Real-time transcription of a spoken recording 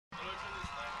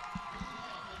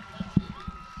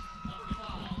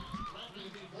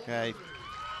Okay.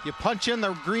 You punch in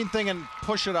the green thing and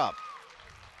push it up.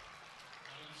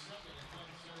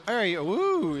 There you go.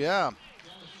 Woo, yeah.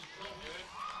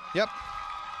 Yep.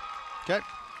 Okay.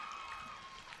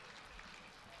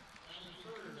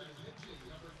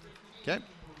 Okay.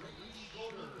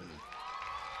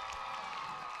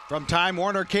 From Time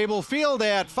Warner Cable Field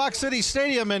at Fox City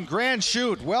Stadium in Grand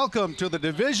Chute, welcome to the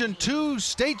Division II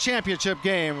State Championship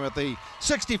game at the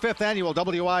 65th Annual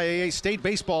WIAA State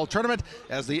Baseball Tournament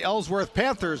as the Ellsworth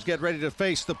Panthers get ready to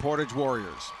face the Portage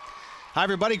Warriors. Hi,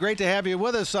 everybody. Great to have you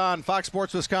with us on Fox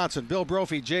Sports Wisconsin. Bill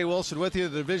Brophy, Jay Wilson with you.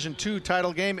 The Division II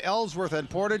title game, Ellsworth and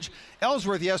Portage.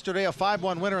 Ellsworth yesterday, a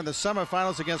 5-1 winner in the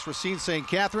semifinals against Racine St.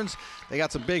 Catharines. They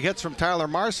got some big hits from Tyler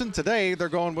Marson. Today, they're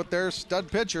going with their stud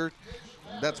pitcher.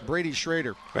 That's Brady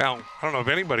Schrader. Well, I don't know if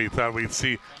anybody thought we'd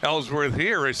see Ellsworth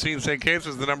here. Racine St. Catharines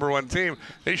is the #1 team.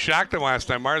 They shocked them last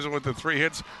time. Marson with the 3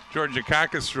 hits. George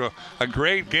Akakis threw a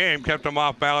great game, kept them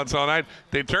off balance all night.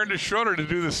 They turned to Schroeder to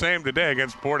do the same today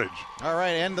against Portage. All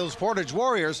right, and those Portage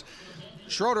Warriors,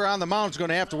 Schroeder on the mound is going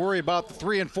to have to worry about the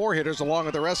 3 and 4 hitters along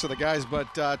with the rest of the guys,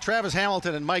 but Travis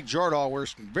Hamilton and Mike Jordahl were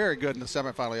very good in the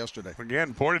semifinal yesterday.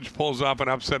 Again, Portage pulls off an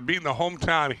upset, beating the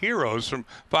hometown heroes from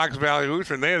Fox Valley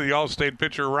Lutheran. They had the All-State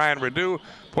pitcher Ryan Radu.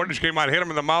 Portage came out, hit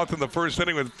him in the mouth in the first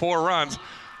inning with 4 runs.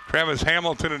 Travis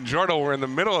Hamilton and Jordahl were in the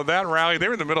middle of that rally. They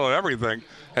were in the middle of everything,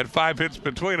 had 5 hits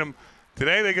between them.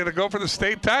 Today they get to go for the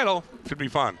state title. Should be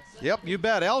fun. Yep, you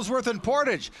bet. Ellsworth and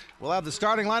Portage. We'll have the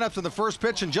starting lineups in the first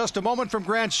pitch in just a moment from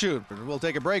Grand Chute. But we'll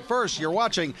take a break first. You're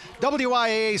watching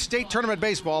WIAA State Tournament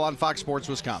Baseball on Fox Sports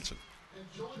Wisconsin.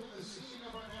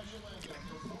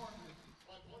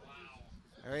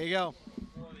 There you go.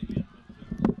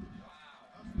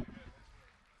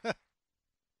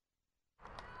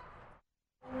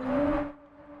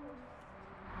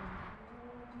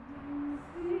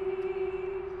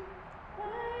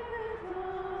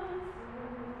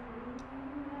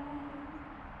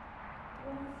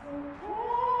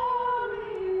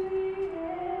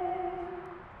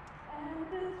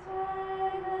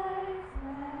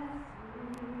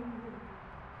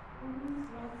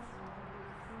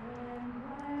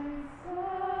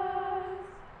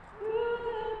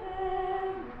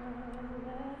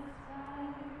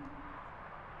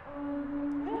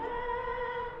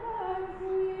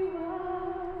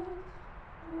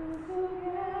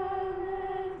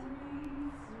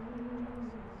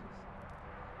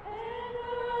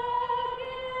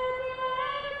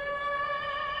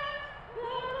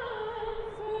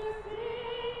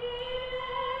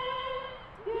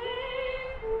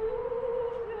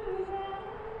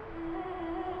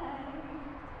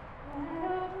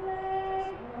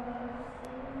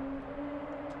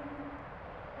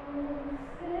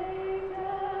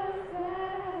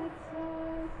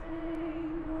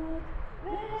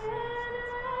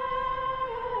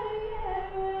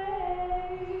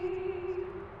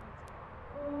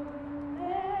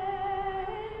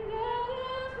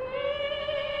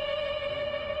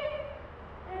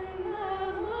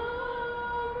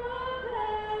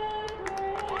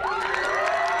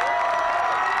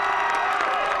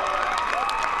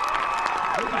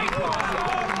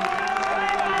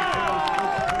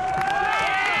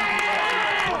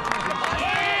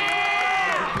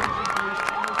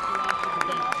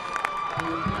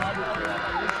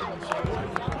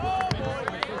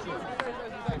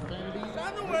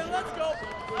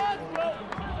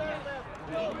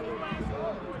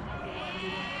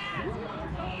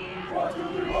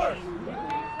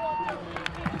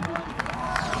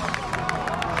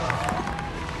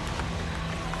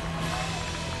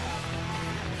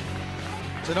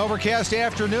 It's an overcast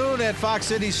afternoon at Fox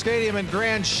City Stadium in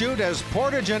Grand Chute as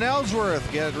Portage and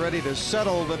Ellsworth get ready to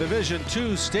settle the Division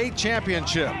II State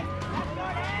Championship.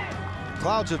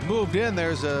 Clouds have moved in.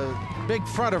 There's a big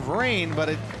front of rain, but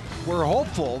we're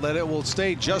hopeful that it will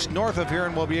stay just north of here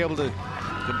and we'll be able to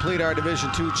complete our Division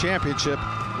II championship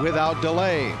without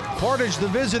delay. Portage, the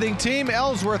visiting team,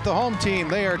 Ellsworth, the home team.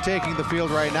 They are taking the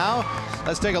field right now.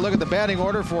 Let's take a look at the batting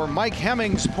order for Mike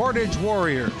Hemming's Portage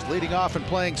Warriors. Leading off and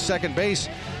playing second base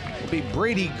will be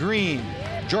Brady Green.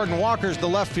 Jordan Walker's the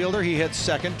left fielder. He hits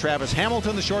second. Travis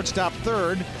Hamilton, the shortstop,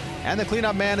 third. And the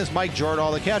cleanup man is Mike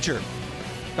Jordahl, the catcher.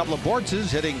 A couple of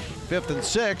Bortzes hitting fifth and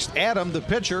sixth. Adam, the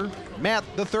pitcher. Matt,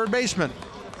 the third baseman.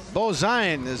 Bo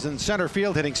Zine is in center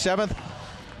field hitting seventh.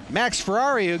 Max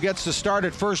Ferrari, who gets the start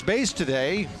at first base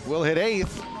today, will hit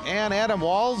eighth. And Adam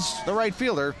Walls, the right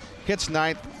fielder, hits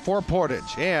ninth for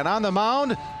Portage. And on the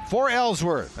mound for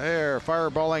Ellsworth, there,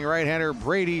 fireballing right-hander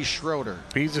Brady Schroeder.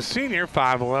 He's a senior,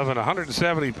 5'11",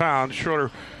 170 pounds.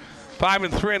 Schroeder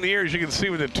 5-3 in the year, as you can see,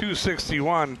 with a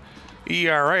 2.61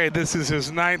 ERA. This is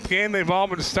his 9th game. They've all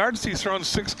been starts. He's thrown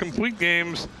 6 complete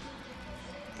games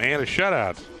and a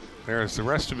shutout. There's the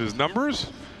rest of his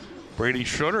numbers. Brady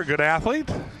Schroeder, good athlete.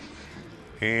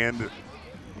 And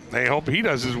they hope he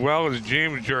does as well as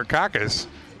James Georgakis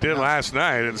did last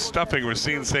night. And stuffing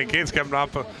Racine St. Kate's kept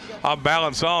off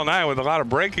balance all night with a lot of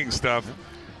breaking stuff.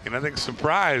 And I think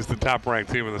surprised the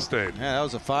top-ranked team in the state. Yeah, that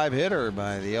was a 5-hitter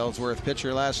by the Ellsworth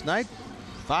pitcher last night.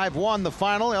 5-1 the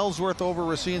final. Ellsworth over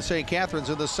Racine St.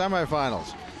 Catharines in the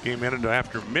semifinals. Game ended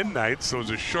after midnight, so it was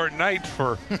a short night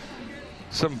for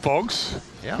some folks,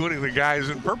 including the guys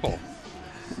in purple.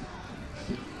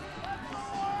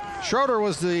 Schroeder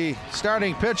was the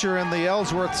starting pitcher in the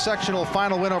Ellsworth sectional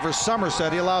final win over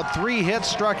Somerset. He allowed 3 hits,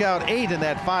 struck out 8 in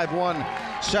that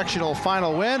 5-1 sectional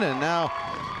final win, and now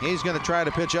he's going to try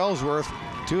to pitch Ellsworth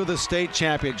to the state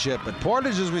championship. But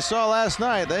Portage, as we saw last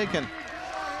night, they can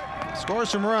score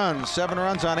some runs. 7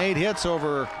 runs on 8 hits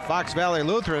over Fox Valley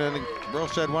Lutheran, and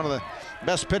Gross said one of the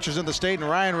best pitchers in the state, and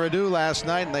Ryan Radu last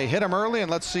night, and they hit him early, and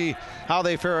let's see how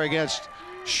they fare against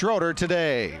Schroeder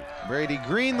today. Brady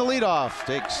Green, the leadoff,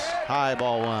 takes high,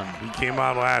 ball 1. He came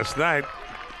out last night,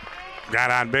 got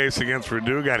on base against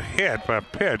Radu, got hit by a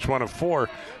pitch, one of 4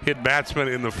 hit batsmen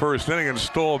in the first inning, and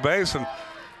stole a base. And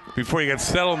before he got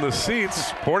settled in the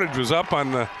seats, Portage was up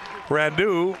on the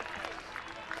Radu,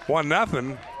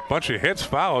 1-0. Bunch of hits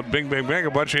fouled, bing, bing, bing.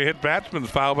 A bunch of hit batsmen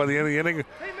fouled by the end of the inning.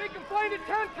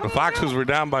 The Foxes were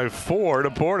down by 4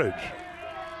 to Portage.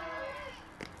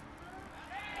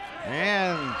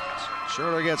 And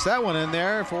Schroeder gets that one in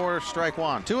there for strike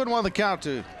 1. 2-1 the count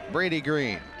to Brady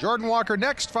Green. Jordan Walker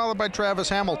next, followed by Travis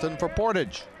Hamilton for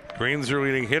Portage. Green's their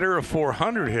leading hitter, a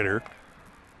 400 hitter.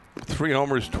 3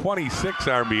 homers, 26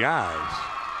 RBIs.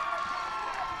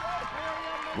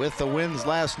 With the wins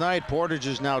last night, Portage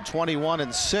is now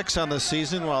 21-6 on the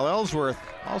season, while Ellsworth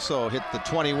also hit the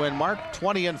 20-win mark.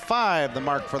 20-5 the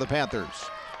mark for the Panthers.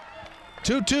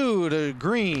 2-2 to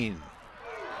Green.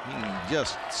 He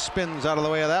just spins out of the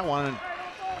way of that one, and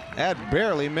that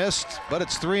barely missed, but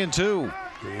it's 3-2.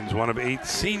 Green's one of 8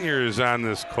 seniors on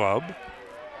this club.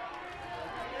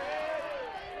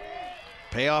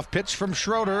 Payoff pitch from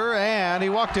Schroeder, and he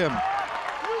walked him.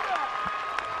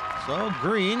 So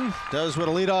Green does what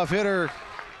a leadoff hitter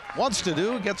wants to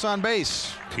do, gets on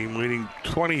base. Team leading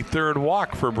 23rd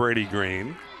walk for Brady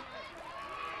Green.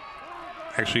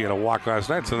 Actually had a walk last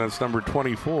night, so that's number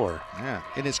 24. Yeah.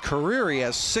 In his career, he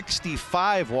has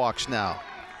 65 walks now.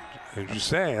 As you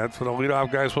say, that's what a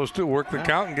leadoff guy's supposed to do, work the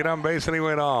count and get on base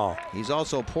anyway at all. He's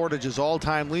also Portage's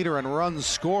all-time leader in runs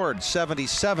scored,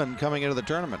 77 coming into the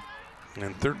tournament.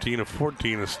 And 13 of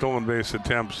 14 of stolen base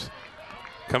attempts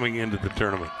coming into the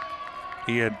tournament.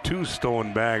 He had 2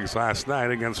 stolen bags last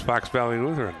night against Fox Valley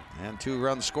Lutheran. And 2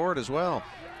 runs scored as well.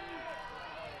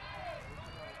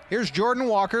 Here's Jordan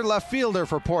Walker, left fielder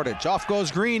for Portage. Off goes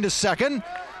Green to second,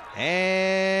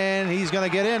 and he's going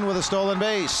to get in with a stolen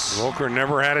base. Volker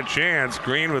never had a chance.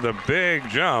 Green with a big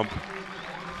jump.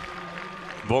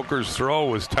 Volker's throw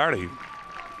was tardy.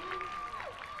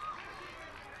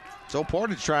 So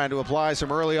Portage trying to apply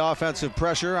some early offensive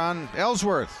pressure on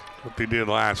Ellsworth. What they did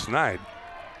last night.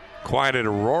 Quieted a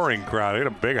roaring crowd. They had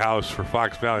a big house for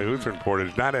Fox Valley Lutheran.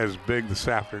 Portage not as big this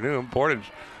afternoon.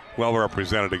 Portage well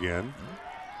represented again.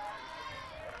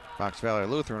 Fox Valley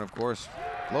Lutheran, of course,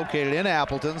 located in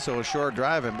Appleton, so a short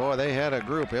drive, and boy, they had a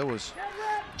group. It was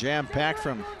jam-packed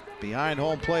from behind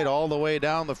home plate all the way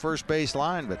down the first base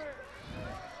line, but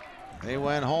they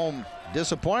went home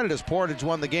disappointed as Portage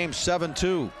won the game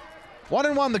 7-2.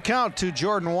 1-1 the count to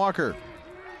Jordan Walker.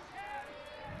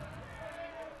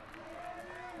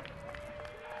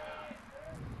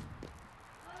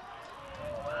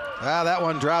 That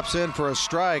one drops in for a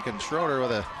strike, and Schroeder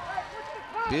with a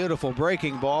beautiful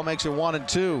breaking ball makes it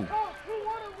 1-2.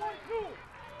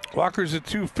 Walker's a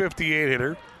 258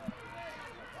 hitter.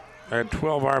 Had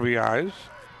 12 RBIs.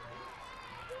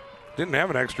 Didn't have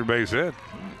an extra base hit.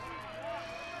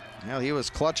 Well, he was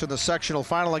clutch in the sectional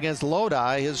final against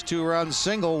Lodi. His 2-run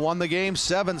single won the game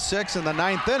 7-6 in the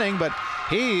 9th inning, but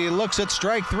he looks at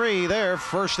strike 3 there,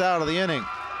 first out of the inning.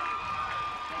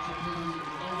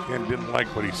 And didn't like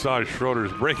what he saw as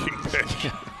Schroeder's breaking pitch.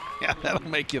 Yeah, that'll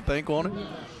make you think, won't it?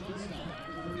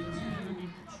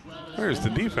 There's the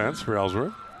defense for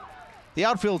Ellsworth. The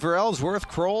outfield for Ellsworth: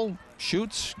 Kroll,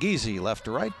 Chute, Giese left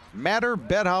to right, Matter,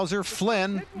 Bedhauser,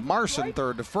 Flynn, Marson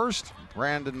third to first,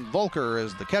 Brandon Volker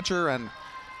is the catcher, and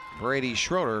Brady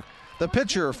Schroeder the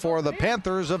pitcher for the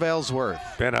Panthers of Ellsworth.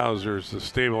 Bedhauser's the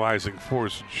stabilizing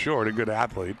force at short, a good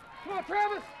athlete. Come on,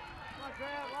 Travis.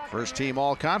 First team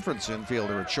all-conference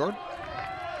infielder at short.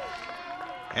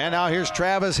 And now here's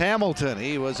Travis Hamilton.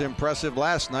 He was impressive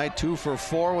last night, 2 for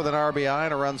 4 with an RBI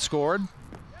and a run scored.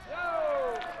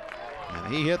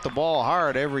 And he hit the ball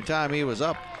hard every time he was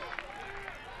up.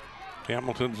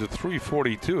 Hamilton's a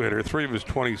 .342 hitter. 3 of his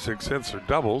 26 hits are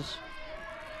doubles.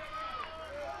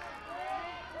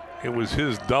 It was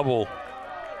his double,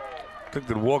 I think,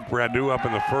 that woke Radu up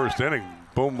in the first inning.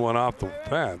 Boom, went off the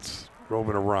fence, drove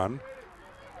in a run.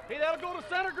 Hey, that'll go to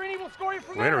center. Greeny will score you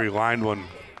from Later, there. he lined one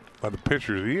by the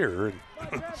pitcher's ear.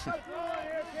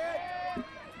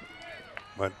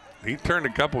 But he turned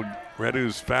a couple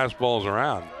Radu's fastballs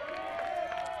around.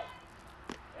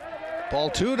 Ball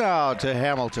 2 now to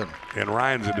Hamilton. And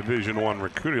Ryan's a Division I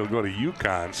recruit. He'll go to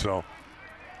UConn, so.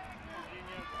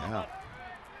 Yeah.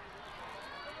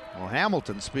 Well,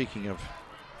 Hamilton, speaking of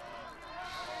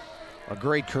a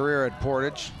great career at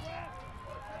Portage,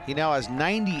 he now has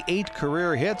 98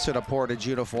 career hits in a Portage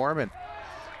uniform and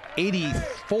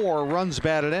 84 runs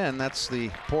batted in. That's the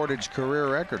Portage career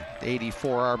record,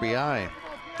 84 RBI.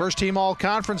 First team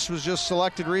all-conference was just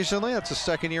selected recently. That's the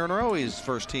second year in a row he's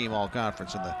first team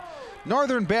all-conference in the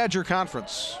Northern Badger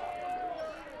Conference.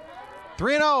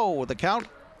 3-0 with the count.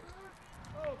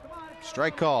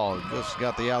 Strike call, just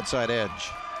got the outside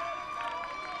edge.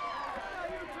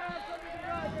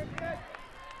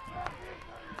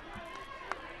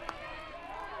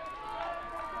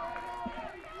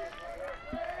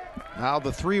 Now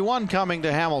the 3-1 coming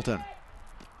to Hamilton.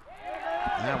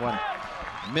 That one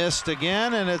missed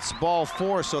again, and it's ball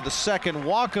 4, so the second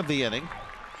walk of the inning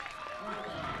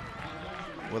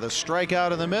with a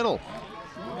strikeout in the middle.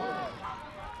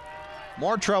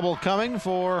 More trouble coming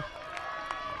for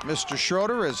Mr.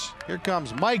 Schroeder as here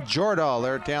comes Mike Jordahl,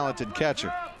 their talented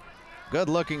catcher.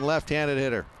 Good-looking left-handed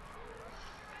hitter.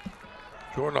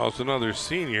 Jordahl's another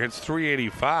senior. It's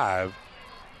 .385.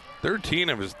 13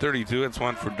 of his 32 hits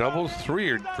went for doubles,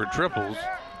 3 for triples.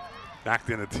 Knocked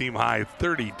in a team-high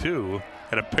 32.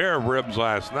 Had a pair of ribs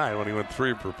last night when he went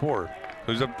 3 for 4.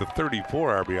 So he's up to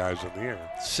 34 RBIs in the year.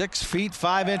 6 feet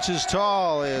 5 inches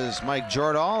tall is Mike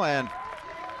Jordahl, and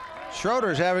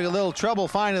Schroeder's having a little trouble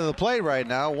finding the plate right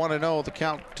now. 1-0 the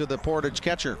count to the Portage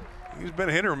catcher. He's been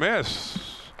hit or miss.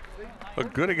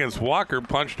 Looked good against Walker,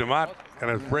 punched him out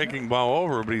and a breaking ball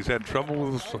over, but he's had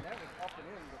trouble with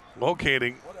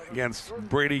locating against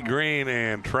Brady Green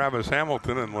and Travis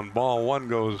Hamilton, and when ball 1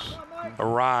 goes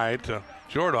awry to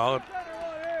Jordahl, it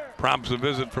prompts a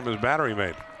visit from his battery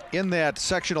mate. In that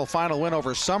sectional final win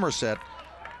over Somerset,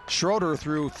 Schroeder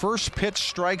threw first pitch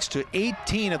strikes to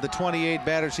 18 of the 28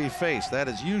 batters he faced. That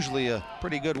is usually a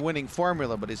pretty good winning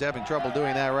formula, but he's having trouble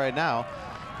doing that right now.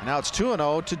 And now it's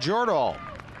 2-0 to Jordahl.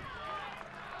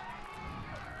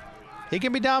 He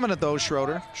can be dominant though,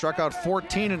 Schroeder. Struck out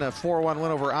 14 in a 4-1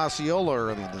 win over Osceola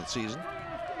early in the season.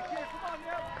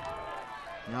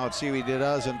 Now let's see what he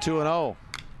does in 2-0.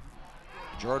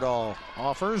 Jordahl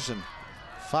offers and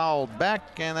fouled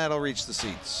back, and that'll reach the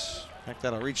seats. In fact,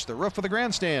 that'll reach the roof of the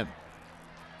grandstand.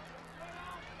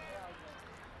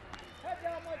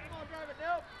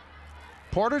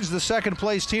 Portage, the second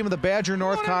place team of the Badger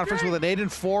North Conference with an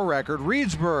 8-4 record.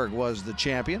 Reedsburg was the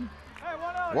champion.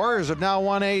 Warriors have now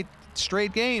won 8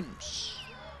 straight games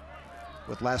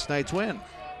with last night's win.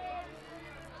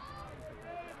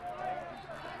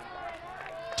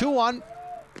 2-1.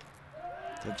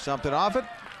 Took something off it.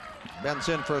 Bends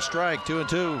in for a strike,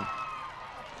 2-2.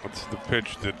 That's the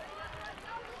pitch that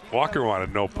Walker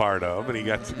wanted no part of, and he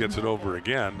gets it over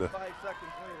again to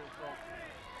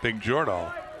Big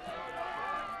Jordahl.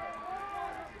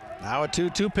 Now a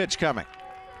 2-2 pitch coming.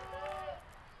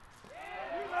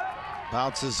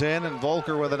 Bounces in, and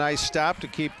Volker with a nice stop to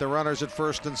keep the runners at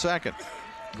first and second.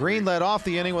 Green led off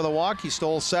the inning with a walk. He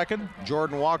stole second.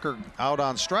 Jordan Walker out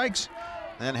on strikes.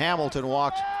 Then Hamilton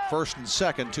walked first and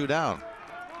second, 2 down.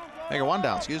 Make it 1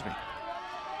 down, excuse me.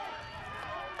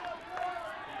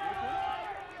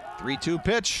 3-2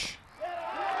 pitch.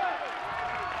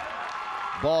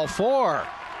 Ball 4.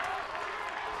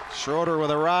 Schroeder with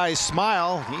a wry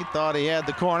smile. He thought he had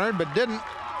the corner, but didn't.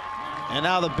 And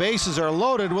now the bases are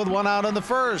loaded with 1 out in the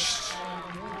first.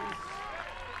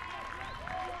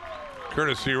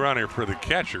 Courtesy runner for the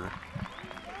catcher.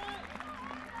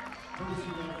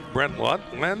 Brent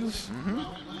Lenz.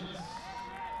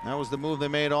 That was the move they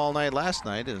made all night last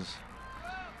night, as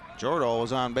Jordahl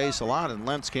was on base a lot and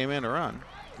Lentz came in to run.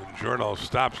 And Jordahl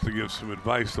stops to give some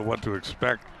advice to what to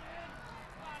expect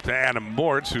to Adam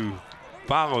Bortz, who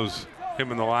follows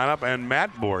him in the lineup, and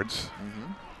Matt Bortz,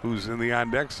 who's in the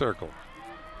on-deck circle.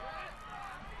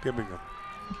 Giving a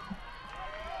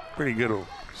pretty good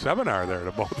seminar there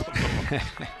to both of them.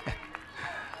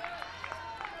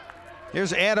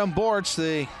 Here's Adam Bortz,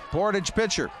 the Portage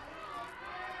pitcher.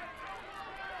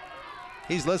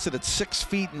 He's listed at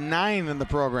 6'9" in the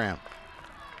program.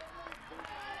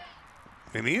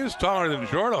 And he is taller than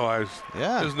Jordo.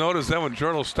 I just noticed that when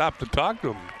Jordo stopped to talk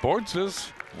to him. Bortz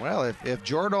is. Well, if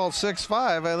Jordo's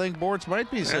 6'5", I think Bortz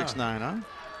might be 6'9", huh?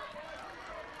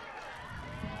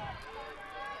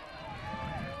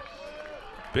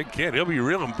 Big kid. He'll be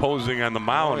real imposing on the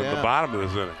mound at the bottom of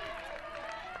this inning.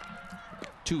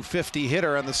 250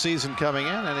 hitter on the season coming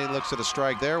in, and he looks at a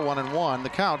strike there. 1-1. The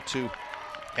count to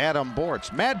Adam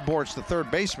Bortz. Matt Bortz, the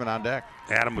third baseman, on deck.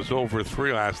 Adam was 0 for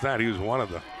 3 last night. He was one of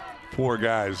the 4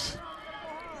 guys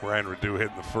Ryan Redu hit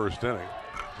in the first inning.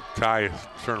 Tie his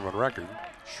tournament record.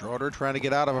 Schroeder trying to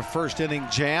get out of a first inning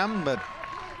jam, but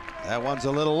that one's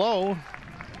a little low.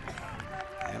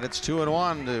 And it's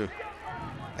 2-1 to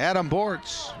Adam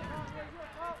Bortz.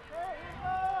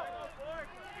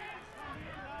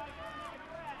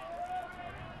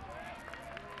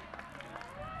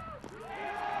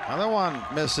 Another one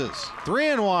misses.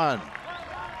 3-1.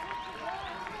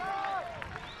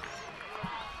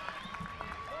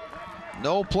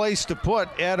 No place to put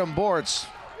Adam Bortz.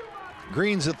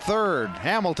 Green's at third.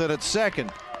 Hamilton at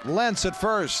second. Lentz at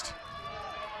first.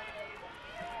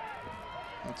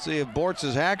 Let's see if Bortz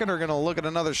is hacking or going to look at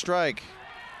another strike.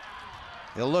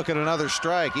 He'll look at another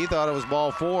strike. He thought it was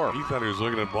ball 4. He thought he was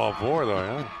looking at ball 4, though,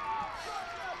 yeah.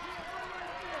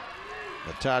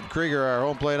 But Todd Krieger, our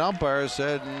home plate umpire,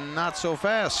 said not so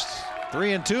fast.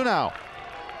 3-2 now.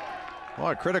 Well,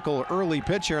 a critical early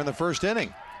pitch here in the first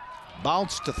inning.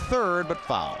 Bounced to third, but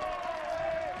foul.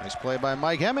 Nice play by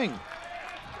Mike Hemming.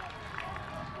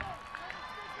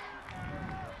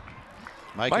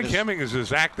 Mike Hemming is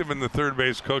as active in the third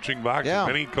base coaching box as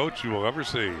any coach you will ever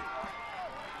see.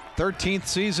 13th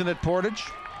season at Portage.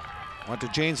 Went to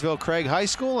Janesville Craig High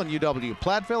School and UW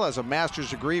Platteville. Has a master's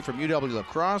degree from UW La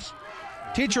Crosse.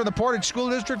 Teacher in the Portage School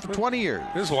District for 20 years.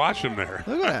 Just watch him there.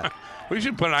 Look at that. We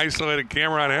should put an isolated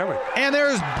camera on Hemming. And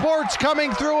there's Bortz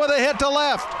coming through with a hit to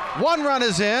left. 1 run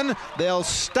is in. They'll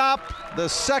stop the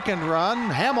second run.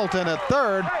 Hamilton at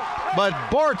third. But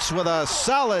Bortz with a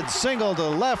solid single to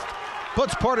left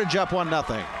puts Portage up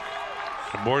 1-0.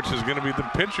 Bortz is going to be the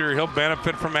pitcher. He'll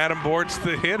benefit from Adam Bortz,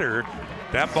 the hitter.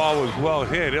 That ball was well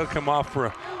hit. He'll come off for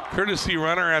a courtesy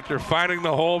runner after finding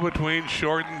the hole between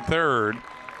short and third.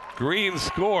 Green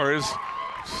scores.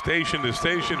 Station to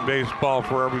station baseball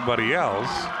for everybody else.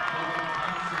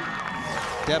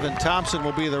 Devin Thompson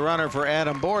will be the runner for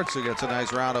Adam Bortz, who gets a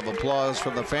nice round of applause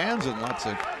from the fans and lots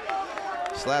of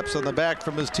slaps on the back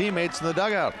from his teammates in the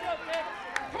dugout.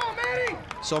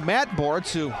 So Matt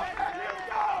Bortz, who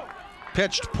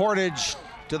pitched Portage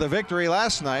to the victory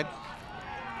last night,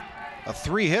 a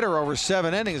 3-hitter over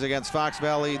 7 innings against Fox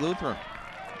Valley Lutheran.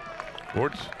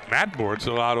 Matt Bortz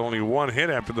allowed only 1 hit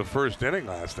after the first inning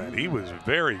last night. He was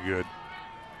very good.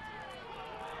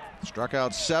 Struck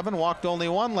out 7, walked only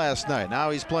 1 last night. Now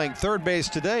he's playing third base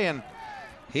today, and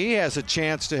he has a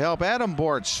chance to help Adam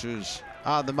Bortz, who's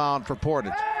on the mound for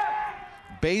Portage.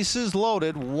 Bases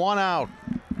loaded, 1 out.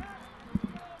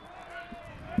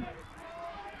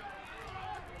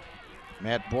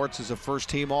 Matt Bortz is a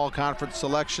first-team all-conference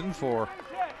selection for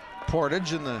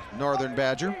Portage in the Northern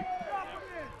Badger.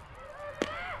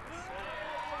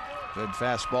 Good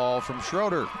fastball from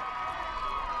Schroeder.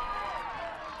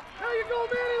 There you go,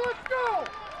 Manny. Let's go.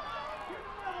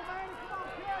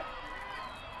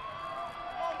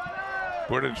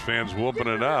 Portage fans whooping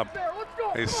it up.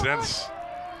 They sense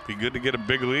it'd be good to get a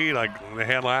big lead like they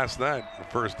had last night, the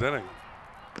first inning.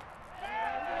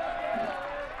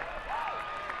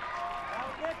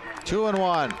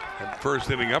 2-1. And first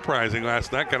inning uprising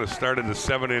last night kind of started a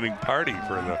 7-inning party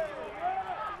for the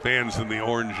fans in the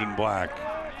orange and black.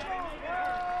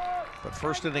 But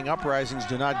first inning uprisings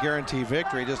do not guarantee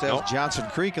victory. Just as Johnson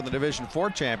Creek in the Division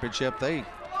IV championship, they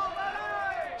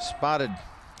spotted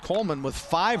Coleman with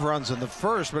 5 runs in the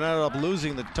first, but ended up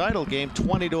losing the title game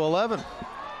 20-11.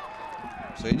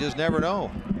 So you just never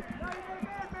know.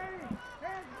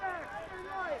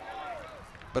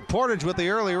 But Portage with the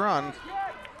early run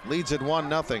leads at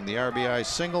 1-0. The RBI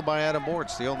single by Adam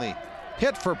Bortz, the only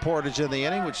hit for Portage in the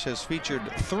inning, which has featured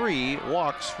 3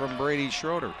 walks from Brady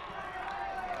Schroeder.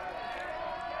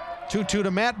 2-2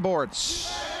 to Matt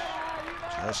Bortz.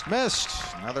 Just missed.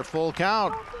 Another full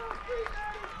count.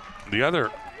 The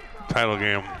other title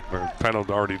game, or title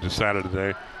already decided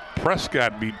today,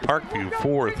 Prescott beat Parkview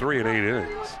 4-3 in 8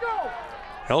 innings.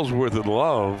 Ellsworth would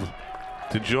love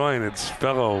to join its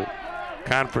fellow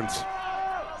conference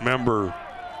member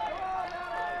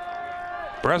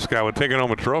Prescott with taking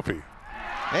home a trophy.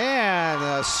 And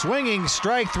a swinging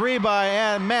strike 3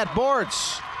 by Matt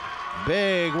Bortz.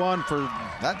 Big one for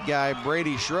that guy,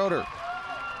 Brady Schroeder.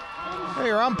 Hey,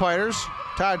 your umpires.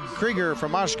 Todd Krieger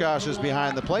from Oshkosh is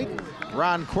behind the plate.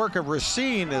 Ron Quirk of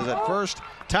Racine is at first.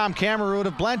 Tom Cameroon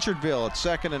of Blanchardville at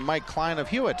second, and Mike Klein of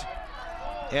Hewitt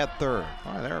at third.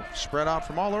 Well, they're spread out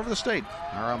from all over the state.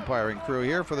 Our umpiring crew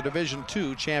here for the Division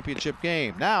II championship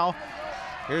game. Now,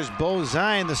 here's Bo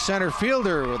Zine, the center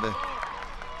fielder, with the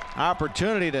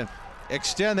opportunity to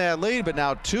extend that lead, but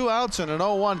now 2 outs and an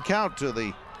 0-1 count to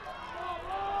the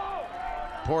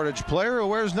Portage player who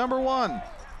wears number 1.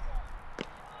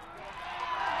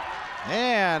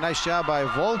 And nice job by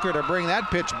Volker to bring that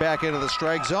pitch back into the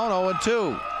strike zone.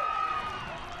 0-2.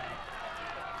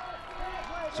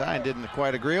 Zine didn't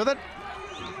quite agree with it.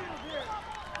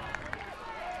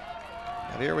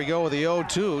 And here we go with the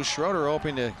 0-2. Schroeder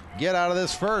hoping to get out of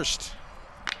this first.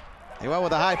 He went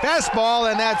with a high fastball,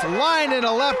 and that's lined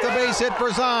into left, the base hit for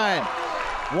Zine.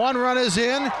 1 run is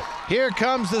in. Here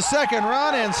comes the second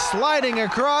run, and sliding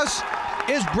across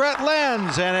is Brett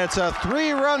Lenz, and it's a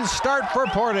 3-run start for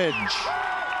Portage.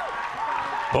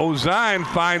 Bo Zine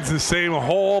finds the same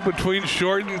hole between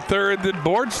short and third that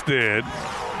Bortz did.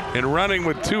 And running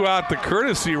with 2 out, the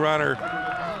courtesy runner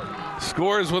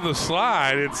scores with a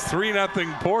slide. It's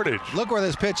 3-0 Portage. Look where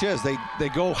this pitch is. They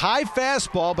go high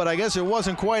fastball, but I guess it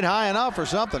wasn't quite high enough or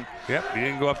something. Yep, he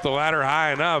didn't go up the ladder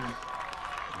high enough.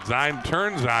 Zine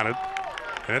turns on it,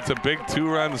 and it's a big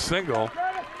 2-run single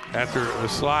after a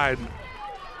slide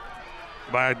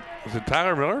by, was it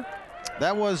Tyler Miller?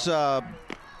 That was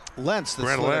Lentz that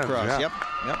Brent slid Lenz, across. yeah.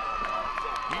 Yep.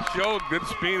 He showed good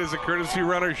speed as a courtesy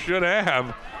runner should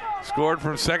have. Scored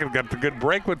from second, got the good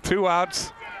break with 2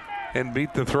 outs, and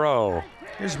beat the throw.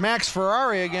 Here's Max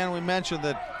Ferrari again. We mentioned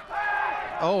that.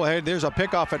 Oh, hey, there's a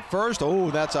pickoff at first.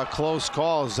 Oh, that's a close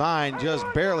call. Zine just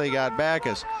barely got back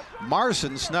as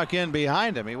Marson snuck in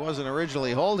behind him. He wasn't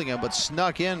originally holding him, but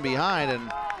snuck in behind,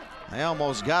 and they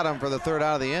almost got him for the 3rd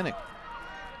out of the inning.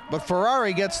 But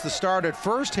Ferrari gets the start at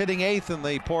first, hitting 8th in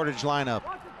the Portage lineup.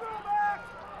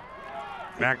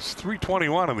 Max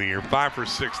 321 in the year, 5 for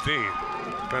 16.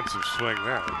 Defensive swing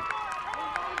there.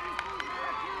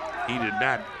 He did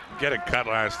not get a cut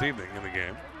last evening in the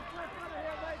game.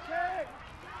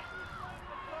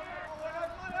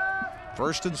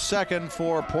 First and second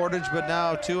for Portage, but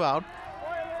now 2 out.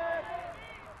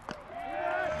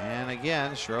 And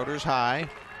again, Schroeder's high,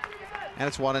 and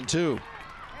it's 1-2.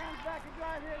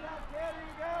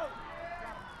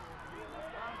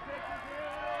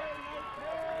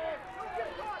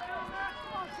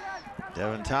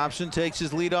 Devin Thompson takes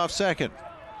his lead off second.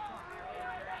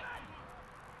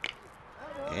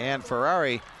 And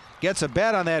Ferrari gets a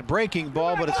bat on that breaking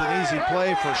ball, but it's an easy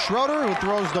play for Schroeder, who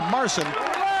throws to Marson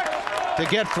to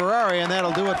get Ferrari, and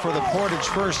that'll do it for the Portage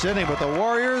first inning. But the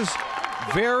Warriors,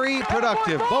 very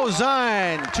productive. Bo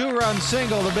Zine, 2-run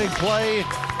single, the big play.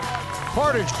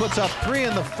 Portage puts up 3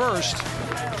 in the first.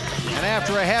 And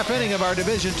after a half inning of our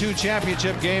Division II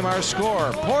championship game, our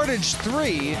score, Portage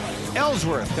 3,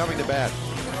 Ellsworth coming to bat.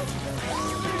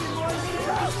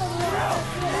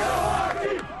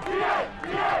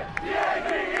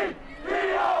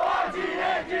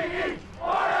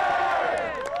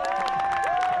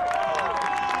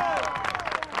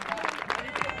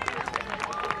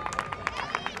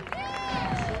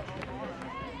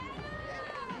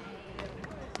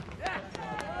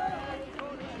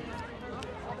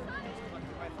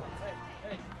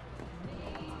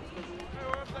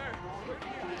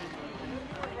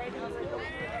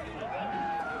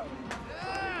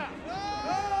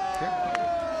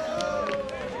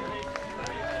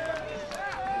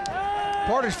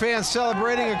 Portage fans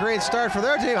celebrating a great start for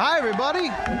their team. Hi, everybody.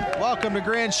 Welcome to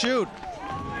Grand Chute.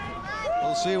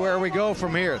 We'll see where we go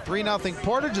from here. 3-0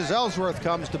 Portage as Ellsworth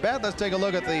comes to bat. Let's take a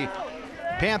look at the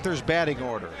Panthers batting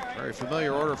order. Very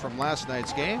familiar order from last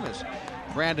night's game as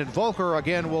Brandon Volker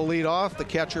again will lead off, the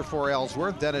catcher for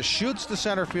Ellsworth. Dennis Schute, the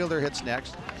center fielder, hits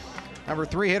next. Number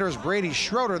 3 hitter is Brady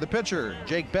Schroeder, the pitcher.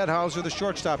 Jake Bedhauser, the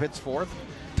shortstop, hits 4th.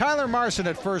 Tyler Marson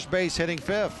at first base, hitting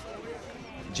 5th.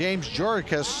 James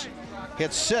Joricus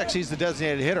hits 6th. He's the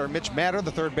designated hitter. Mitch Matter,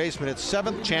 the third baseman, hits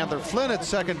 7th. Chandler Flynn at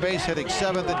second base, hitting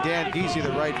 7th. And Dan Giese,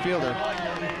 the right fielder,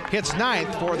 hits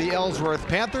 9th for the Ellsworth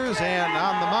Panthers. And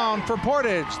on the mound for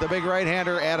Portage, the big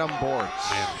right-hander, Adam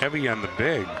Bortz. And heavy on the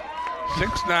big.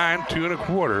 6'9", 2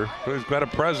 1/4. So he's got a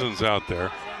presence out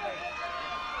there.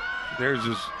 There's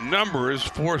his numbers: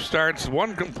 4 starts,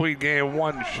 1 complete game,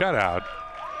 1 shutout.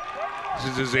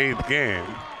 This is his 8th game.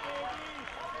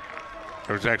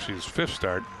 It was actually his 5th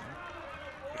start.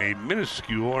 A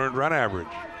minuscule earned run average.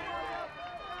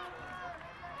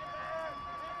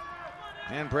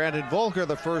 And Brandon Volker,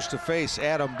 the first to face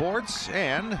Adam Bortz.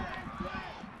 And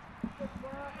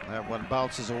That one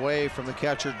bounces away from the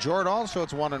catcher, Jordan, so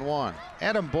it's 1-1.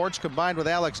 Adam Bortz combined with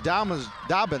Alex Dobbins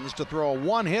to throw a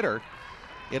one-hitter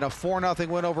in a 4-0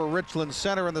 win over Richland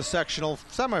Center in the sectional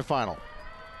semifinal.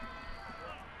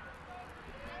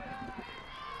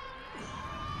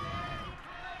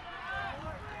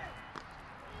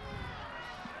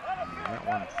 That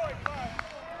one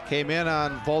came in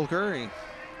on Volker. He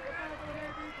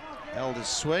held his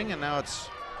swing, and now it's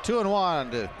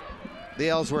 2-1 to the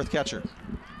Ellsworth catcher.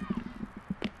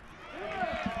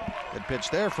 Good pitch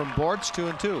there from Bortz,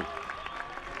 2-2.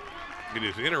 It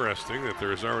is interesting that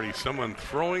there is already someone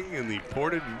throwing in the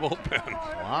Portage bullpen.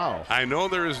 Wow. I know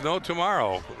there is no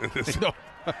tomorrow.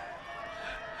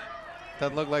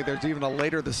 Doesn't look like there's even a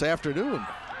later this afternoon.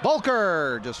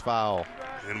 Volker just foul.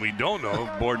 And we don't know if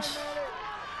Bortz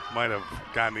might have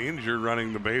gotten injured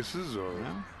running the bases or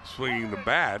swinging the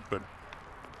bat, but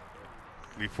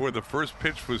before the first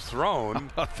pitch was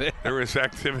thrown, there was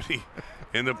activity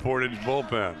in the Portage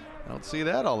bullpen. Don't see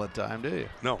that all the time, do you?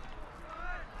 No.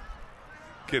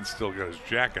 Kid still got his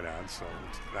jacket on, so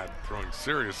it's not throwing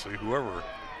seriously, whoever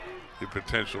the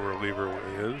potential reliever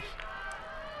is.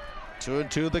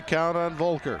 2-2 the count on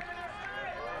Volker.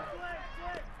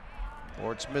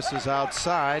 Bortz misses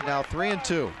outside, now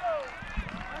 3-2.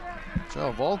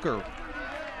 So Volker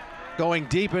going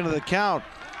deep into the count,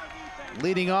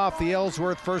 leading off the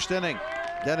Ellsworth first inning.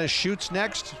 Dennis Chute's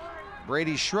next.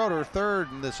 Brady Schroeder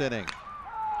third in this inning.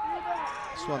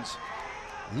 This one's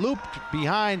looped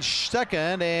behind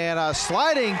second, and a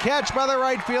sliding catch by the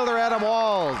right fielder, Adam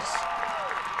Walls.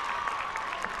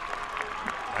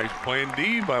 Nice playing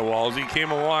D by Walls. He came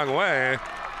a long way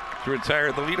to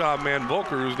retire the leadoff man,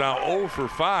 Volker, who's now 0 for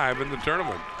 5 in the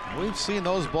tournament. We've seen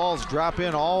those balls drop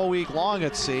in all week long,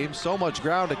 it seems. So much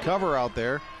ground to cover out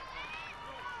there.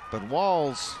 But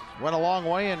Walls went a long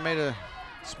way and made a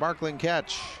sparkling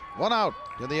catch. One out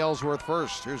in the Ellsworth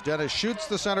first. Here's Dennis Chute,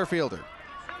 the center fielder.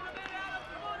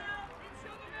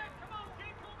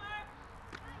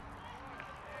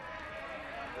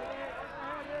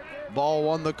 Ball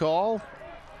won the call.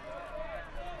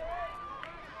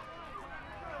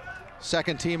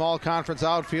 Second team all-conference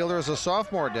outfielder is a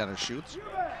sophomore, Dennis Chute.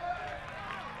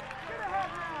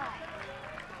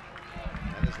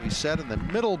 And as we said, in the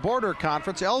Middle Border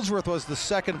Conference, Ellsworth was the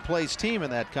second place team in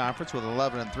that conference with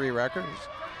 11-3 record.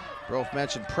 Brof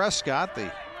mentioned Prescott,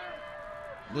 the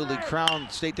newly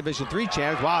crowned State Division III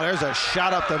champions. Wow, there's a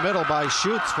shot up the middle by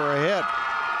Chute for a hit.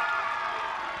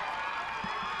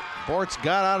 Bortz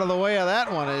got out of the way of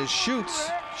that one as shoots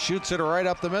it right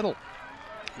up the middle.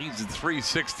 He's a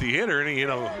 360 hitter, and he hit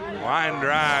a line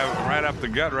drive right up the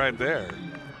gut right there.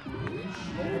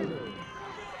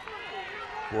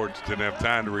 Bortz didn't have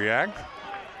time to react.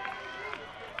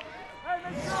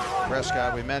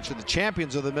 Prescott, we mentioned, the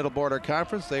champions of the Middle Border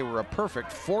Conference. They were a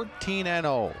perfect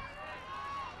 14-0.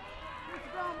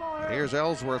 Here's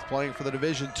Ellsworth playing for the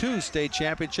Division II state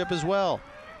championship as well.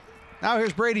 Now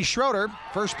here's Brady Schroeder.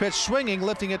 First pitch swinging,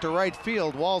 lifting it to right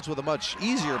field. Walls with a much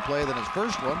easier play than his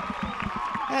first one.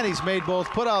 And he's made both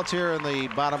putouts here in the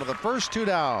bottom of the first. 2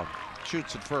 down.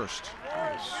 Shoots at first.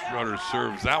 Schroeder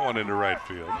serves that one into right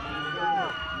field.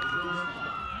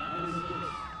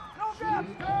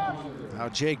 Now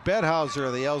Jake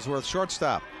Bedhauser, the Ellsworth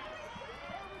shortstop.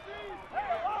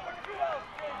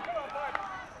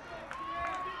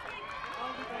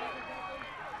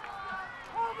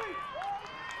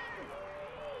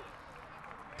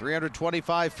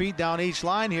 .325 feet down each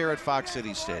line here at Fox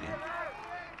City Stadium.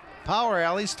 Power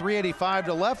alleys, 385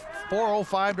 to left,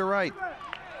 405 to right.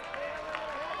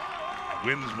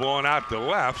 Wind's blowing out to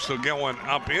left, so get one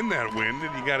up in that wind,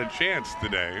 and you got a chance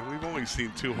today. We've only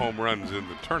seen 2 home runs in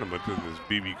the tournament in this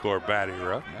BB Corps bat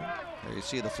era. Yeah. There you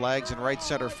see the flags in right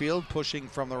center field, pushing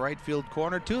from the right field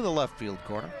corner to the left field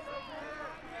corner.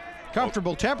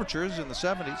 Comfortable temperatures in the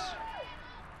 70s.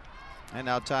 And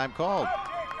now time called.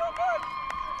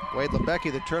 Wade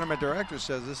Lebecki, the tournament director,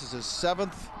 says this is his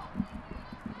 7th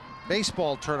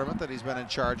baseball tournament that he's been in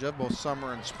charge of, both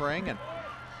summer and spring, and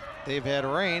they've had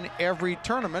rain every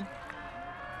tournament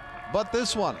but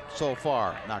this one so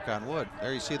far, knock on wood.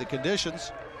 There you see the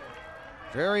conditions.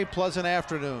 Very pleasant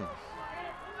afternoon.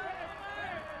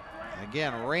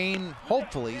 Again, rain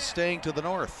hopefully staying to the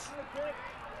north.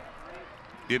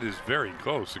 It is very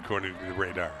close according to the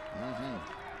radar.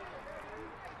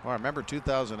 Well, I remember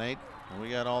 2008 when we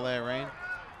got all that rain.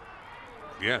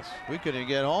 Yes. We couldn't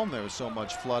get home. There was so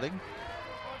much flooding.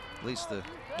 At least the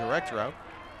direct route.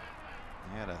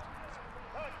 We had a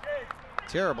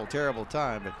terrible, terrible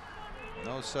time, but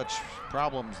no such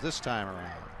problems this time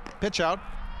around. Pitch out.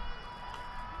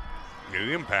 It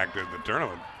impacted the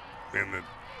tournament in that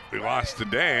We lost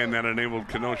today, and that enabled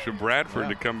Kenosha Bradford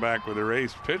to come back with their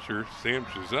ace pitcher, Sam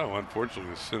Chazelle. Unfortunately,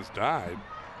 has since died.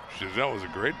 Chazelle was a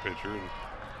great pitcher, and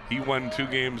he won 2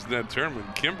 games in that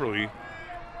tournament. Kimberly,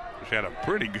 which had a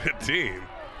pretty good team,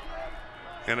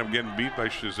 ended up getting beat by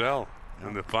Chazelle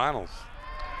in the finals,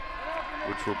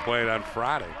 which were played on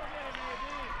Friday.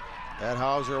 Ed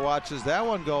Hauser watches that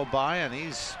one go by, and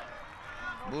he's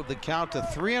moved the count to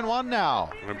 3-1 now.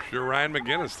 And I'm sure Ryan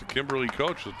McGinnis, the Kimberly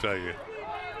coach, will tell you.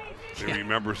 He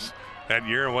remembers that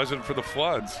year it wasn't for the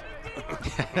floods.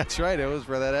 That's right. It was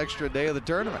for that extra day of the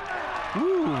tournament.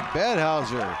 Woo,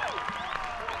 Bedhauser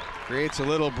creates a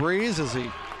little breeze as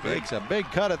he makes a big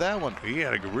cut at that one. He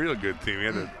had a really good team. He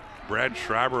had the Brad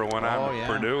Schreiber went on to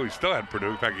Purdue. He still had Purdue.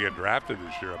 In fact, he got drafted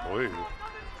this year, I believe.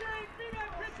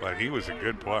 But he was a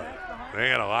good player. They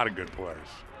had a lot of good players.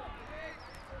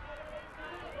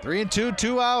 3-2,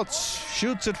 2 outs.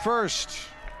 Shoots at first.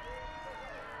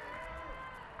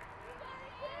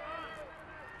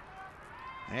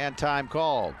 And time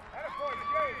called.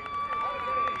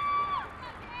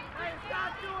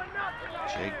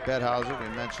 Jake Bedhauser,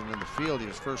 we mentioned in the field, he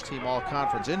was first team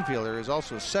all-conference infielder. He's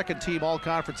also a second team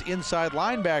all-conference inside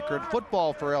linebacker in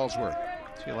football for Ellsworth.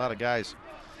 See a lot of guys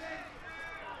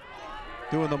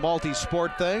doing the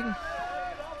multi-sport thing.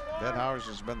 Bedhauser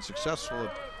has been successful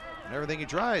at everything he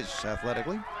tries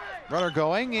athletically. Runner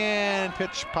going, and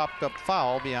pitch popped up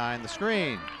foul behind the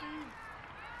screen.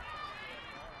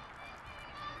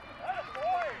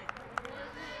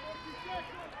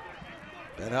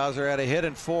 Bedhauser had a hit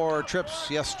and 4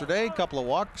 trips yesterday, a couple of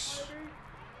walks.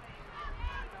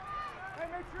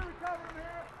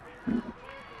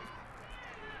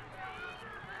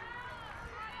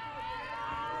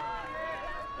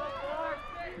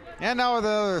 And now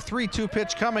the 3-2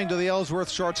 pitch coming to the Ellsworth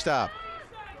shortstop.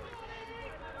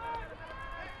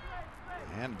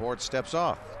 And Board steps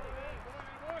off.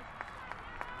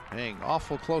 Paying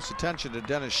awful close attention to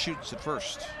Dennis Chute at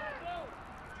first.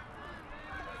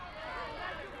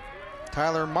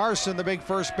 Tyler Marson, the big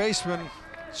first baseman,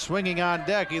 swinging on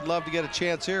deck. He'd love to get a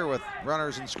chance here with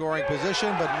runners in scoring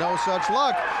position, but no such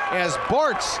luck as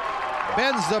Bortz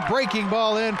bends the breaking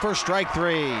ball in for strike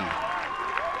 3.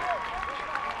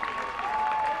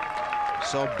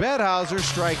 So Bedhauser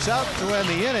strikes out to end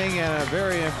the inning, and a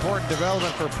very important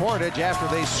development for Portage. After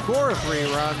they score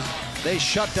 3 runs, they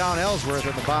shut down Ellsworth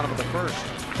in the bottom of the first.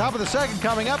 Top of the second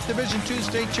coming up, Division II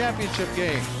state championship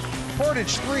game.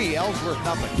 Portage 3, Ellsworth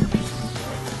nothing.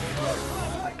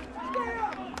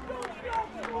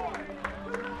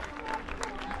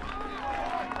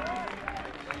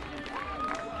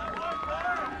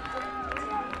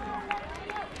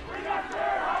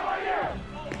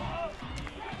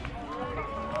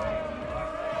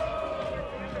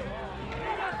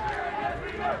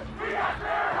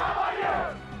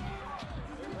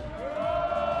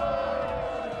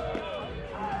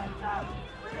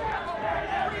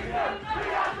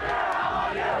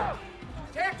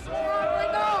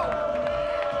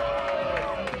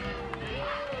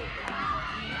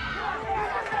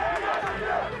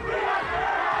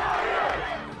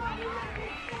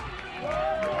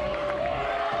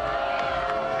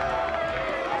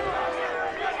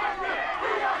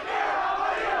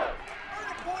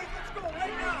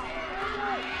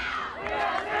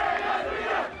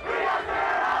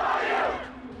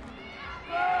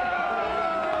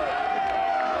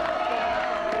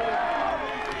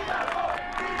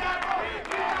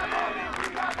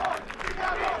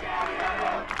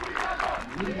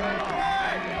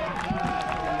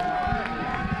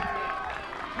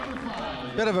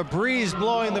 Bit of a breeze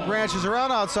blowing the branches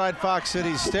around outside Fox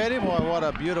City Stadium. Boy, what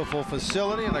a beautiful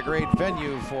facility and a great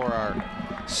venue for our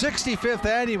 65th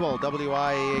annual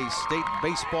WIAA State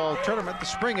Baseball Tournament, the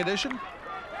spring edition.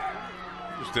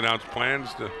 Just announced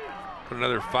plans to put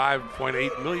another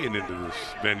 $5.8 million into this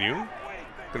venue.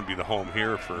 Going to be the home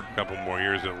here for a couple more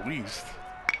years at least.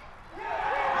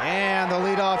 And the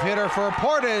leadoff hitter for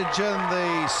Portage in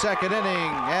the second inning,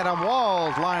 Adam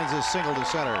Walls lines his single to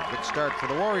center. Good start for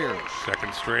the Warriors.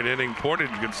 Second straight inning,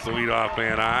 Portage gets the leadoff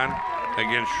man on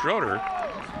against Schroeder.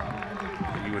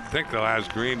 You would think they'll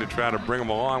ask Green to try to bring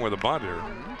him along with a bunt here.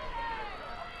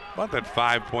 But that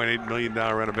 $5.8 million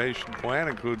renovation plan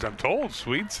includes, I'm told,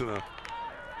 suites and a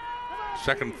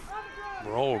second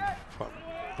row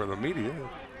for the media,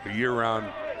 a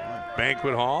year-round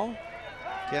banquet hall.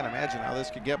 Can't imagine how this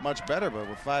could get much better, but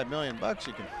with $5 million,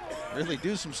 you can really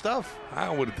do some stuff. I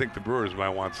would think the Brewers might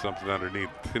want something underneath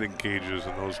hitting cages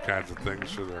and those kinds of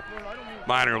things for their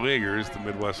minor leaguers. The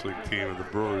Midwest League team of the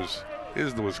Brewers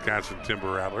is the Wisconsin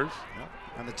Timber Rattlers.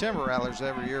 And the Timber Rattlers,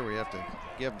 every year we have to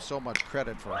give them so much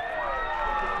credit for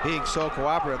being so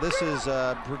cooperative. This is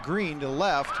Green to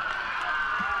left.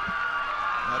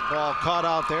 That ball caught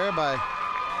out there by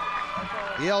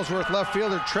the Ellsworth left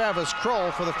fielder Travis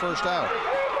Kroll for the first out.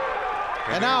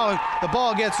 And now the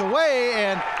ball gets away,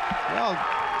 and well,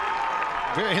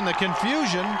 in the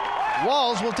confusion,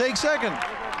 Walls will take second.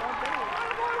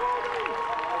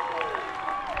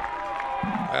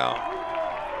 Well,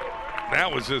 that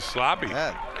was just sloppy.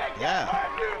 Yeah.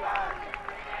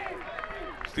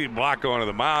 Steve Block going to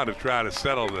the mound to try to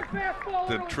settle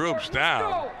the troops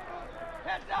down.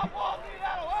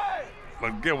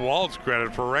 But give Waltz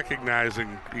credit for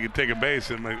recognizing he could take a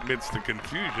base amidst the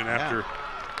confusion after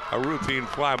a routine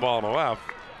fly ball to left.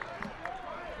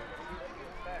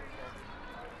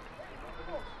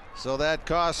 So that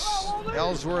costs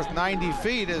Ellsworth 90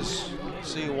 feet as you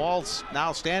see Waltz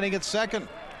now standing at second.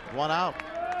 One out.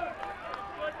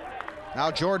 Now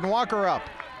Jordan Walker up.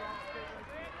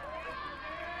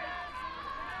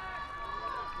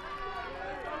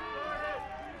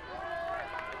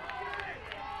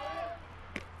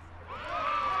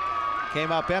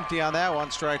 Came up empty on that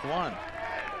one, strike one.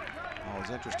 Always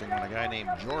interesting when a guy named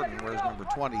Jordan wears number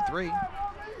 23. And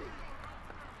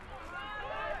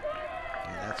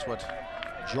that's what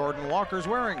Jordan Walker's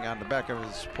wearing on the back of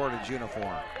his Portage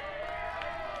uniform.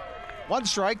 One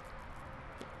strike.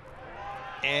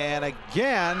 And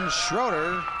again,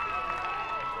 Schroeder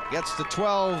gets the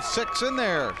 12-6 in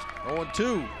there.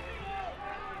 0-2.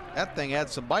 That thing had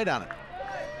some bite on it.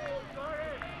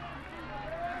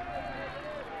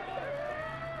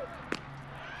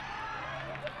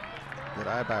 Good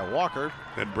eye by Walker.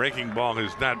 That breaking ball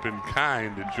has not been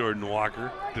kind to Jordan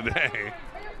Walker today.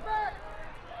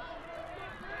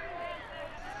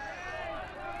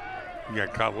 He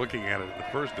got caught looking at it in the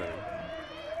first inning.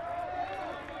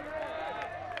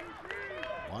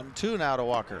 1-2 now to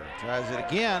Walker. Tries it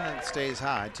again and stays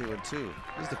high, 2-2. This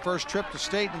is the first trip to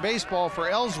state in baseball for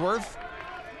Ellsworth.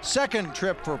 Second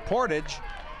trip for Portage.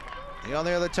 The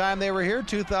only other time they were here,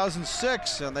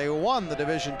 2006, and they won the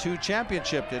Division II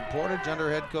championship, did Portage, under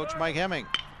head coach Mike Hemming.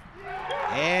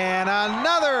 And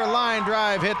another line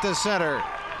drive hit to center.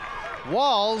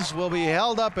 Walls will be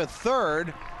held up at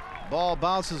third. Ball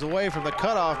bounces away from the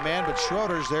cutoff man, but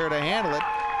Schroeder's there to handle it.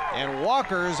 And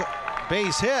Walker's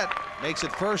base hit makes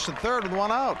it first and third with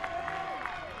one out.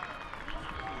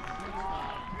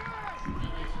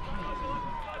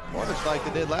 Portage, like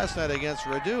they did last night against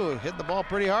Rideau, hit the ball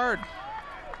pretty hard.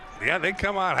 Yeah, they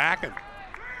come out hacking.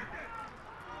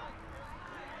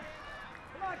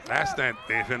 Last night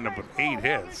they ended up with 8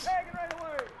 hits.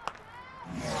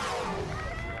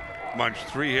 Munched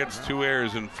 3 hits, 2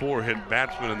 errors, and 4 hit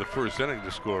batsmen in the first inning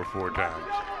to score 4 times.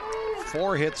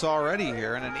 4 hits already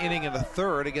here in an inning and a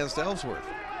third against Ellsworth.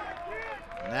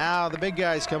 Now the big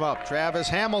guys come up. Travis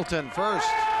Hamilton first.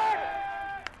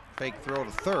 Fake throw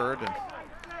to third, and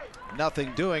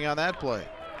nothing doing on that play.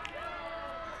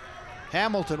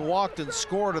 Hamilton walked and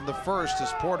scored in the first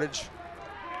as Portage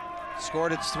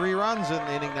scored its 3 runs in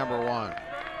inning number 1.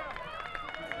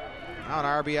 Now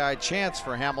an RBI chance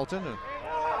for Hamilton, who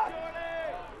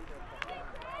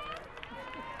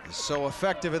is so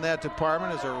effective in that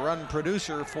department as a run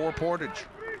producer for Portage.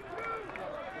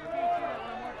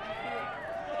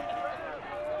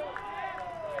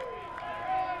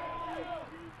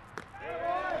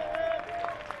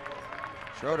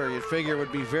 Schroeder, you'd figure,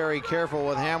 would be very careful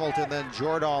with Hamilton, then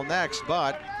Jordahl next,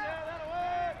 but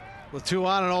with 2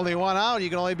 on and only 1 out, you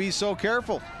can only be so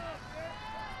careful.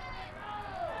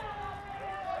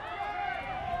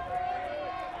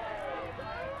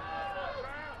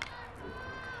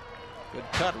 Good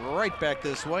cut right back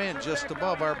this way and just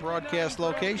above our broadcast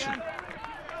location.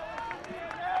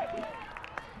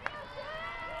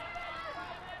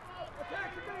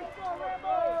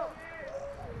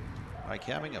 Mike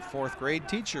Hemming, a 4th grade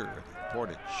teacher at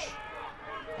Portage.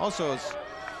 Also is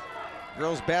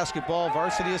girls basketball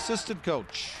varsity assistant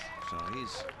coach. So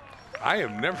I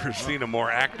have never seen a more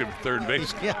active third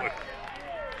base coach. Yeah.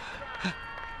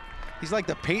 He's like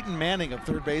the Peyton Manning of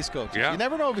third base coaches. Yeah. You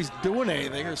never know if he's doing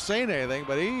anything or saying anything,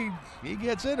 but he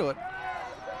gets into it.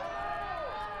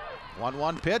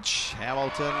 1-1 pitch.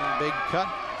 Hamilton, big cut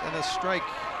and a strike.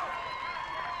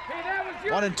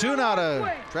 1-2 now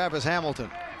to Travis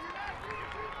Hamilton.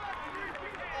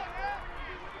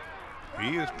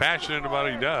 He is passionate about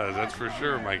what he does, that's for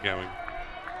sure, Mike Hemming.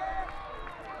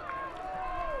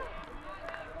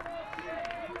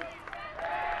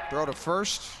 Throw to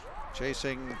first,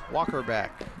 chasing Walker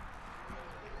back.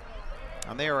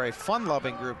 And they are a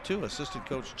fun-loving group too. Assistant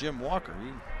coach Jim Walker.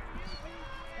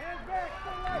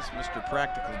 He's Mr.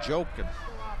 Practical Joke and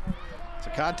It's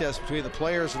a contest between the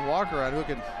players and Walker on who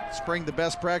can spring the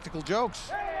best practical jokes.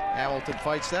 Hamilton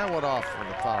fights that one off for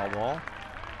the foul ball.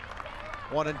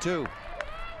 1 and 2. Do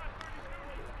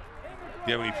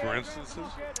you have any for instances?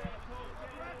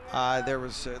 There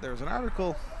was an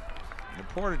article in the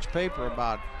Portage paper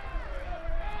about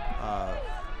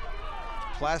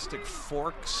plastic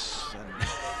forks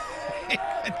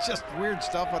and just weird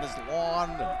stuff on his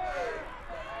lawn. And,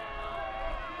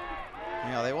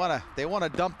 you know, they want to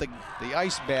dump the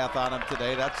ice bath on him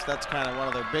today. That's kind of one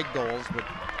of their big goals. But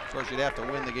of course, you'd have to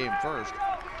win the game first.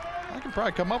 I can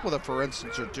probably come up with a for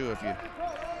instance or two if you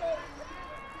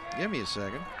give me a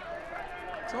second.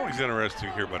 It's always interesting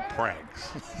to hear about pranks.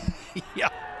 Yeah,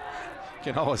 you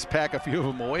can always pack a few of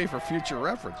them away for future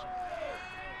reference.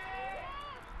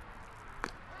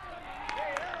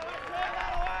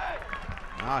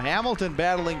 Now Hamilton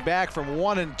battling back from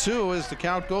 1 and 2 as the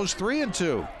count goes 3 and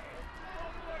 2.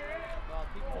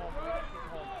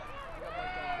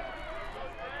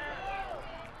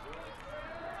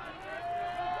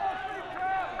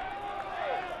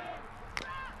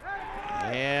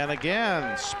 And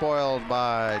again, spoiled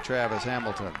by Travis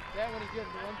Hamilton. That one he gives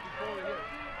the ones before he hit.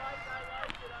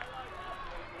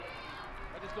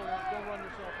 I just don't run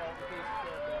yourself off the case.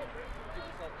 Give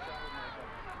yourself a shot with my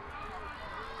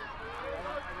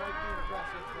I like being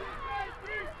aggressive.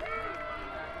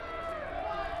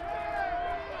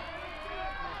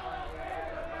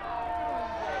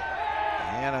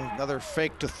 And another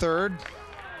fake to third.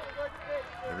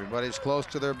 Everybody's close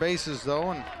to their bases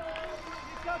though, and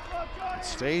it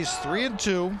stays 3 and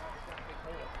 2.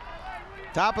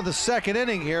 Top of the second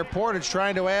inning here. Portage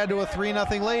trying to add to a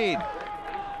 3-0 lead.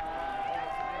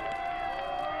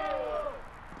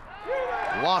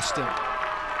 Lost him.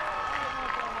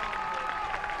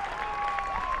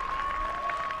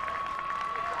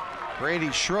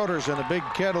 Brady Schroeder's in a big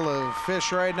kettle of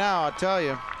fish right now, I tell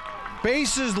you.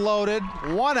 Bases loaded,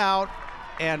 1 out,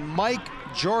 and Mike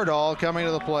Jordahl coming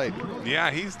to the plate.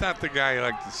 Yeah, he's not the guy you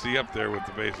like to see up there with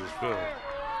the bases filled.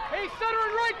 Hey, center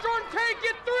and right, Jordan, take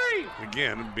it 3.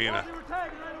 Again, being a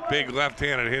big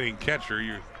left-handed hitting catcher,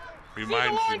 you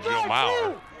reminds you of Joe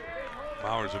Mauer.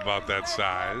 Mauer's about that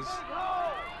size.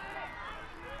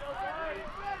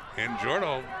 And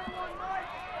Jordahl,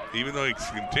 even though he's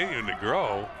continuing to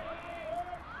grow,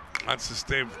 wants to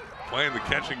stay playing the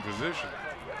catching position.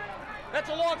 That's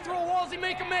a long throw, Wallsy,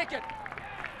 make him make it.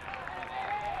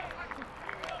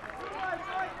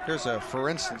 Here's a for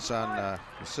instance on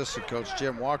assistant coach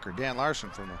Jim Walker, Dan Larson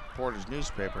from the Portage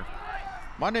newspaper.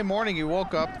 Monday morning he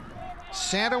woke up,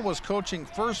 Santa was coaching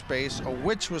first base, a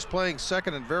witch was playing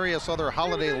second, and various other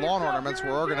holiday lawn ornaments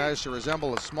were organized to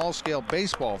resemble a small-scale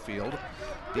baseball field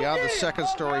beyond the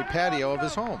second-story patio of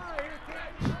his home.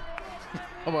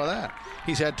 How about that?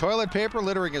 He's had toilet paper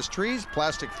littering his trees,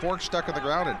 plastic forks stuck in the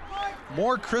ground, and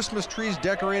more Christmas trees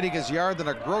decorating his yard than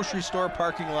a grocery store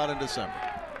parking lot in December.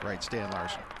 Right, Stan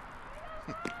Larson.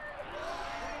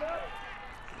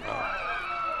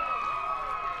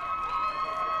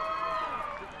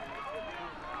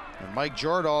 And Mike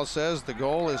Jordahl says the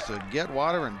goal is to get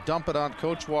water and dump it on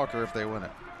Coach Walker if they win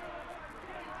it.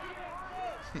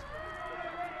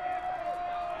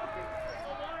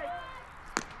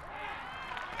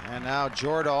 And now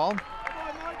Jordahl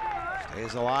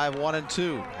stays alive, 1 and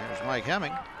 2. There's Mike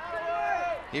Hemming.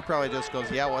 He probably just goes,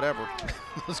 yeah, whatever.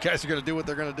 Those guys are going to do what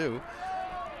they're going to do.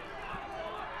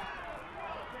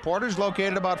 Portage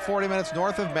located about 40 minutes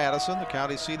north of Madison, the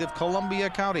county seat of Columbia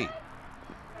County.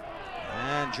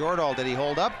 And Jordahl, did he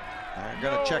hold up? They're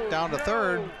going to check down to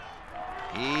third.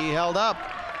 He held up.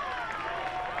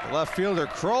 The left fielder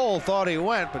Kroll thought he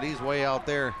went, but he's way out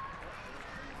there,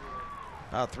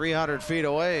 about 300 feet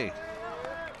away.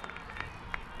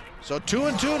 So 2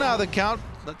 and 2 now the count.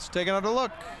 Let's take another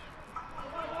look.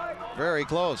 Very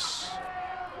close.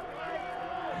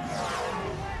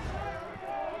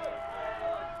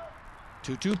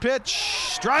 Two-two pitch.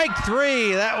 Strike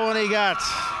 3. That one he got.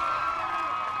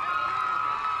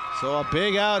 So a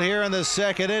big out here in the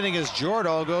second inning as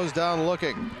Jordahl goes down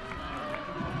looking.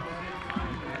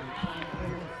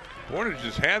 Portage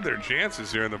just had their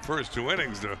chances here in the first 2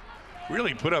 innings to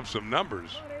really put up some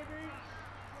numbers.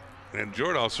 And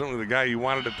Jordahl certainly the guy you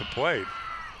wanted at the plate.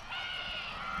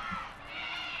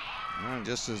 And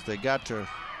just as they got to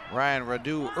Ryan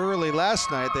Radu early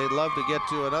last night, they'd love to get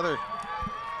to another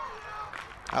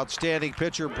outstanding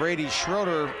pitcher, Brady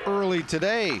Schroeder, early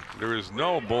today. There is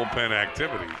no bullpen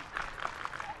activity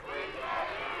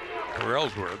for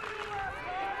Ellsworth.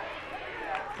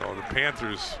 Oh, the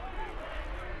Panthers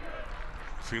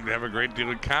seem to have a great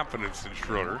deal of confidence in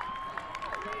Schroeder.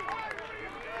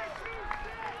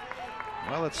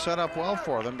 Well, it's set up well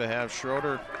for them to have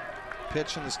Schroeder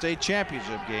pitch in the state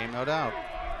championship game, no doubt.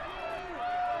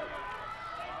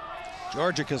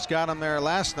 Georgica's got him there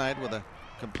last night with a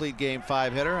complete game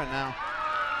 5 hitter, and now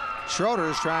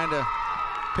Schroeder's trying to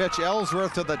pitch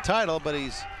Ellsworth to the title, but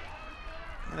he's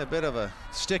in a bit of a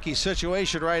sticky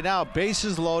situation right now.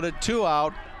 Bases loaded, 2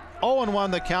 out,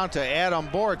 0-1 the count to Adam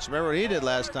Bortz. Remember what he did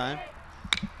last time?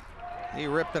 He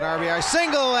ripped an RBI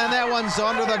single, and that one's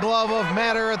under the glove of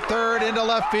Matter at third into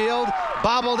left field.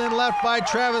 Bobbled in left by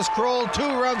Travis Kroll. 2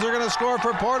 runs are going to score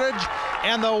for Portage,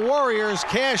 and the Warriors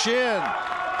cash in.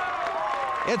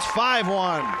 It's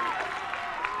 5-1.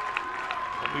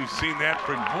 We've seen that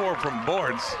before from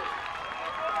Bortz.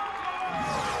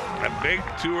 A big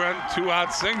 2-run,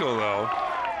 2-out single, though.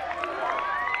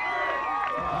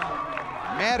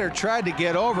 Matter tried to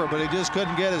get over, but he just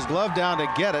couldn't get his glove down to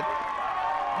get it.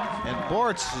 And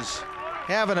Bortz is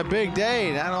having a big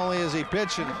day. Not only is he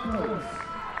pitching,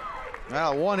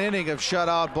 well, 1 inning of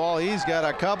shutout ball, he's got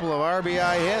a couple of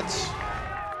RBI hits.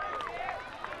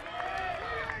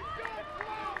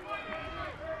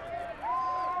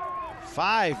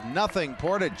 "5-0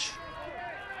 Portage."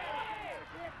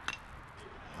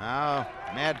 Now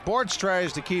Matt Bortz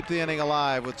tries to keep the inning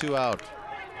alive with 2 out.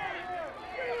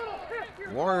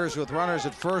 Warriors with runners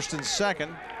at first and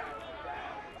second.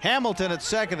 Hamilton at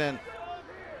second, and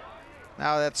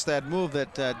now that's that move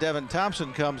that Devin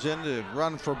Thompson comes in to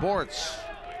run for Bortz.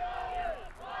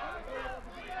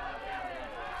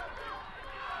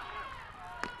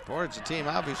 Portage, a team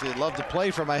obviously love to play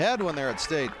from ahead when they're at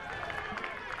state.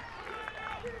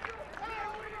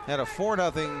 Had a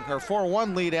 4-0 or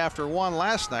 4-1 lead after 1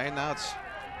 last night. Now it's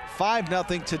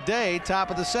 5-0 today, top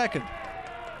of the second.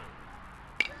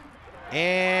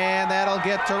 And that'll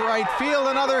get to right field.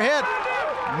 Another hit.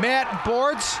 Matt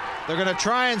Bortz. They're going to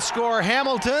try and score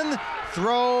Hamilton.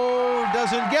 Throw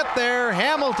doesn't get there.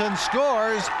 Hamilton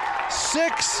scores.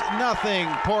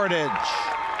 6-0 Portage.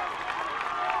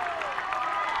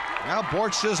 Well,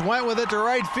 Bortz just went with it to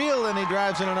right field, and he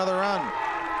drives in another run.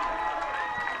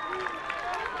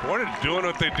 Portage doing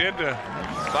what they did to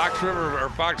Fox River or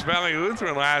Fox Valley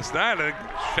Lutheran last night.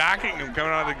 Shocking him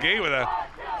coming out of the gate with a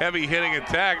heavy hitting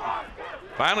attack.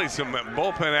 Finally, some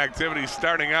bullpen activity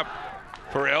starting up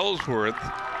for Ellsworth.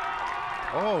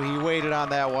 Oh, he waited on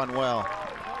that one well.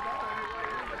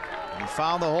 He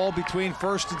found the hole between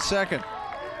first and second.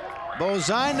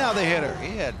 Bozine now the hitter.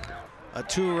 He had a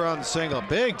 2-run single,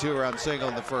 big 2-run single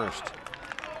in the first.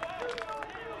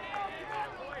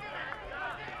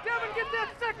 Devin, get that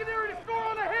secondary to score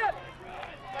on a hit.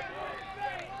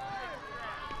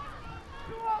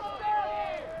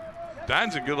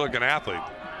 Dine's a good-looking athlete.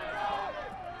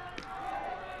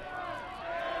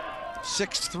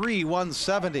 6'3",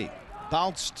 170.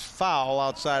 Bounced foul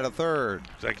outside of third.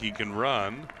 Looks like he can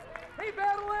run. Hey,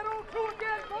 battle that 0-2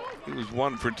 again, boys. He was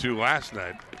 1 for 2 last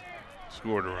night.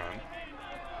 Scored a run.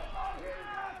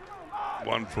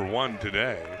 1 for 1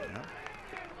 today. Yep.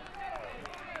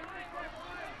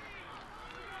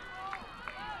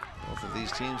 Both of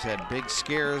these teams had big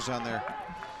scares on their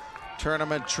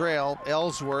tournament trail.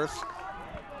 Ellsworth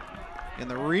in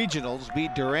the regionals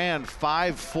beat Durand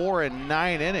 5-4 in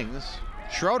 9 innings.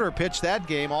 Schroeder pitched that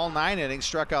game all 9 innings,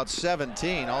 struck out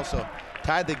 17. Also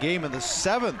tied the game in the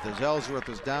 7th as Ellsworth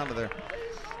was down to their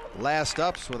last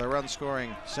ups with a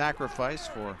run-scoring sacrifice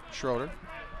for Schroeder.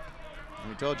 And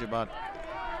we told you about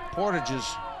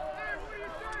Portage's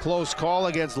close call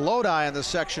against Lodi in the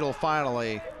sectional final.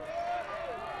 A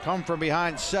come from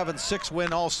behind 7-6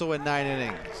 win also in 9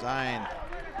 innings. Zine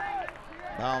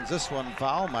bounds this one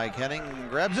foul. Mike Henning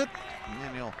grabs it,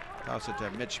 and he'll toss it to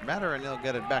Mitch Matter, and he'll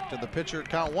get it back to the pitcher.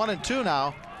 Count 1-2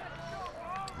 now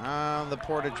on the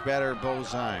Portage batter,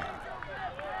 Bozine.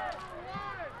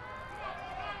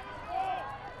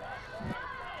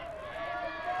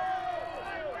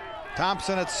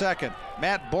 Thompson at second.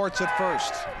 Matt Bortz at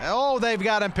first. Oh, they've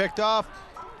got him picked off,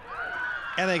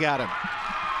 and they got him.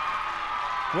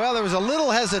 Well, there was a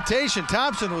little hesitation.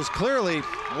 Thompson was clearly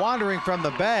wandering from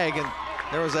the bag, and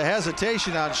there was a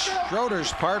hesitation on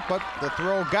Schroeder's part, but the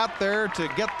throw got there to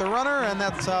get the runner, and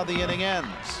that's how the inning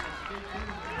ends.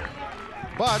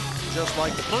 But just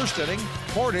like the first inning,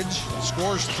 Portage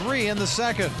scores 3 in the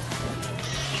second.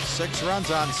 6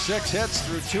 runs on 6 hits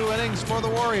through 2 innings for the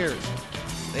Warriors.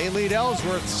 They lead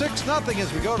Ellsworth 6-0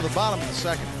 as we go to the bottom of the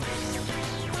second.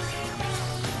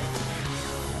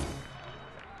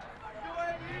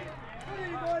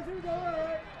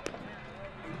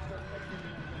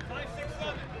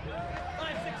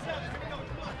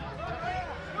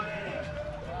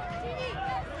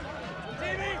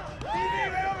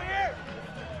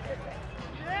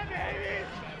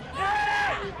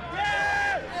 Yeah!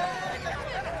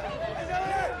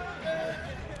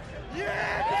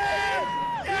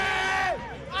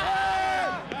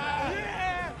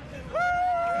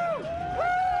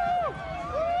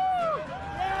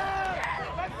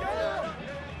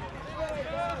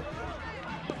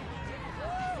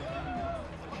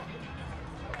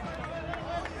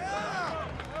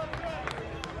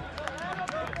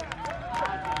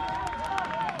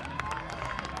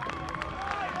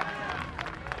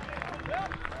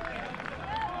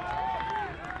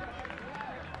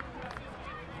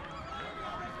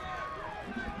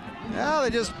 Well,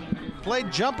 they just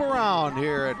played jump around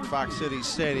here at Fox City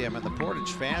Stadium, and the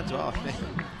Portage fans, well,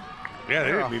 yeah,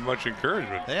 they didn't need much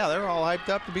encouragement. yeah, they're all hyped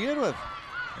up to begin with.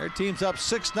 Their team's up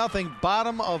 6-0,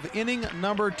 bottom of inning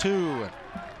number 2.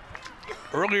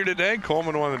 Earlier today,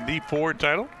 Coleman won the D4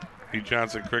 title. Beat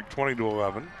Johnson Creek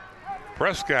 20-11.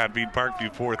 Prescott beat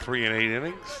Parkview 4-3 in 8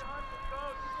 innings.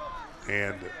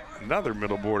 And another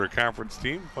Middle Border Conference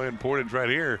team playing Portage right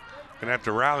here. Going to have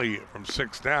to rally from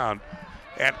 6 down.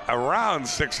 At around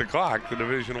 6 o'clock, the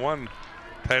Division I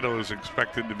title is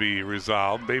expected to be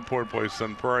resolved. Bayport plays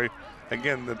Sun Prairie.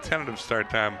 Again, the tentative start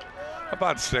time,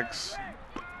 about 6.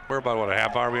 We're about, what, a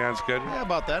half hour behind schedule? Yeah,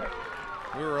 about that.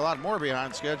 We were a lot more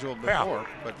behind schedule before,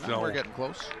 but now So we're getting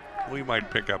close. We might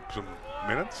pick up some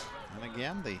minutes. And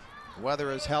again, the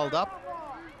weather is held up.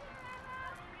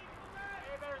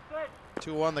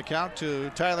 2-1 the count to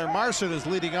Tyler Marson, is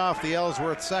leading off the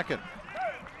Ellsworth second.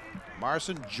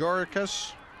 Marson,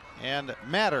 Joricus, and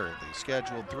Matter, the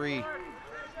scheduled 3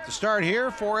 to start here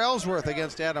for Ellsworth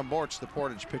against Adam Borch, the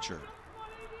Portage pitcher.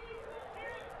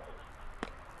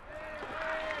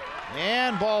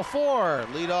 And ball 4,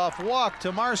 leadoff walk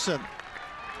to Marson.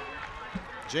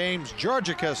 James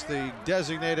Georgicus, the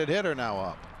designated hitter, now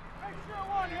up.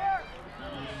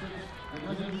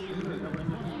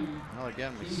 Well,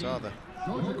 again, we saw the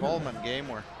Coleman game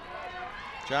where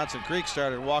Johnson Creek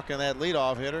started walking that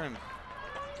leadoff hitter and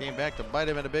came back to bite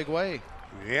him in a big way.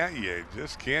 Yeah, you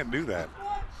just can't do that.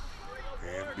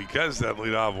 And because that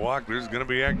leadoff walk, there's going to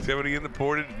be activity in the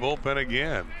Portage bullpen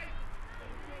again.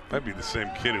 Might be the same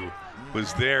kid who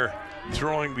was there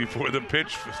throwing before the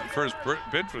first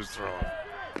pitch was thrown.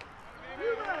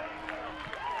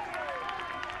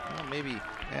 Well, maybe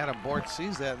Adam Borch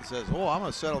sees that and says, oh, I'm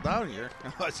going to settle down here.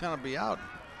 It's going to be out.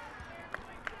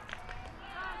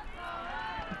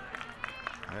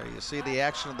 There you see the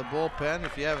action of the bullpen.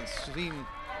 If you haven't seen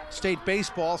state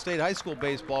high school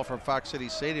baseball from Fox City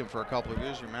Stadium for a couple of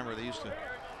years, remember they used to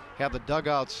have the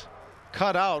dugouts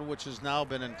cut out, which has now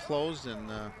been enclosed and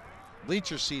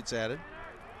bleacher seats added.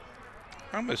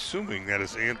 I'm assuming that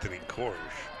is Anthony Korsch.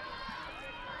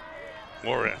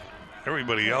 Or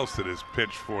everybody else that has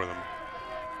pitched for them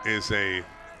is a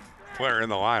player in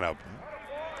the lineup.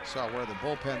 Saw where the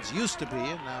bullpens used to be,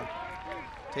 and now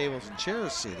tables and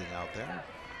chairs seating out there.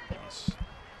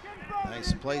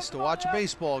 Nice place to watch a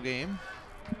baseball game.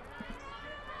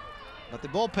 But the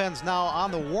bullpen's now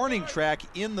on the warning track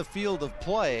in the field of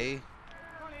play.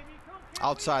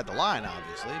 Outside the line,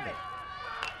 obviously, but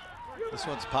this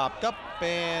one's popped up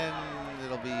and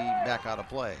it'll be back out of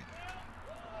play.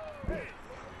 They're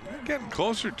getting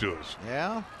closer to us.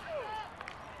 Yeah.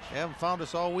 They haven't found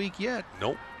us all week yet.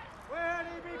 Nope.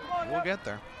 We'll get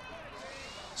there.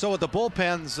 So with the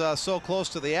bullpens so close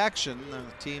to the action, the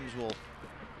teams will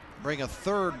bring a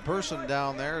third person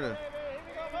down there to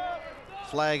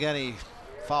flag any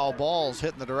foul balls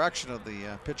hitting the direction of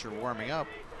the pitcher warming up.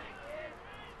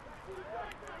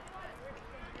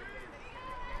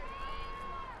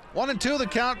 One and two, the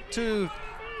count to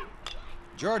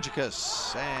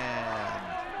Georgicus, and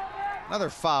another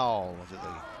foul to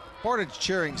the Portage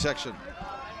cheering section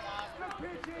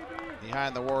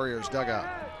behind the Warriors dugout.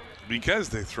 Because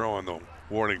they throw on the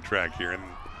warning track here and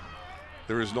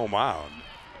there is no mound.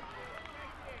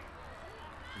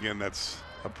 Again, that's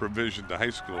a provision to high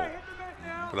school,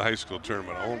 for the high school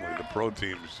tournament only. The pro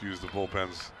teams use the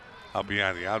bullpens out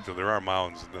behind the outfield. There are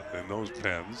mounds in those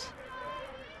pens.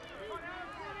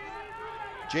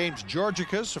 James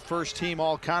Georgicus, a first-team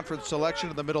all-conference selection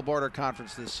of the Middle Border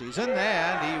Conference this season,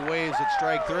 and he waves at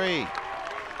strike 3.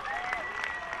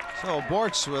 So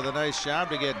Borch with a nice job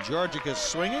to get Georgicus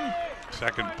swinging.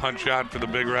 Second punch out for the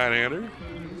big right-hander.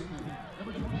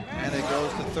 And it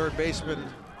goes to third baseman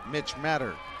Mitch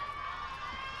Matter.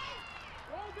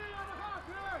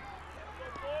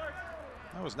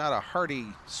 That was not a hearty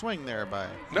swing there by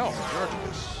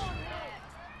Georgicus.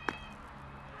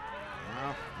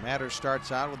 Well, Matter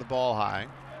starts out with the ball high.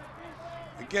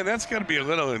 Again, that's got to be a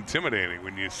little intimidating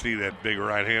when you see that big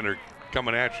right-hander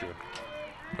coming at you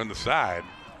from the side,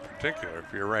 in particular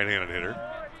if you're a right-handed hitter.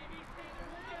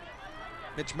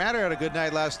 Mitch Matter had a good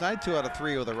night last night. 2 out of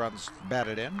 3 with the runs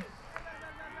batted in.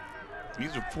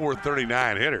 He's a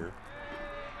 .439 hitter.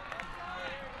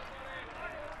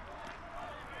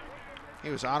 He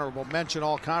was honorable mention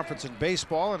all conference in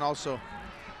baseball and also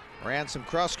ran some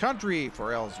cross country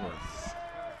for Ellsworth.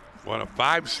 One of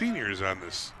 5 seniors on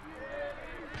this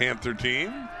Panther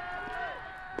team.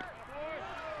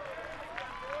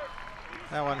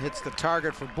 That one hits the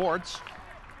target for Bortz.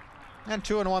 And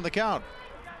 2-1 the count.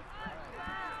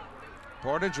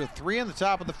 Portage with 3 in the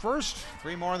top of the first,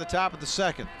 3 more in the top of the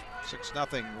second.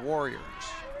 6-0 Warriors.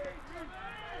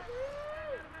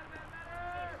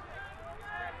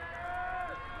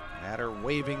 Matter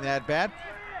waving that bat.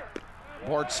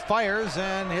 Bortz fires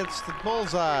and hits the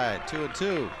bullseye.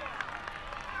 2-2.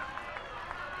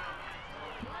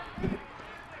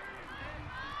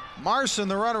 Marson,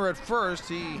 the runner at first,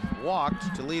 he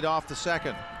walked to lead off the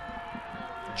second.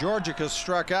 Georgica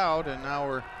struck out, and now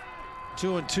we're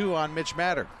 2-2 on Mitch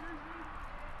Matter.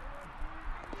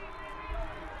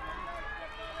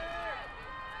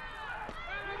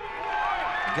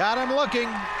 Got him looking.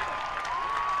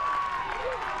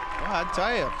 Well, I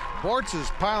tell you, Bortz is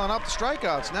piling up the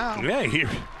strikeouts now. Yeah,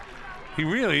 he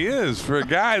really is. For a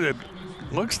guy that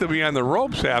looks to be on the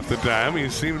ropes half the time, he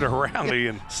seemed to rally.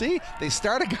 And see, they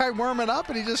start a guy warming up,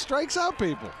 and he just strikes out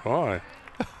people. Boy.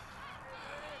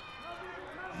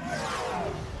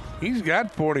 He's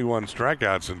got 41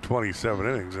 strikeouts in 27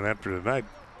 innings, and after tonight,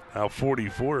 now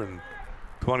 44 in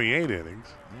 28 innings.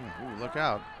 Ooh, look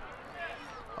out.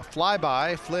 A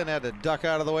flyby. Flynn had to duck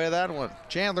out of the way of that one.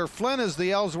 Chandler Flynn is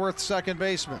the Ellsworth second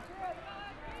baseman.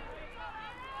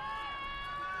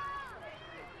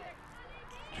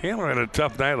 Chandler had a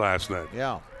tough night last night.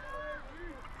 Yeah.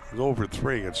 He was over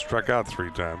 3, got struck out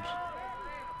 3 times.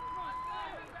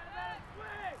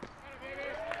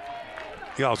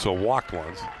 He also walked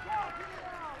once.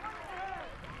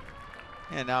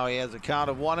 And now he has a count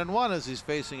of 1-1 as he's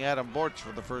facing Adam Bortz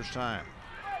for the first time.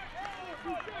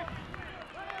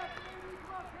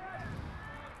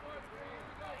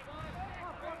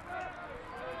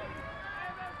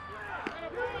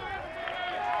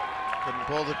 Couldn't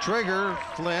pull the trigger,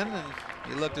 Flynn, and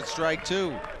he looked at strike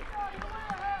 2.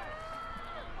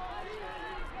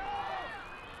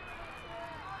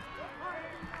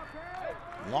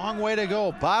 Long way to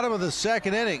go. Bottom of the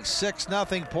second inning,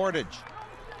 6-0 Portage.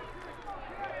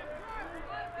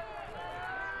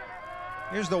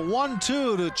 Here's the 1-2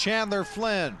 to Chandler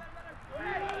Flynn.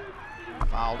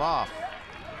 Fouled off.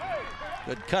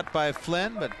 Good cut by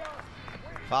Flynn, but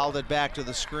fouled it back to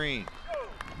the screen.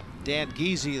 Dan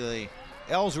Giese, the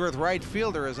Ellsworth right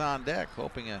fielder, is on deck,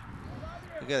 hoping he'll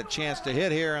get a chance to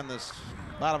hit here in this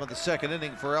bottom of the second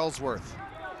inning for Ellsworth.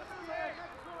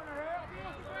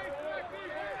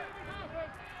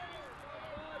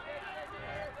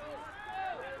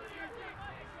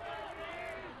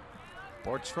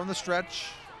 Bortz from the stretch.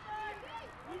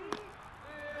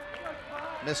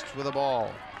 Missed with a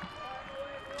ball.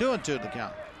 2-2 the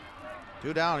count.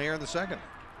 2 down here in the second.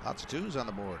 Lots of 2s on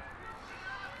the board.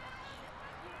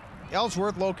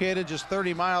 Ellsworth, located just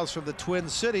 30 miles from the Twin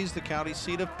Cities, the county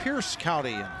seat of Pierce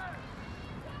County in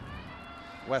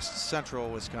west central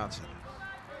Wisconsin.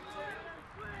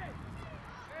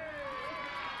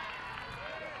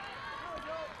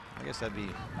 I guess that'd be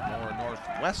more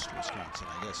northwest Wisconsin.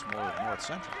 I guess more north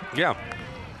central. Yeah.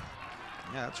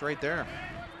 Yeah, that's right there.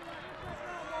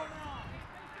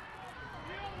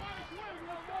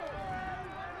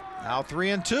 Now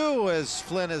 3-2 as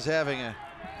Flynn is having a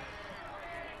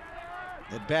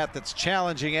at bat that's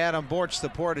challenging Adam Bortz, the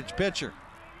Portage pitcher.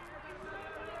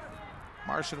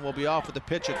 Marson will be off with the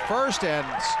pitch at first, and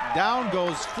down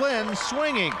goes Flynn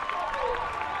swinging.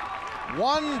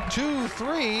 1, 2,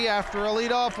 3 after a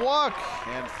leadoff walk,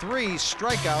 and 3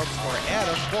 strikeouts for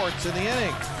Adam Bortz in the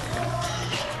inning.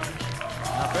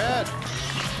 Not bad.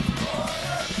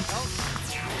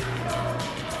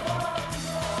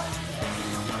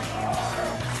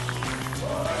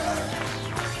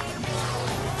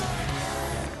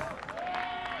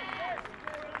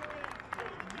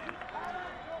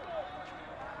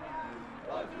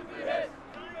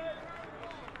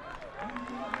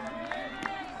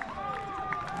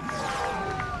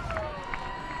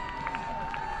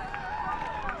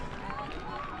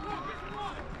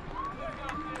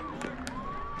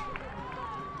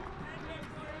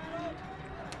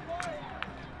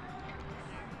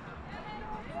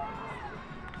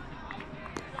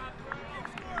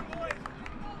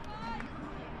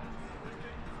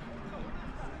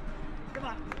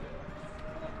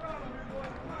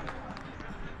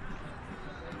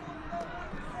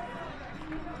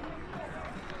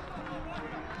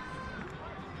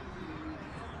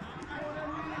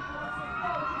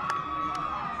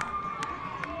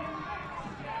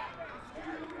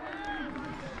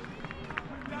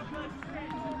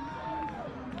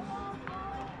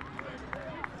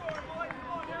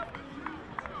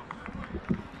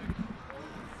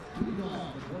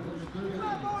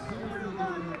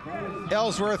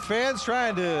 Ellsworth fans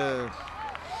trying to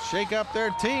shake up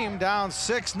their team, down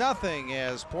 6-0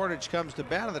 as Portage comes to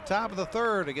bat at the top of the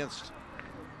third against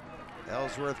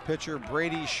Ellsworth pitcher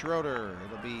Brady Schroeder.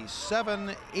 It'll be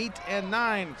 7, 8, and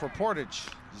 9 for Portage.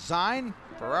 Zine,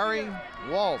 Ferrari,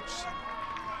 Waltz.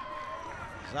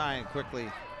 Zine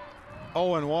quickly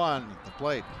 0-1 at the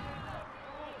plate.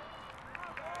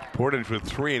 Portage with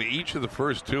 3 in each of the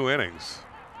first 2 innings.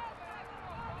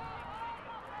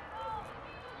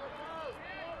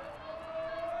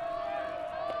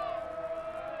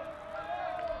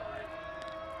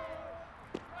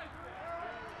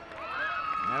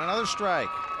 And another strike.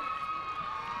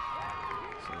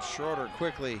 So Schroeder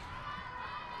quickly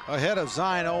ahead of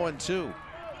Zine, 0-2.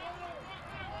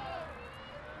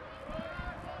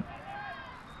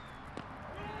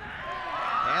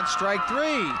 And strike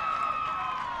 3.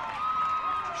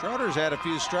 Schroeder's had a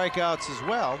few strikeouts as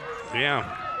well. Yeah,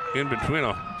 in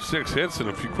between 6 hits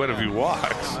and quite a few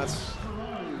walks.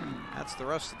 That's the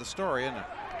rest of the story, isn't it?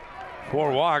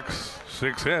 4 walks,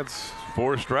 6 hits,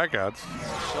 4 strikeouts.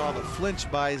 You saw the flinch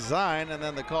by Zine and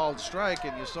then the called strike,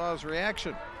 and you saw his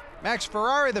reaction. Max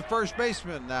Ferrari, the first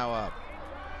baseman, now up.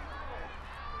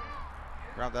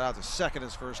 Grounded out to second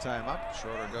his first time up.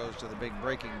 Schroeder goes to the big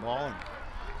breaking ball and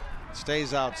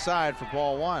stays outside for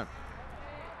ball 1.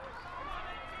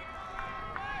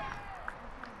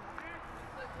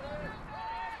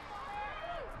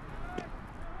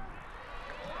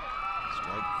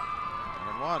 Strike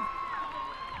 1.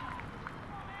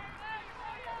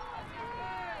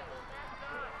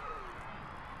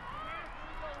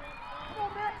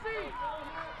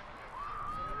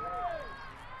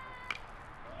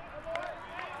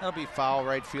 That'll be foul,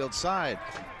 right field side.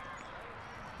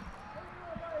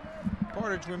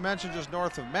 Portage, we mentioned, just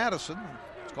north of Madison.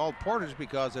 It's called Portage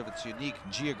because of its unique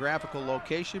geographical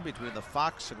location between the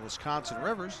Fox and Wisconsin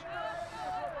rivers.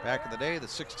 Back in the day, the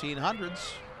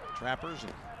 1600s, trappers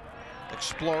and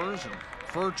explorers and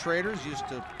fur traders used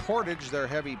to portage their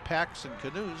heavy packs and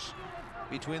canoes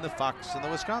between the Fox and the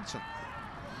Wisconsin.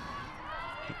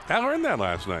 I learned that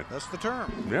last night. That's the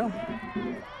term. Yeah.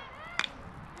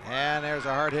 And there's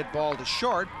a hard hit ball to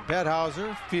short.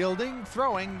 Bedhauser fielding,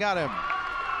 throwing, got him.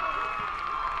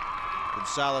 Good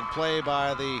solid play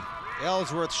by the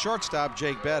Ellsworth shortstop,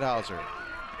 Jake Bedhauser.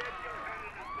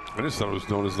 I just thought it was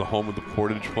known as the home of the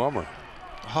Portage Plumber.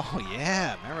 Oh,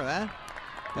 yeah. Remember that?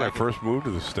 When I first moved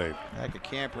to the state. Back at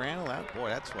Camp Randall. Boy,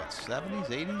 that's what, 70s,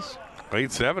 80s? Late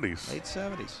 70s. Late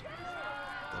 70s.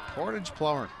 The Portage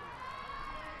Plumber.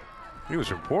 He was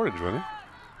from Portage, wasn't he?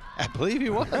 I believe he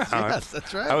was. Yes,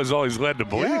 that's right. I was always led to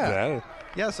believe that.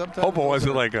 Yeah, sometimes. Hope it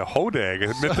wasn't like a hodag,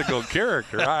 a mythical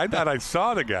character. I thought I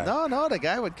saw the guy. No, the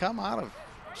guy would come out of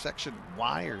section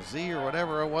Y or Z or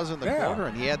whatever it was in the corner,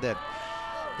 and he had that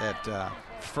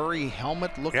furry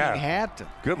helmet-looking hat.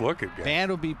 Good-looking guy.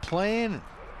 Band would be playing.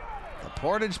 The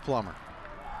Portage Plumber.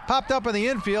 Popped up in the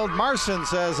infield. Marson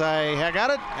says, I got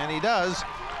it, and he does,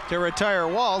 to retire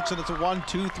Waltz, and it's a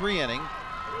 1-2-3 inning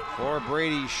for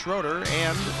Brady Schroeder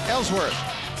and Ellsworth.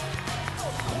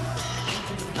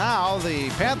 Now the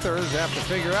Panthers have to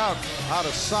figure out how to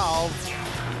solve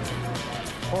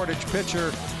Portage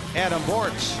pitcher Adam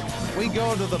Bortz. We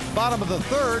go to the bottom of the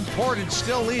third. Portage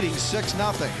still leading 6-0.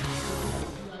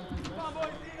 Come on,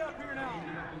 boys, get up here now.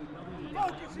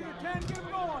 Focus here, 10,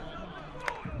 get going.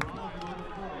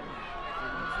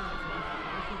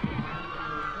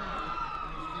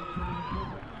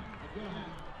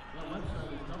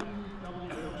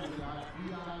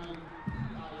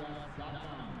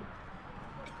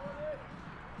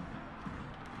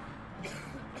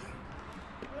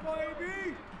 Come on,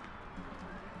 AB.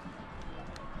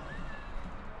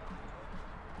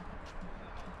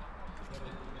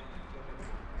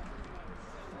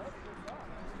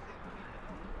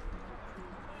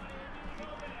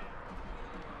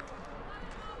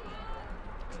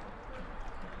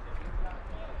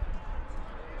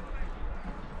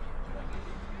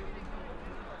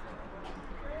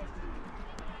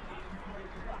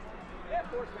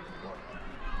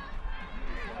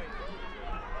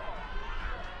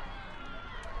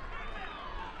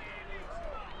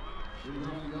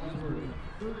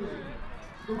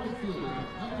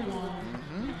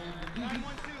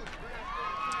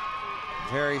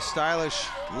 Very stylish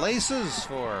laces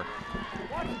for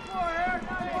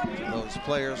those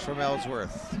players from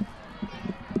Ellsworth.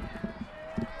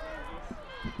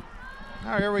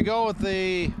 Now here we go with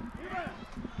the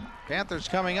Panthers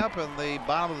coming up in the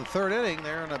bottom of the third inning.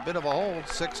 They're in a bit of a hole.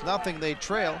 6-0 they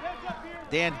trail.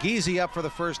 Dan Giese up for the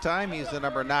first time. He's the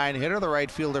number 9 hitter, the right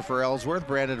fielder for Ellsworth.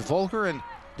 Brandon Volker and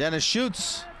Dennis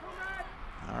Chute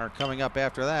are coming up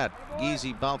after that.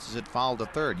 Giese bounces it foul to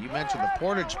third. You mentioned the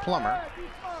Portage Plumber.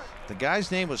 The guy's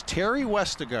name was Terry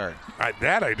Westergaard.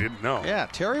 That I didn't know. Yeah,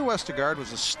 Terry Westergaard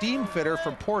was a steam fitter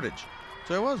from Portage.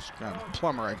 So it was kind of a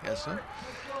plumber, I guess. Huh?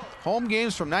 Home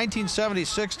games from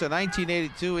 1976 to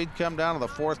 1982. He'd come down to the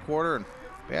fourth quarter, and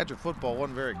Badger football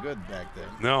wasn't very good back then.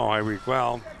 No,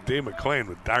 well, Dave McClain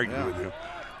would argue with you.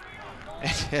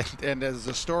 And as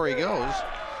the story goes,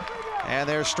 And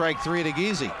there's strike 3 to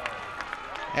Giese.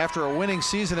 After a winning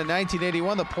season in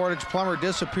 1981, the Portage Plumber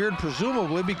disappeared,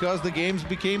 presumably because the games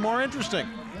became more interesting.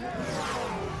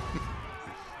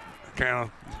 Kind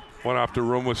of went off the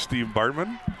room with Steve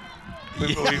Bartman.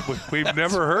 We've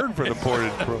never heard from the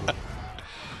Portage Pro.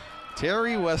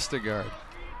 Terry Westergaard.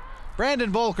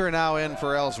 Brandon Volker now in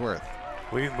for Ellsworth.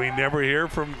 We never hear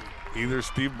from either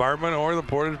Steve Bartman or the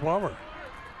Portage Plumber.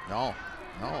 No.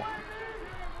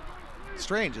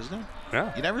 Strange, isn't it?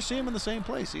 Yeah. You never see him in the same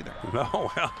place either.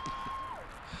 No, well.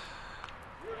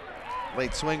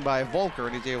 Late swing by Volker,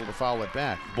 and he's able to foul it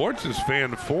back. Bortz has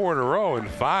fanned 4 in a row and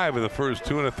 5 in the first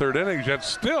 2 1/3 innings, yet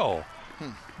still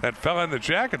that fella in the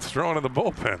jacket's thrown in the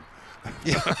bullpen.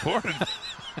 Yeah.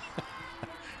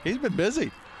 He's been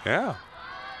busy. Yeah.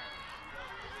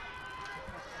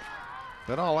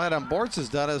 But all Adam Bortz has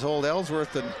done is hold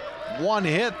Ellsworth in 1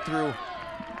 hit through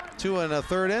 2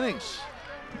 1/3 innings.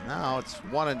 Now it's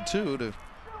 1-2 to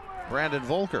Brandon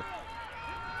Volker.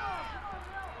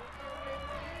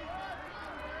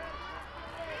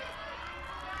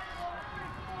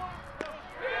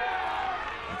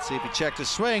 Let's see if he checked his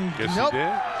swing. Yes, nope. he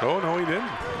did. Oh, no, he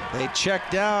didn't. They check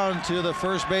down to the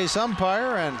first base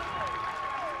umpire, and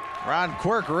Ron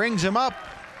Quirk rings him up.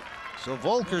 So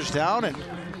Volker's down, and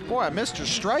boy, Mr.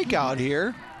 Strikeout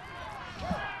here.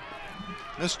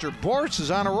 Mr. Bortz is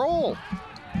on a roll.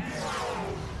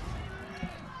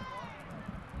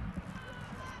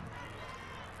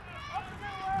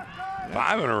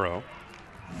 Five in a row.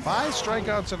 5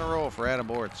 strikeouts in a row for Adam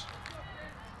Bortz.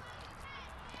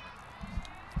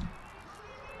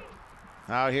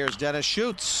 Now here's Dennis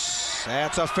Chute.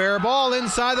 That's a fair ball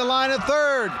inside the line at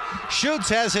third. Chute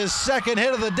has his second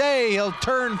hit of the day. He'll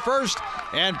turn first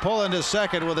and pull into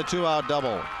second with a 2-out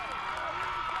double.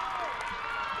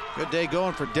 Good day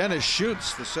going for Dennis Chute,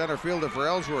 the center fielder for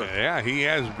Ellsworth. Yeah, he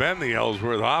has been the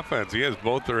Ellsworth offense. He has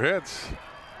both their hits.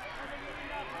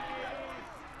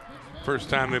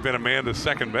 First time they've been a man to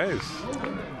second base.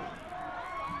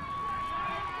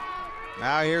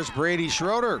 Now here's Brady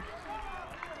Schroeder,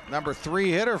 number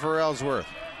 3 hitter for Ellsworth.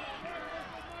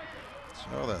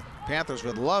 So the Panthers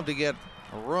would love to get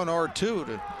a run or 2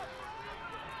 to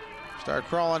start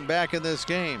crawling back in this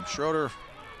game. Schroeder,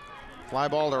 fly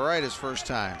ball to right his first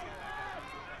time.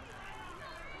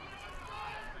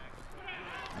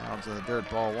 Now to the dirt,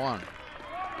 ball 1.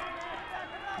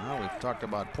 Well, we've talked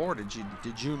about Portage.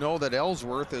 Did you know that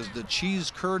Ellsworth is the cheese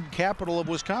curd capital of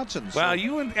Wisconsin? Well,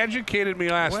 you educated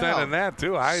me last night on that,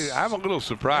 too. I'm a little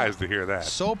surprised to hear that.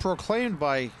 So proclaimed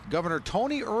by Governor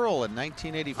Tony Earl in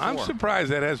 1984. I'm surprised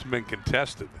that hasn't been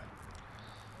contested.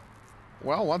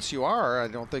 Well, once you are, I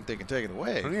don't think they can take it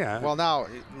away. Yeah. Well, now,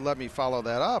 let me follow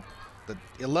that up. The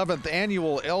 11th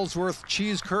annual Ellsworth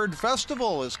Cheese Curd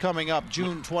Festival is coming up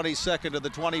June 22nd to the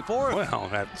 24th. Well,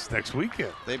 that's next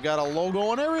weekend. They've got a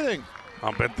logo and everything.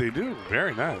 I'll bet they do.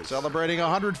 Very nice. Celebrating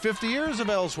 150 years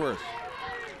of Ellsworth.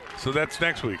 So that's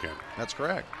next weekend. That's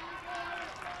correct.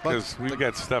 Because we've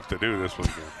got stuff to do this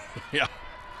weekend. Yeah.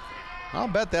 I'll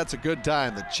bet that's a good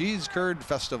time. The Cheese Curd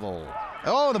Festival.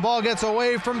 Oh, the ball gets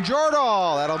away from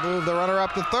Jordahl. That'll move the runner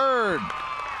up to third.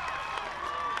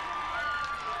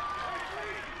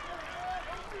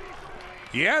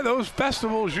 Yeah, those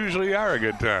festivals usually are a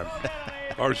good time.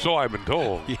 Or so I've been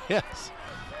told. Yes.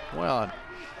 Well,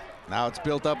 now it's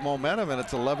built up momentum, and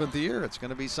it's 11th year. It's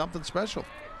going to be something special.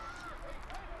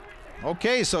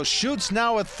 Okay, so Chute's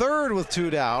now at third with 2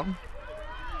 down.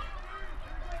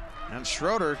 And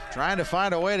Schroeder trying to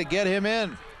find a way to get him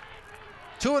in.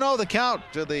 2-0 the count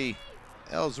to the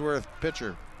Ellsworth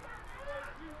pitcher.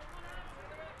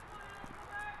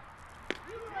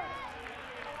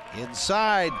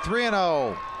 Inside,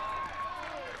 3-0.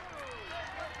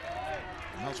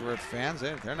 Ellsworth fans,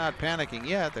 they're not panicking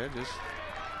yet. They're just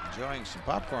enjoying some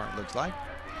popcorn, it looks like.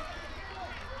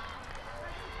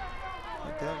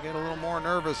 But they'll get a little more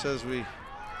nervous as we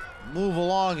move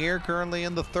along here, currently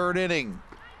in the 3rd inning.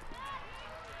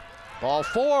 Ball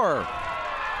 4.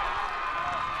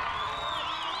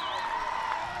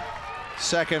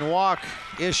 Second walk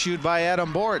issued by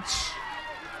Adam Bortz.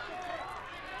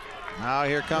 Now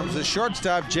here comes the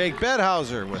shortstop, Jake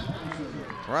Bedhauser, with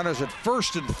runners at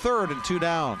first and third and 2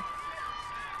 down.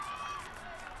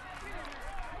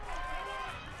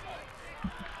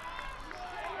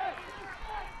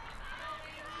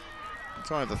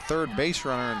 It's only the 3rd base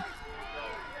runner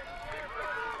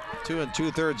in 2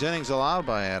 2/3 innings allowed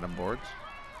by Adam Bortz.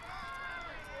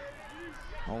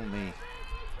 Only,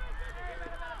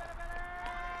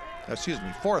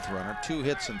 4th runner, 2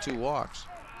 hits and 2 walks.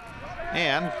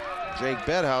 And Jake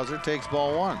Bedhauser takes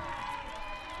ball 1.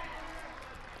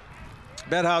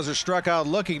 Bedhauser struck out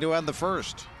looking to end the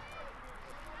first.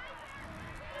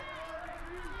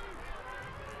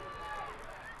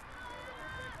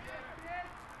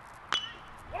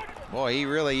 Boy, he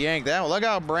really yanked that one. Look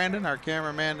out, Brandon, our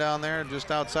cameraman down there just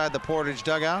outside the Portage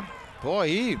dugout. Boy,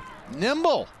 he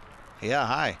nimble. Yeah,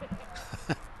 hi.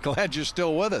 Glad you're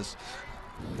still with us.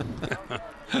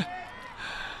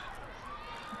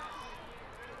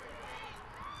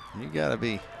 You got to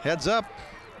be heads up,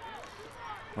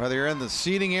 whether you're in the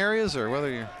seating areas or whether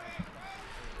you're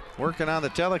working on the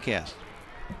telecast.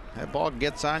 That ball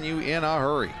gets on you in a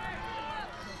hurry.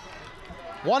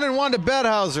 1-1 to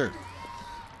Bedhauser.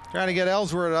 Trying to get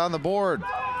Ellsworth on the board.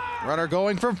 Runner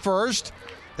going from first.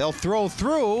 They'll throw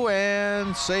through,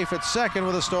 and safe at second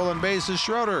with a stolen base is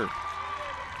Schroeder.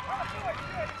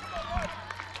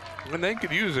 And they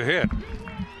could use a hit.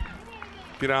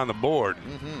 Get on the board.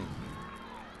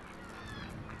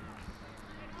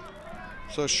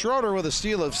 So Schroeder with a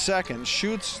steal of second.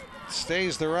 Chute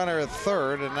stays the runner at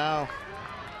third, and now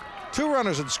 2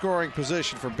 runners in scoring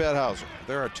position for Bedhauser.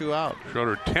 There are 2 out.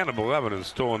 Schroeder 10 of 11 in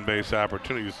stolen base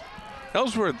opportunities.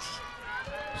 Ellsworth's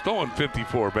stolen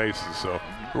 54 bases, so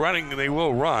running, they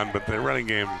will run, but the running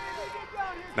game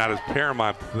not as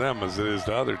paramount to them as it is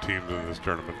to other teams in this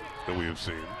tournament that we have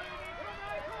seen.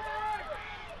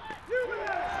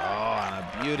 Oh, and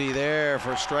a beauty there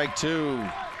for strike 2.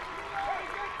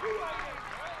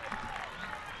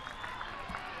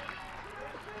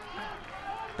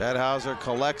 Bedhauser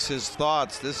collects his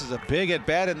thoughts. This is a big at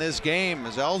bat in this game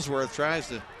as Ellsworth tries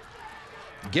to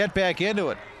get back into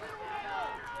it.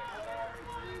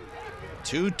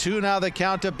 2-2 now the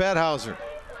count to Bedhauser.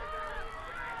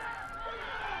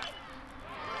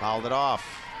 Fouled it off.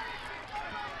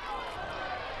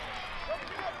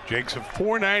 Jake's a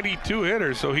 .492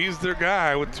 hitter, so he's their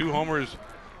guy with 2 homers,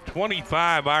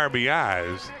 25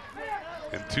 RBIs,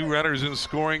 and 2 runners in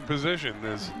scoring position.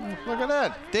 Look at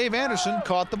that. Dave Anderson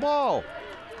caught the ball.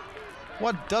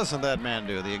 What doesn't that man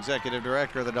do? The executive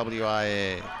director of the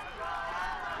WIAA.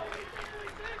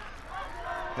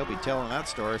 He'll be telling that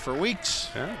story for weeks.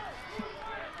 Yeah.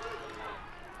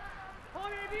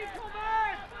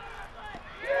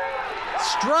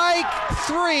 Strike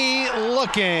 3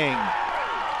 looking.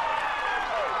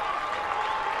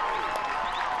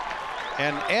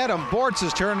 And Adam Bortz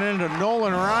is turning into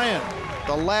Nolan Ryan.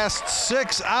 The last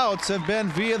 6 outs have been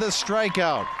via the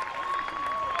strikeout.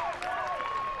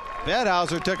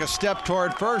 Bedhauser took a step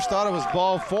toward first, thought it was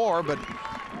ball 4, but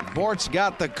Bortz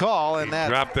got the call, and that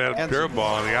dropped that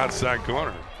curveball on the outside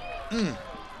corner.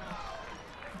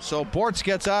 So Bortz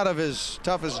gets out of his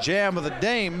toughest jam of the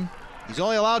game. He's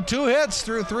only allowed 2 hits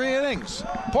through 3 innings.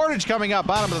 Portage coming up,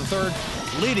 bottom of the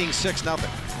 3rd, leading 6-0.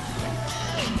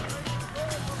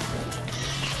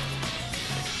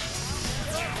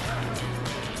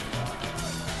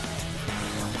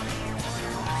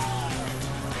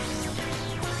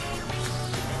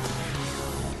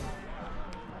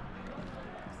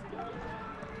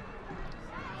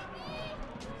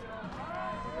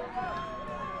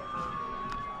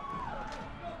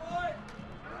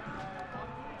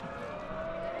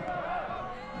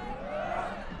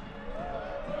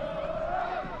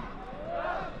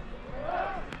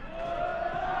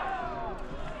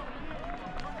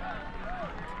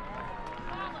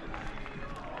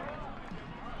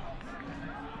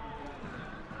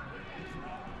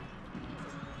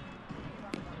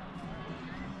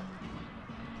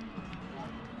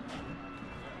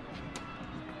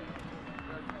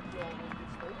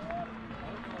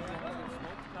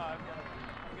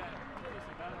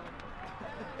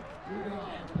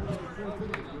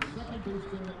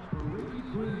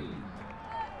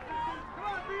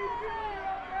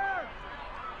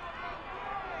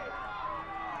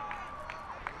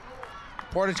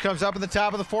 Portage comes up at the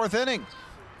top of the 4th inning,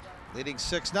 leading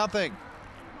 6-0.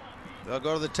 They'll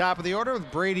go to the top of the order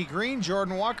with Brady Green,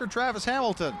 Jordan Walker, Travis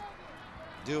Hamilton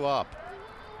due up.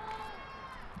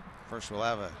 First, we'll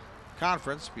have a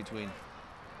conference between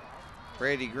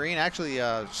Brady Green. Actually,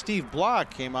 Steve Block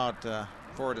came out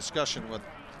for a discussion with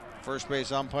first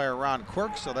base umpire Ron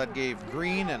Quirk, so that gave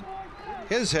Green and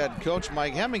his head coach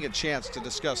Mike Hemming a chance to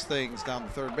discuss things down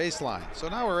the 3rd baseline. So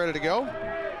now we're ready to go.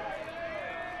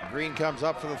 Green comes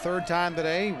up for the 3rd time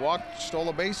today. Walked, stole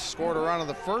a base, scored a run in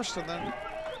the 1st, and then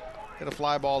hit a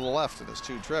fly ball to the left in his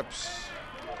 2 trips.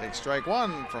 Takes strike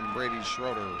 1 from Brady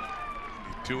Schroeder.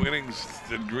 2 innings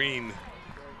that Green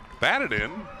batted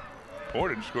in.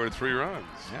 Portage scored 3 runs.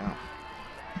 Yeah.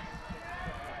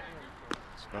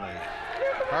 It's been a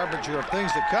harbinger of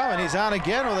things to come, and he's on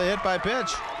again with a hit by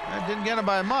pitch. That didn't get him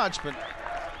by much, but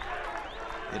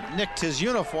it nicked his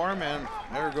uniform, and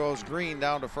there goes Green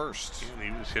down to first. And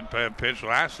he was hit by a pitch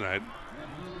last night.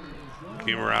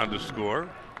 Came around to score.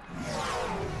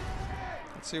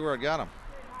 Let's see where it got him.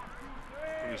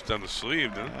 Just on the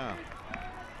sleeve, didn't it? Yeah.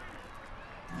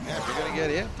 Yeah, if you're going to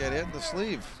get hit in the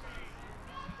sleeve.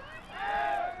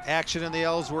 Action in the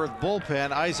Ellsworth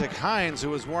bullpen. Isaac Hines, who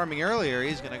was warming earlier,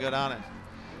 he's going to go down and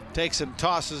take some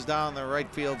tosses down the right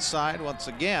field side once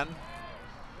again.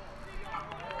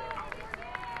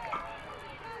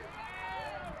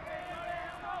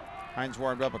 Hines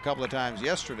warmed up a couple of times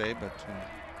yesterday, but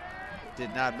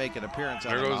did not make an appearance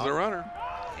on the mound. There goes the runner.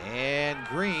 And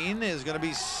Green is going to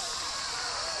be...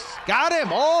 Got him!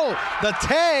 Oh, the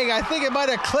tag. I think it might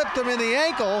have clipped him in the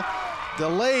ankle.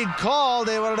 Delayed call.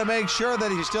 They wanted to make sure that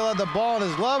he still had the ball in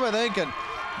his glove, I think. And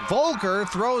Volker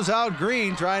throws out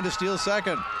Green, trying to steal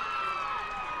second.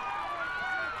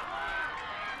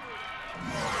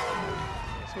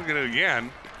 Let's look at it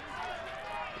again.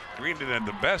 Green didn't have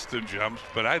the best of jumps,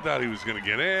 but I thought he was going to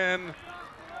get in.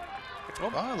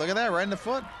 Oh, look at that, right in the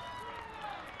foot.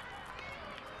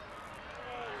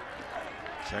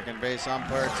 Second base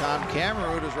umpire Tom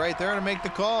Cameron was right there to make the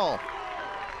call.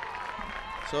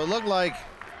 So it looked like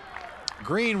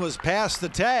Green was past the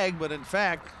tag, but in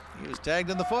fact, he was tagged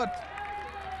in the foot.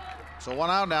 So 1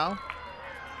 out now.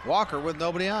 Walker with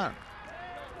nobody on.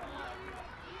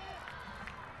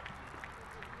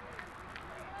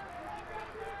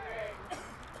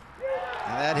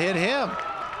 And that hit him.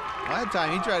 That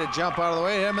time he tried to jump out of the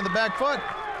way, hit him in the back foot.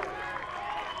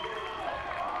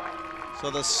 So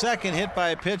the second hit by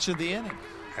a pitch of the inning.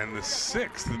 And the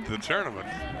 6th in the tournament.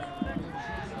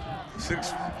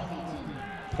 6th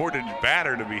Portage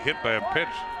batter to be hit by a pitch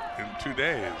in 2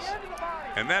 days.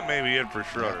 And that may be it for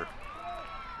Schroeder.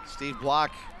 Steve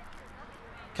Block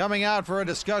coming out for a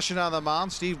discussion on the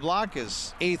mound. Steve Block,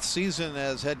 his 8th season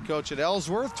as head coach at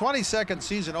Ellsworth, 22nd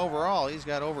season overall. He's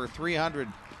got over 300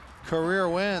 career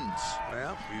wins.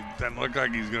 Well, he doesn't look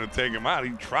like he's going to take him out.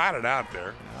 He tried it out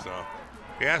there. Yeah. So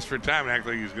he asked for time and acted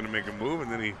like he was going to make a move,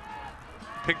 and then he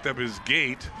picked up his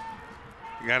gait.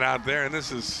 He got out there, and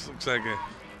this looks like a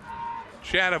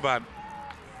chat about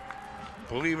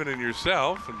believing in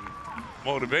yourself and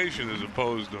motivation as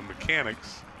opposed to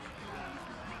mechanics.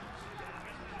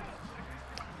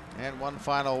 And one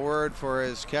final word for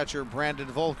his catcher, Brandon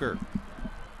Volker.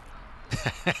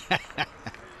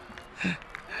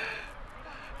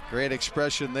 Great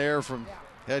expression there from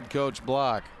head coach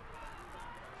Block.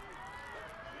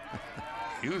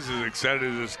 He was as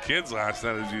excited as his kids last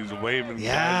night as he was waving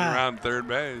guys around third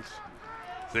base.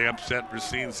 They upset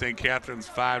Racine St. Catherine's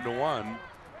 5-1.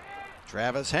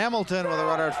 Travis Hamilton with a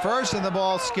runner at first, and the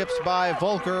ball skips by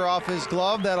Volker off his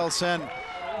glove. That'll send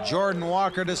Jordan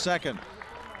Walker to second.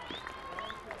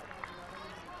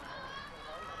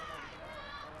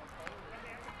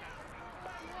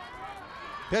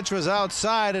 Pitch was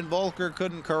outside, and Volker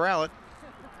couldn't corral it.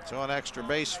 So an extra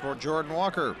base for Jordan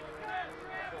Walker.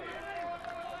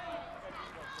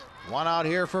 1 out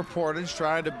here for Portage,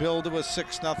 trying to build to a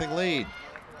 6-0 lead.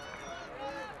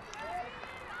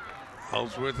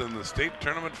 Ellsworth in the state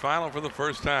tournament final for the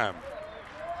first time.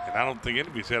 And I don't think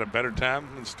anybody's had a better time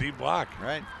than Steve Block.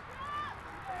 Right.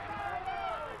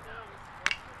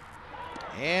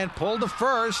 And pulled to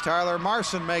first. Tyler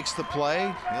Marson makes the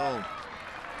play. He'll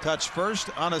touch first,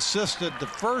 unassisted. The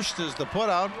first is the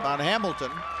putout on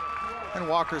Hamilton. And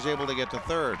Walker's able to get to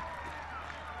third.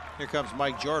 Here comes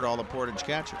Mike Jordahl, the Portage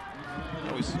catcher.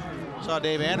 We saw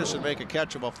Dave Anderson make a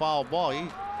catch of a foul ball. He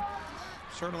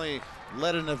certainly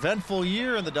led an eventful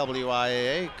year in the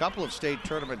WIAA. A couple of state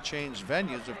tournament changed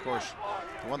venues. Of course,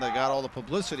 the one that got all the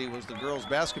publicity was the girls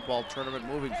basketball tournament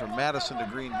moving from Madison to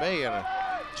Green Bay in a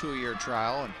 2-year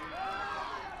trial. And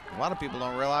a lot of people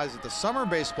don't realize that the summer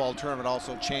baseball tournament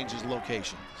also changes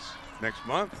locations. Next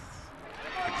month,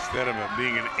 instead of it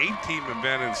being an 8-team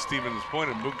event in Stevens Point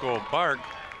at Bucol Park,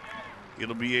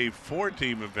 it'll be a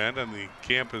 4-team event on the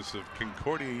campus of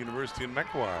Concordia University in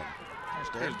Mequon.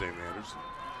 There's Dave Anderson,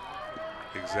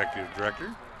 executive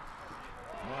director.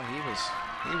 Well,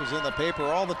 he was in the paper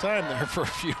all the time there for a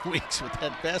few weeks with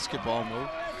that basketball move.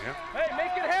 Yeah. Hey,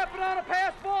 make it happen on a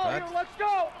pass ball here. Let's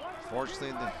go.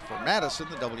 Fortunately for Madison,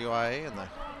 the WIA and the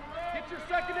Get your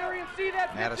secondary and see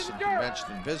that Madison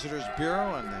Convention and Visitors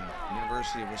Bureau and the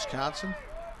University of Wisconsin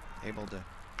able to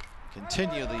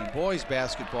continue the boys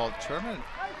basketball tournament.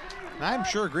 And I'm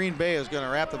sure Green Bay is going to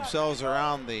wrap themselves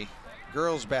around the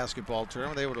girls basketball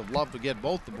tournament. They would have loved to get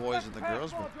both the boys and the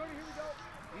girls, but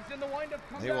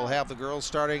they will have the girls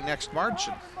starting next March,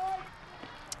 and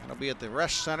it'll be at the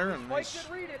Resch Center in this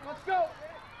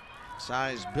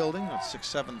size building with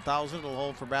 6,000-7,000 it'll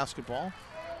hold for basketball.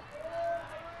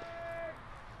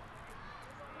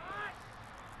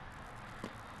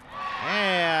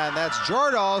 And that's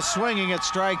Jordahl swinging at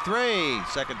strike 3.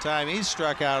 Second time he's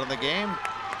struck out in the game.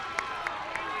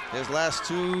 His last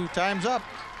 2 times up.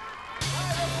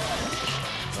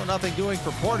 4-0 doing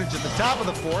for Portage at the top of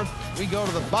the fourth. We go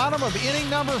to the bottom of inning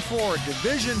number 4,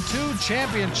 Division II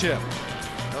championship.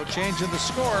 No change in the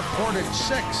score. Portage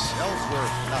 6,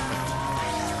 Ellsworth nothing.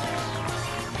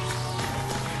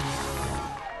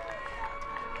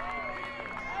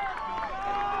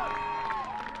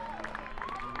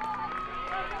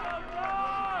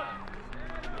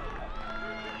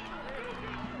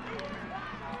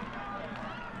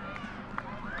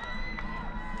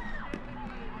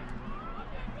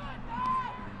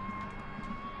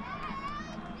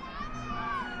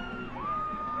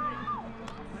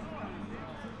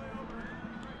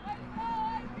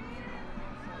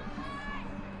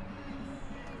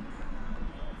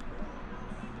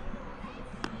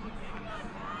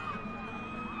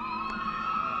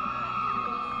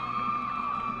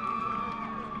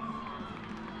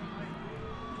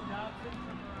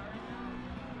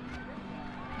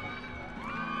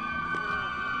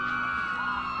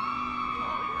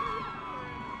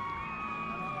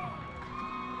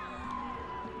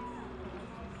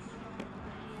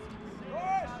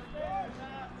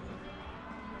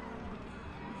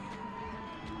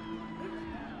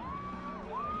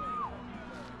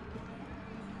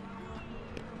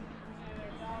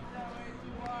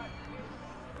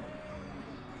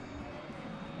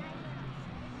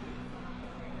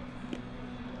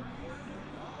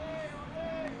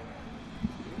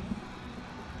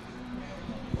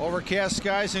 Overcast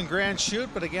skies in Grand Chute,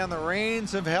 but again the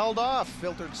rains have held off.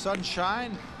 Filtered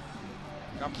sunshine,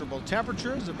 comfortable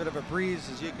temperatures, a bit of a breeze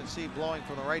as you can see blowing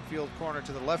from the right field corner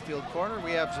to the left field corner.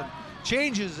 We have some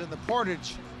changes in the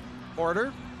Portage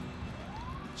order.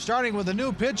 Starting with the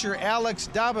new pitcher, Alex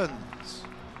Dobbins.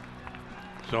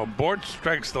 So Bort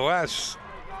strikes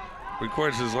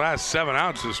records his last 7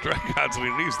 outs of strikeouts and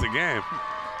he leaves the game.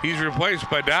 He's replaced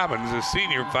by Dobbins, a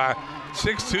senior,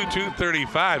 6'2",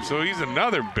 235, so he's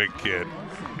another big kid.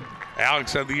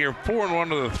 Alex had the year 4-1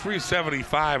 with a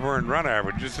 375 earned run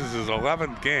average. This is his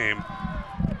 11th game.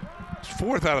 He's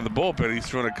 4th out of the bullpen. He's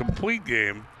thrown a complete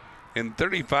game in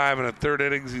 35 and a third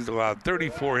innings. He's allowed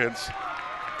 34 hits,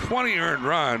 20 earned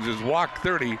runs, has walked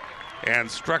 30, and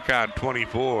struck out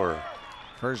 24.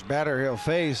 First batter he'll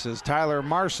face is Tyler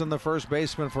Marson, the first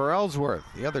baseman for Ellsworth.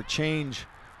 The other change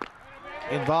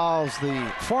involves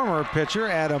the former pitcher,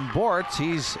 Adam Bortz.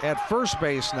 He's at first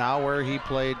base now, where he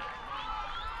played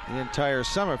the entire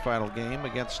semifinal game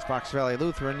against Fox Valley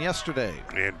Lutheran yesterday.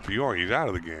 And Fiore, he's out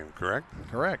of the game, correct?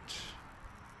 Correct.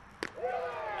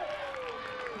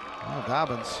 Well,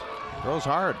 Dobbins throws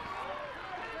hard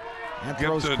and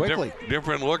throws quickly.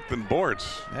 Different look than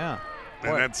Bortz. Yeah.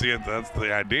 And that's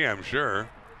the idea, I'm sure.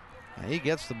 And he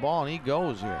gets the ball and he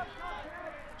goes here.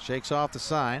 Shakes off the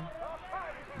sign.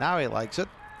 Now he likes it.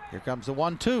 Here comes the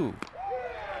 1-2.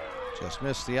 Just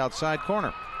missed the outside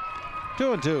corner.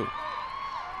 2-2.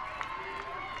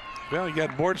 Well, you got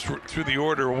Bortz through the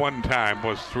order one time,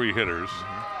 plus 3 hitters.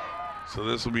 So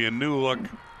this will be a new look.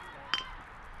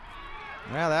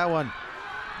 Well, that one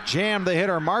jammed the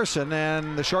hitter Marson,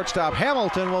 and the shortstop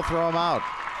Hamilton will throw him out.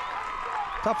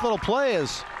 Tough little play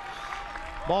as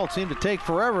ball seemed to take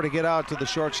forever to get out to the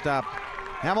shortstop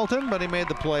Hamilton, but he made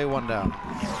the play, 1 down.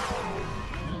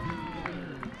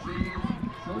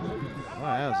 Well,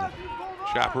 that was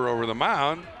a chopper over the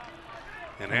mound,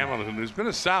 and Hamilton, who's been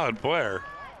a solid player,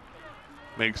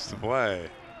 makes the play.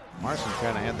 Marson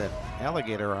kind of had that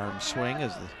alligator arm swing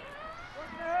as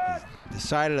he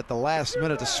decided at the last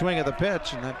minute to swing at the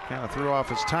pitch, and that kind of threw off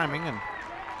his timing, and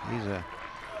he's a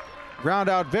ground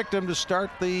out victim to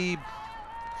start the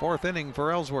 4th inning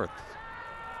for Ellsworth.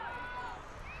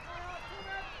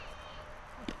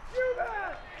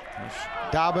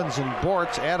 Dobbins and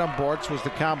Bortz. Adam Bortz was the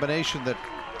combination that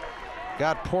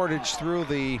got Portage through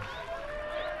the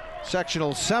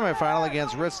sectional semifinal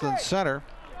against Richland Center.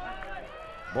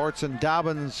 Bortz and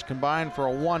Dobbins combined for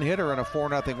a 1-hitter and a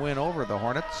 4-0 win over the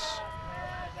Hornets.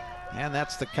 And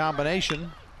that's the combination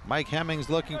Mike Hemmings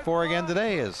looking for again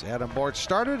today, as Adam Bortz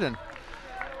started and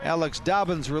Alex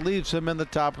Dobbins relieves him in the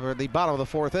bottom of the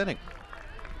 4th inning.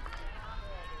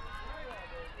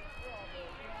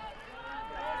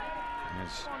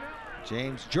 As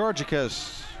James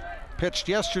Georgicus pitched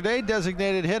yesterday,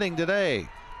 designated hitting today.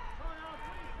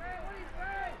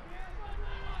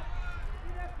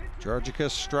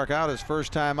 Georgicus struck out his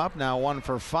first time up, now 1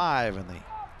 for 5 in the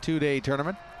 2-day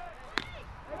tournament.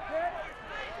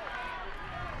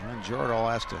 And Jordan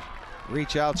has to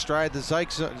reach outside the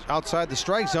strike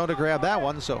zone to grab that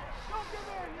one. So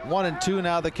 1-2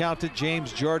 now the count to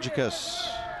James Georgicus.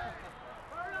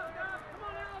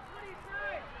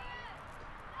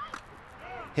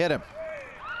 Hit him.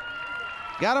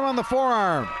 Got him on the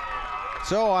forearm.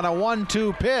 So on a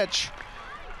 1-2 pitch,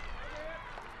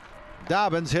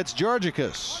 Dobbins hits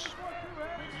Georgicus.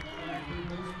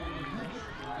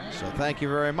 So thank you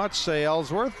very much, say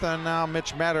Ellsworth. And now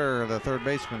Mitch Matter, the third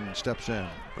baseman, steps in.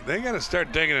 But they got to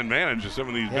start taking advantage of some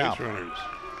of these base runners.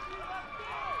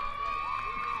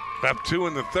 Left 2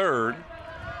 in the third,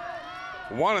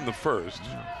 1 in the first.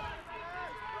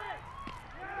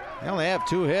 They only have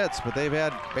 2 hits, but they've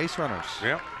had base runners.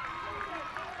 Yep.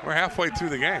 We're halfway through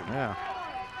the game. Yeah.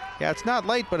 Yeah, it's not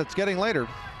late, but it's getting later.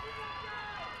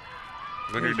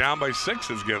 When you're down by 6,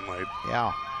 it's getting late.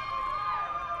 Yeah.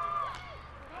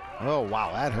 Oh,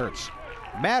 wow, that hurts.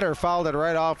 Matter fouled it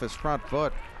right off his front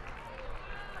foot.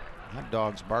 That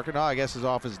dog's barking. Oh, I guess it's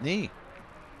off his knee.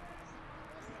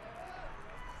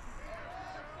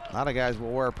 A lot of guys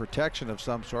will wear protection of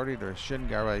some sort, either a shin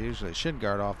guard, well, usually a shin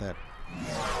guard off that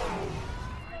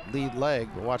lead leg,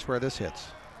 but watch where this hits.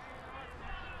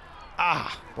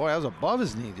 Ah, boy, that was above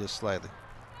his knee just slightly.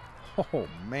 Oh,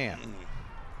 man.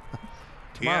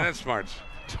 Yeah, that's smart.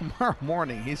 Tomorrow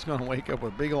morning, he's going to wake up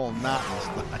with a big old knot in his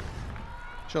thigh.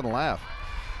 Shouldn't laugh.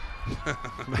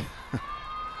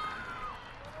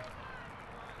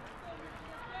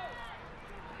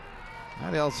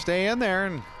 And he'll stay in there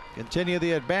and continue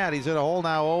the at-bat. He's in a hole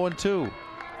now, 0-2.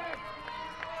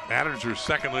 Matter's your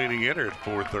second leading hitter at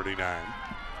 .439.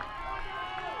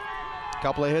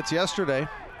 Couple of hits yesterday.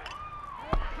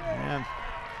 And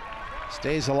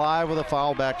stays alive with a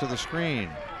foul back to the screen.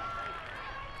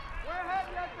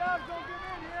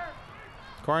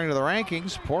 According to the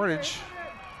rankings, Portage,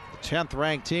 the 10th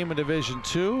ranked team in Division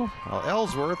II, while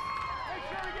Ellsworth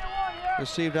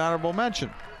received honorable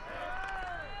mention.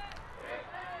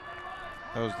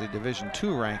 Those are the Division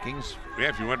II rankings. Yeah,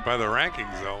 if you went by the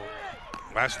rankings, though,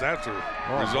 last night the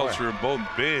results were both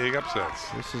big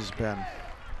upsets. This has been,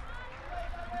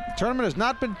 the tournament has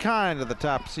not been kind to the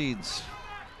top seeds.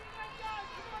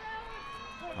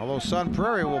 Although Sun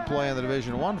Prairie will play in the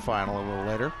Division I final a little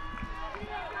later.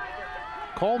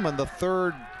 Coleman, the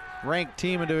third ranked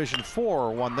team in Division IV,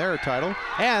 won their title.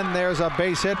 And there's a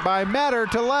base hit by Matter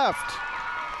to left.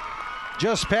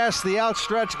 Just past the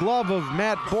outstretched glove of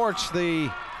Matt Borch,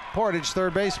 the Portage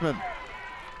third baseman.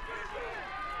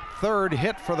 Third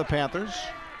hit for the Panthers.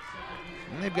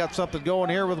 And they've got something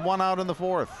going here with 1 out in the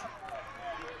 4th.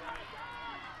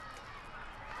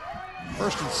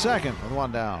 First and second with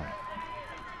 1 down.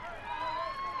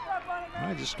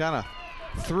 I just kind of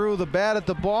threw the bat at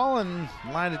the ball and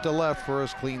lined it to left for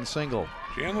his clean single.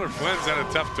 Chandler Flynn's had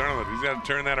a tough tournament. He's got to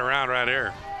turn that around right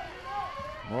here.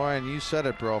 Boy, and you said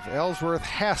it, bro. Ellsworth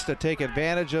has to take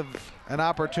advantage of an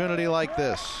opportunity like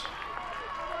this.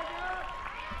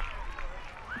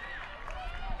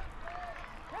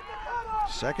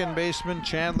 Second baseman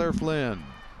Chandler Flynn.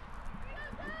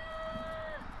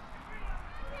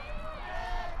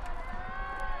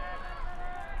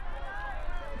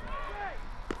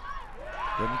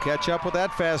 Couldn't catch up with that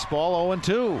fastball,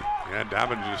 0-2. Yeah,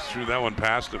 Dobbins just threw that one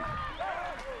past him.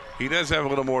 He does have a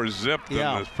little more zip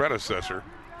than his predecessor,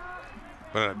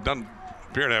 but it doesn't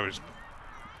appear to have as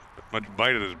much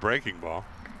bite at his breaking ball.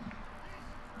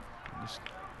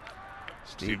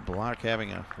 Steve Block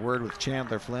having a word with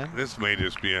Chandler Flynn. This may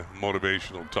just be a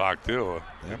motivational talk, too.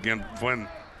 Again, Flynn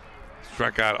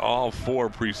struck out all 4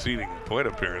 preceding plate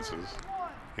appearances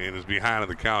and is behind in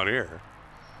the count here.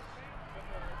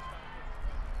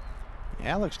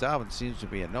 Alex Dobbins seems to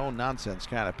be a no-nonsense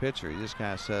kind of pitcher. He just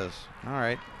kind of says, all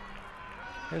right,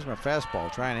 here's my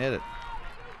fastball, try and hit it.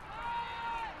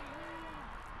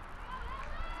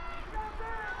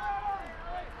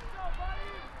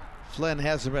 Flynn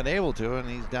hasn't been able to, and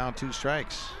he's down 2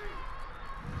 strikes.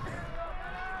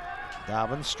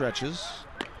 Dobbins stretches.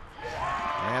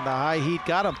 And the high heat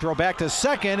got him. Throw back to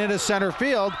second into center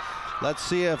field. Let's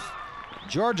see if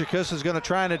Georgicus is going to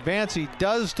try and advance. He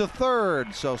does to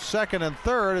third. So second and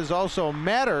third is also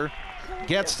Matter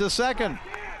gets to second.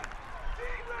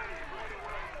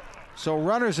 So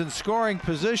runners in scoring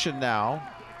position now.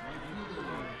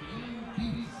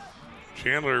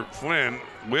 Chandler Flynn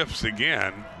whiffs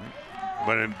again,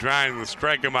 but in trying to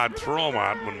strike him out, throw him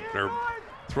out when they're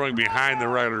throwing behind the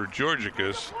rider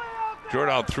Georgicus,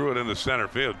 Jordan threw it into center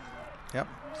field. Yep,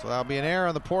 so that'll be an error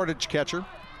on the Portage catcher.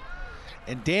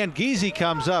 And Dan Giese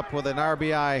comes up with an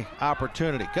RBI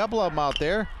opportunity. Couple of them out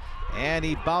there, and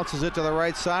he bounces it to the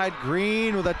right side.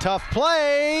 Green with a tough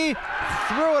play,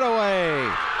 threw it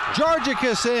away.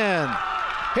 Georgicus in.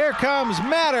 Here comes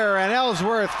Matter, and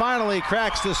Ellsworth finally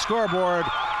cracks the scoreboard.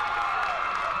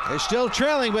 They're still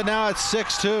trailing, but now it's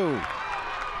 6-2.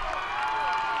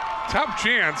 Tough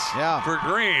chance for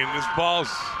Green. This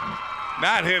ball's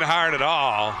not hit hard at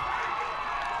all.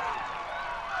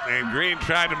 And Green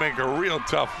tried to make a real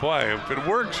tough play. If it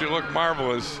works, you look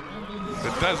marvelous.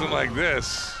 If it doesn't like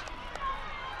this,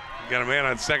 you got a man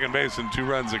on second base and 2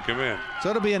 runs that come in.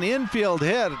 So it'll be an infield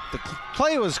hit. The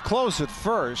play was close at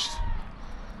first.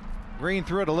 Green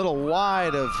threw it a little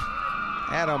wide of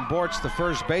Adam Bortz, the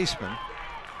first baseman.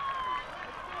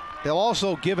 They'll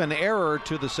also give an error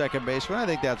to the second baseman. I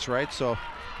think that's right. So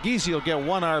Giese will get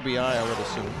 1 RBI, I would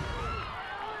assume.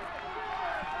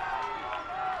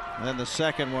 And then the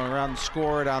second one run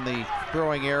scored on the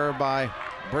throwing error by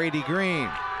Brady Green.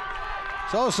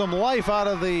 So some life out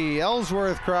of the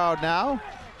Ellsworth crowd now.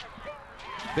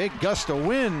 Big gust of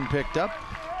wind picked up.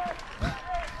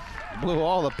 Blew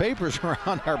all the papers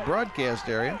around our broadcast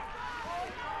area.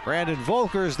 Brandon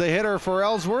Volker's the hitter for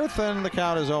Ellsworth, and the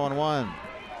count is 0-1.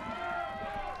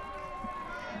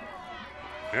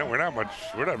 Yeah, we're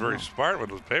not very smart when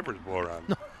those papers blow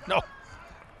around. No.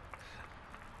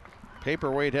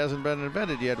 Paperweight hasn't been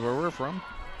invented yet where we're from.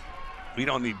 We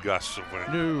don't need gusts of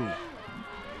wind. No.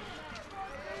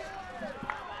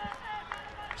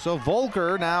 So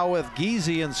Volker now with Giese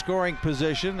in scoring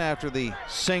position after the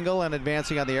single and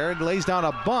advancing on the air. Lays down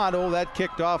a bunt. Oh, that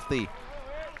kicked off the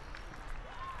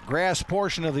grass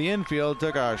portion of the infield.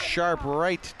 Took a sharp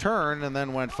right turn and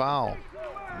then went foul.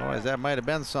 Boys, that might have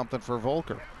been something for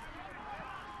Volker.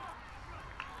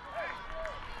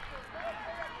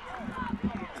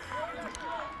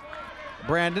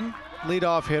 Brandon,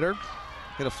 leadoff hitter.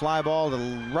 Hit a fly ball to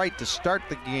right to start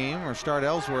the game, or start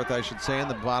Ellsworth, I should say, in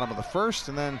the bottom of the first,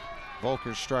 and then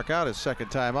Volker struck out his second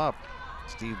time up.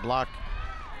 Steve Block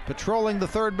patrolling the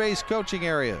third base coaching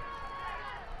area.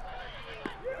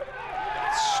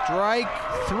 Strike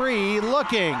 3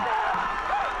 looking.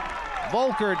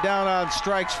 Volker down on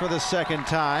strikes for the second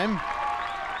time.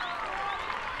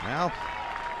 Well,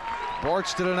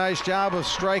 Bortz did a nice job of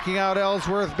striking out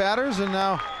Ellsworth batters, and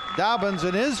now Dobbins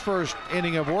in his first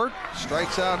inning of work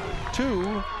strikes out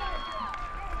 2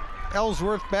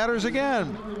 Ellsworth batters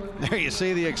again. There you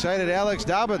see the excited Alex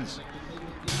Dobbins.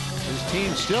 His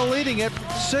team still leading it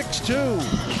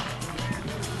 6-2.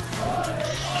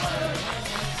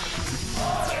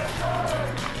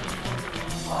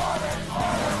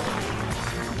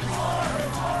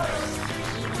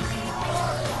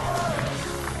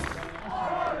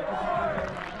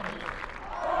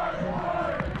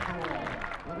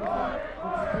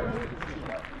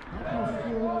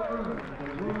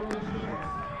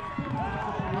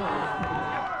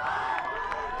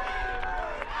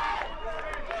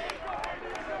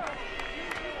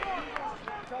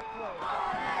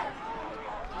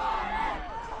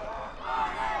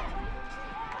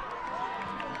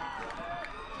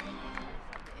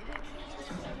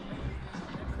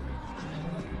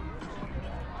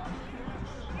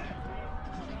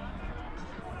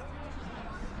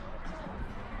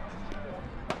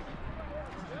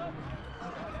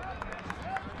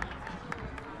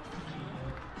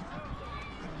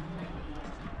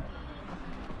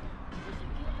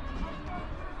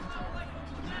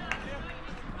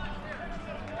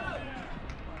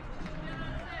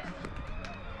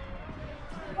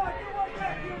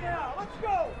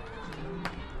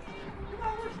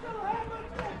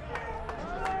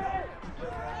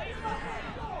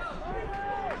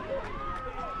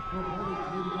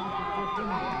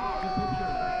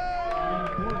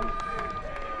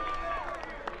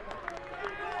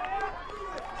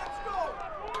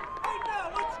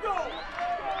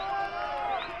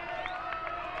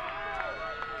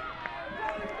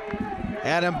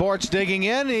 Adam Bortz digging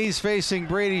in. He's facing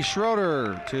Brady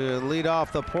Schroeder to lead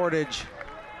off the Portage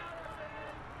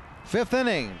 5th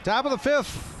inning. Top of the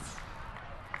 5th.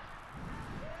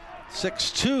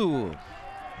 6-2.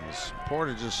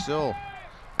 Portage is still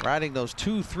riding those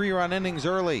 2 3-run innings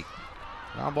early.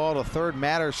 Ground ball to third.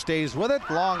 Matter stays with it.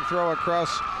 Long throw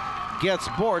across gets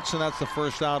Bortz, and that's the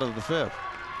first out of the 5th.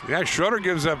 Yeah, Schroeder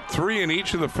gives up 3 in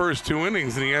each of the first 2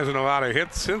 innings, and he hasn't a lot of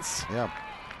hits since. Yep.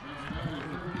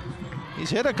 He's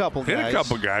hit a couple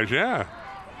guys. Yeah.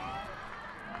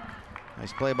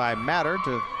 Nice play by Matter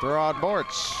to throw out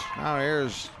Bortz. Now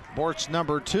here's Bortz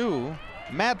number 2,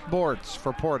 Matt Bortz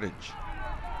for Portage.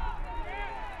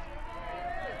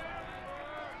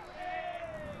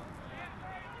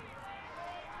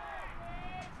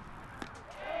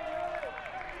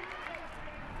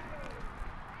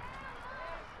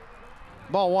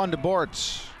 Ball 1 to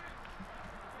Bortz.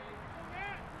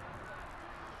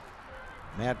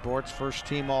 Matt Bortz, first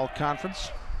team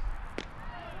all-conference.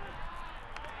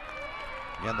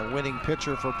 And the winning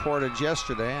pitcher for Portage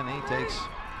yesterday, and he takes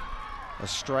a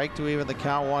strike to even the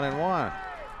count 1-1.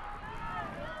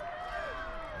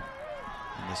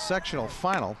 In the sectional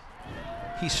final,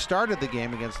 he started the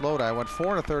game against Lodi, went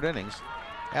 4 1/3 innings.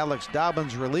 Alex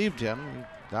Dobbins relieved him.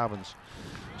 Dobbins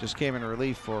just came in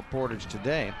relief for Portage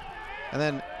today. And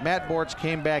then Matt Bortz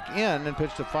came back in and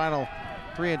pitched the final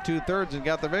 3 2/3 and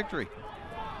got the victory.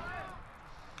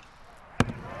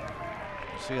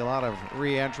 See a lot of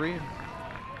re-entry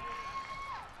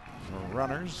for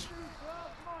runners.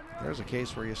 There's a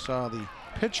case where you saw the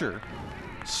pitcher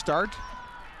start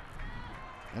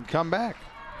and come back.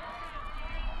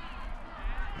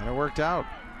 And it worked out.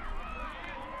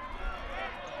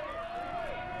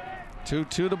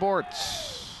 2-2 to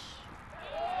Bortz.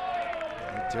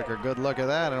 He took a good look at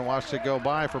that and watched it go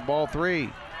by for ball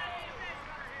 3.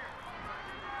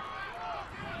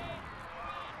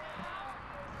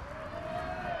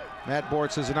 Matt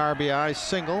Bortz is an RBI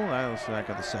single. That was back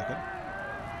in the second.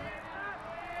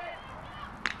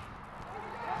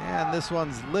 And this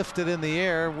one's lifted in the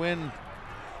air. Wind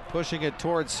pushing it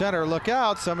towards center. Look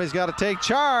out. Somebody's got to take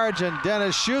charge, and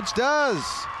Dennis Chute does.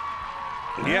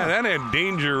 Yeah, that had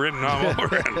danger written all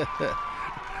over it.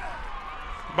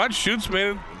 But Chute's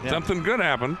made something good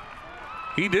happen.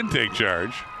 He did take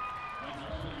charge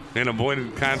and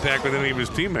avoided contact with any of his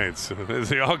teammates as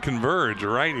they all converge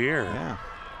right here. Yeah.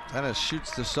 Dennis Chute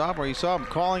the sophomore. You saw him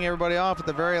calling everybody off at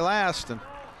the very last, and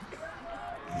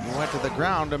he went to the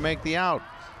ground to make the out.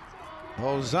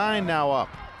 Ozine now up.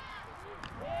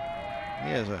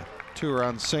 He has a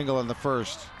 2-run single in the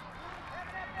first.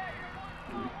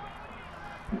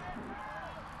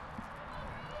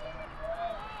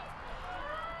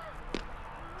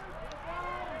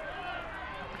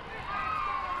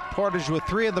 Portage with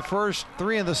 3 in the first,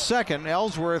 3 in the second.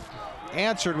 Ellsworth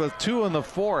answered with 2 in the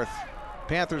fourth.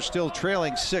 Panthers still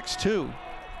trailing 6-2.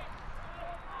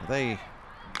 They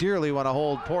dearly want to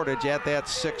hold Portage at that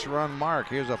 6-run mark.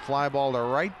 Here's a fly ball to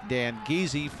right. Dan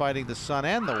Giese fighting the sun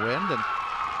and the wind, and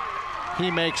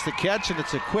he makes the catch, and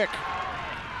it's a quick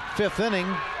 5th inning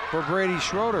for Brady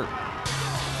Schroeder.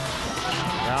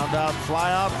 Ground out,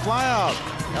 fly out, fly out.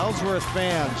 Ellsworth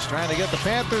fans trying to get the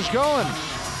Panthers going.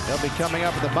 They'll be coming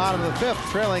up at the bottom of the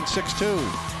 5th, trailing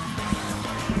 6-2.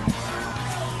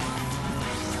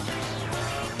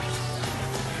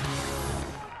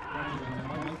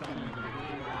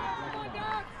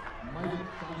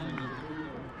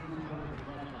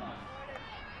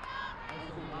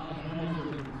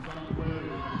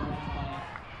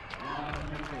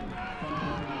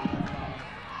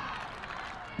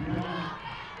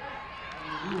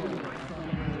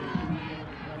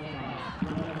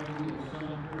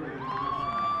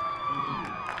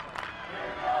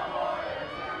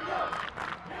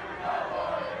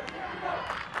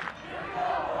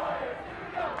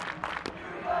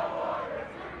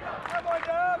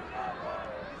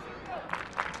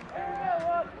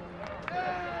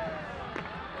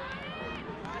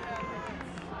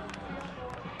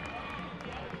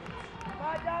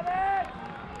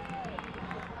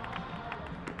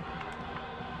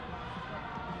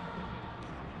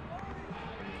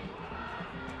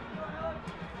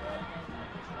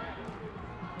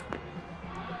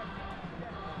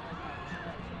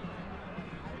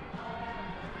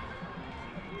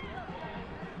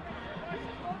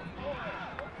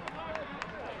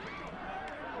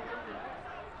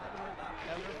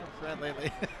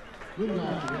 Lately.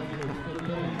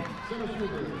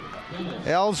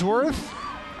 Ellsworth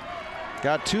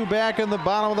got 2 back in the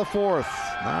bottom of the 4th.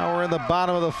 Now we're in the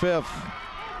bottom of the 5th.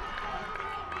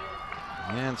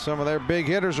 And some of their big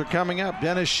hitters are coming up.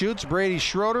 Dennis Chute, Brady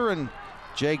Schroeder, and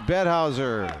Jake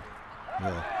Bedhauser.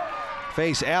 He'll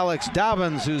face Alex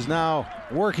Dobbins, who's now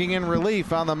working in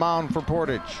relief on the mound for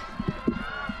Portage.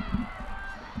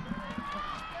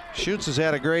 Chute has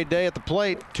had a great day at the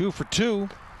plate, 2 for 2.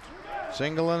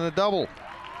 Single and a double.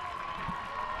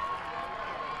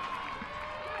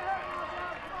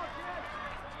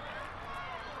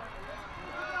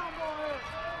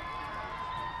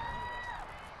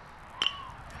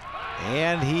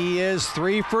 And he is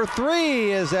 3 for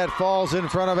 3 as that falls in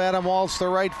front of Adam Waltz, the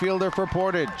right fielder for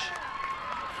Portage.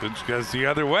 Chute goes the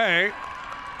other way.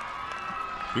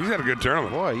 He's had a good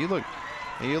tournament. Boy, you look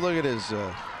at his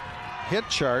hit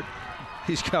chart.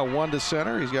 He's got 1 to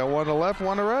center. He's got 1 to left,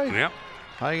 1 to right. Yep.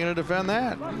 How are you going to defend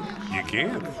that? You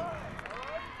can't.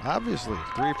 Obviously,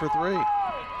 3 for 3.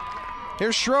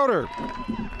 Here's Schroeder.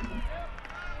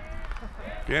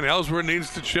 Again, Ellsworth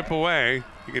needs to chip away.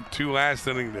 You get 2 last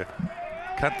inning to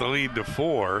cut the lead to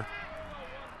 4.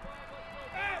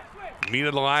 Meat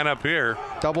of the lineup here.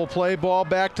 Double play ball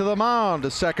back to the mound.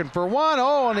 A second for 1.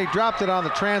 Oh, and he dropped it on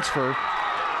the transfer.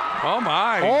 Oh,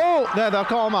 my. Oh, no, they'll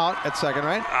call him out at second,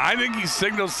 right? I think he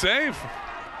signaled safe.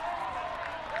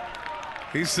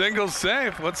 He signals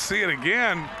safe. Let's see it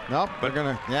again. Nope, they're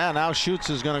going to, now Chute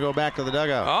is going to go back to the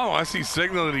dugout. Oh, I see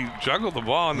signal that he juggled the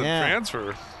ball in the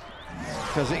transfer.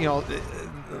 because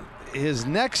his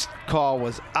next call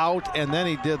was out, and then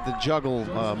he did the juggle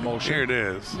motion. Here it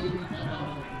is.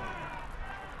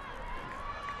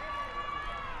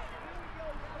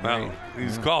 Well,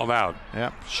 he's called out.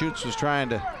 Yep. Chute was trying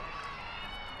to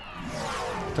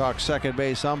talk second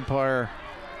base umpire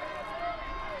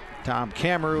Tom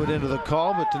Cameroon into the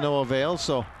call, but to no avail.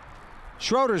 So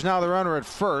Schroeder's now the runner at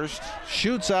first.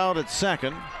 Chute's out at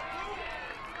second.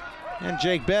 And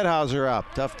Jake Bedhauser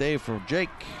up. Tough day for Jake.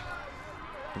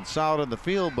 Been solid in the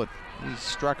field, but he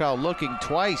struck out looking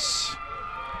twice.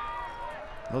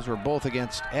 Those were both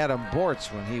against Adam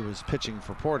Bortz when he was pitching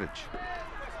for Portage.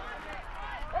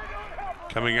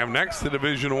 Coming up next, the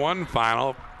Division I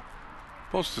final.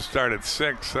 Supposed to start at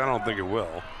 6. I don't think it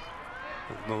will.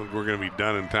 I don't think we're going to be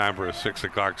done in time for a 6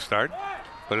 o'clock start.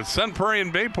 But it's Sun Prairie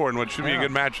and Bayport, which should be a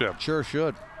good matchup. Sure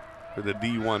should. For the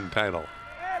D1 title.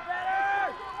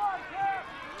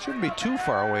 Shouldn't be too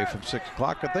far away from 6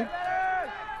 o'clock, I think.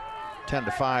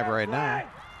 10-5 right now.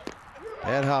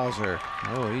 Bedhauser.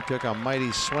 Oh, he took a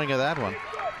mighty swing of that one.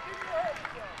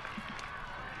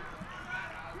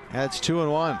 That's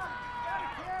 2-1.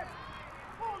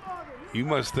 You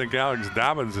must think Alex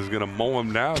Dobbins is going to mow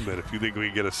him down then if you think we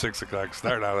get a 6 o'clock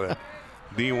start out of that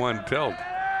D1 tilt.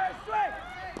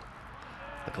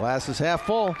 The glass is half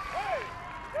full.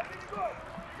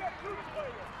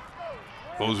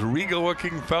 Those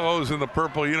regal-looking fellows in the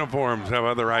purple uniforms have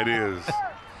other ideas.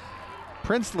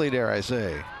 Princely, dare I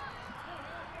say.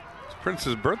 It's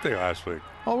Prince's birthday last week.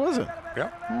 Oh, was it?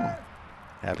 Yeah.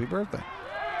 Oh. Happy birthday.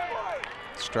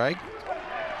 Strike.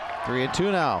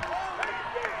 3-2 now.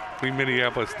 We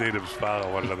Minneapolis natives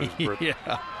follow one another's birthday.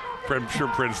 Yeah. I'm sure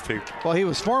Prince taped. Well, he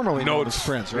was formerly known notes. as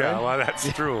Prince, right? Yeah, well,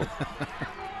 that's true.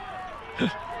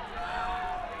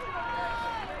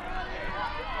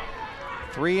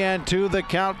 3-2 the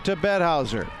count to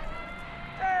Bedhauser.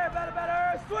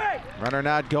 Runner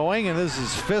not going, and this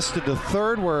is fisted to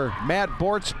third where Matt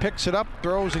Bortz picks it up,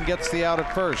 throws, and gets the out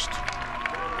at first.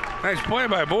 Nice play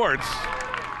by Bortz.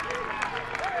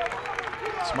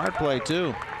 Smart play,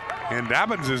 too. And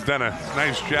Dobbins has done a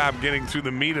nice job getting through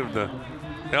the meat of the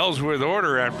Ellsworth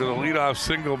order after the leadoff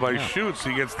single by Chute.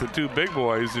 He gets the two big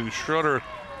boys, and Schroeder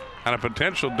on a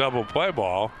potential double play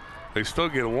ball. They still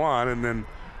get one, and then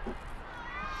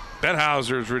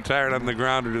Bedhauser's retired on the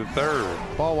grounder to third.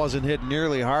 Ball wasn't hit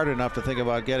nearly hard enough to think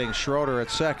about getting Schroeder at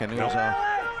second. He was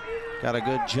got a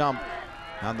good jump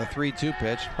on the 3-2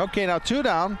 pitch. Okay, now 2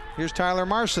 down. Here's Tyler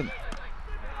Marson.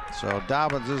 So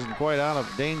Dobbins isn't quite out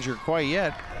of danger quite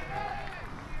yet.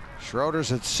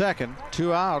 Schroeder's at second,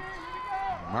 2 out.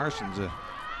 Marson's a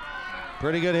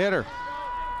pretty good hitter.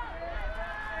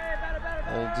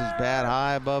 Holds his bat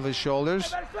high above his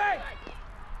shoulders.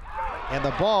 And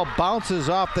the ball bounces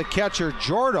off the catcher,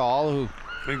 Jordahl, who...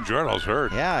 I think Jordahl's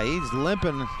hurt. Yeah, he's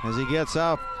limping as he gets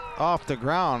up off the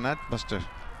ground. That must have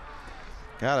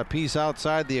got a piece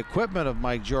outside the equipment of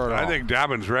Mike Jordahl. I think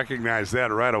Dobbins recognized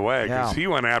that right away because he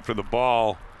went after the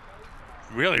ball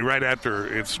really right after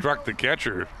it struck the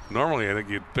catcher. Normally, I think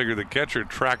you'd figure the catcher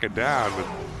track it down, but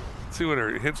let's see when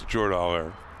it hits Jordahl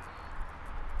there.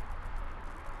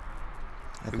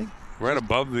 I think right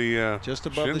above the just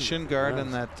above the shin guard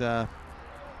in that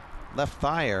left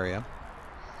thigh area.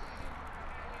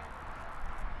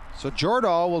 So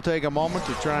Jordahl will take a moment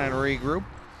to try and regroup.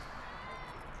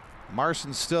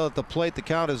 Marson's still at the plate. The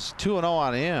count is 2-0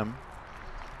 on him.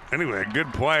 Anyway, a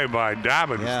good play by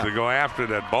Dobbins to go after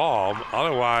that ball.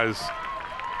 Otherwise,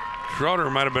 Schroeder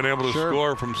might have been able to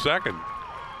score from second.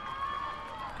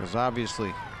 Because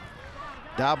obviously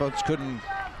Dobbins couldn't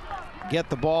get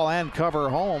the ball and cover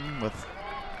home with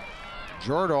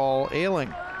Jordahl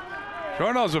ailing.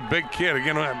 Jordahl's a big kid.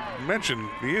 Again, I mentioned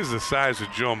he is the size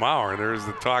of Joe Mauer. There's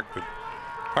the talk that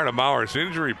part of Mauer's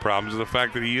injury problems is the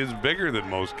fact that he is bigger than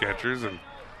most catchers and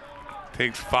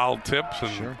takes foul tips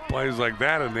and plays like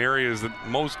that in areas that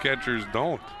most catchers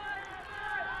don't.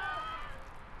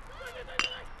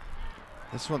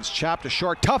 This one's chopped to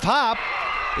short. Tough hop.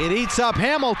 It eats up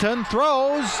Hamilton.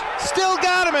 Throws. Still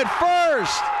got him at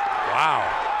first.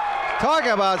 Wow. Talk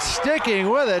about sticking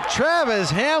with it.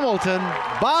 Travis Hamilton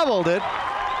bobbled it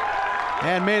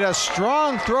and made a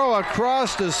strong throw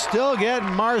across to still get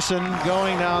Marson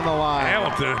going down the line.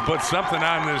 Hamilton put something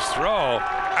on this throw.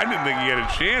 I didn't think he had a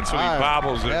chance when he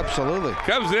bobbles it. Absolutely.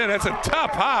 Comes in. That's a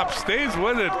tough hop. Stays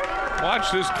with it.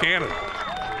 Watch this cannon.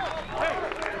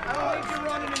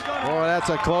 Boy, that's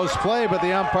a close play, but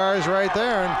the umpire's right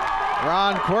there. And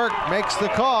Ron Quirk makes the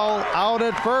call out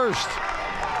at first.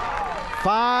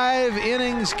 5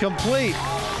 innings complete.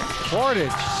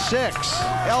 Portage 6,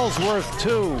 Ellsworth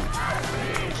 2.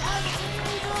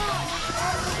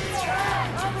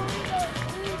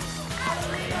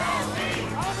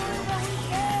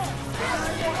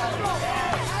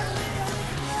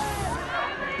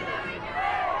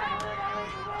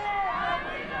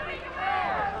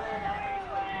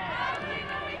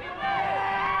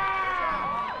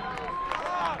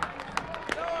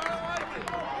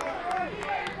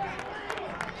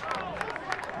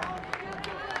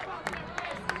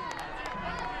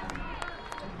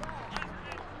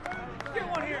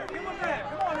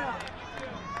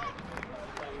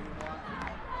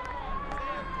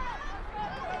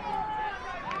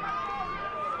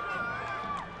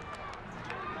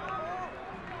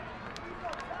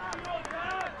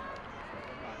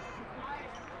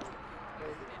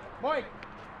 Mike,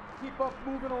 keep up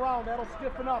moving around. That'll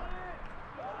stiffen up.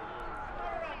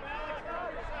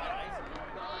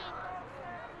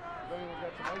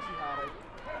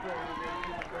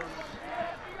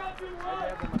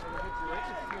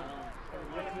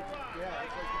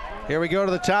 Here we go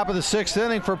to the top of the 6th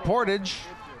inning for Portage.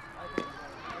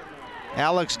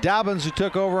 Alex Dobbins, who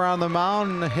took over on the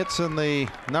mound, hits in the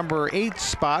number 8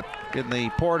 spot in the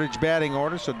Portage batting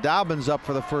order. So Dobbins up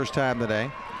for the first time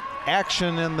today.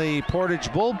 Action in the Portage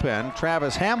bullpen.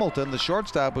 Travis Hamilton, the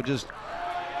shortstop, who just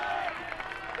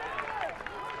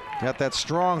got that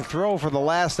strong throw for the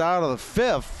last out of the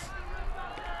 5th,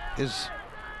 is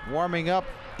warming up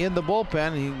in the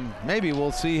bullpen. Maybe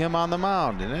we'll see him on the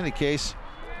mound. In any case,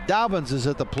 Dobbins is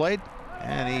at the plate,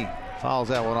 and he fouls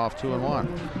that one off 2-1.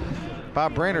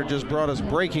 Bob Brainerd just brought us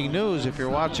breaking news if you're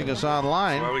watching us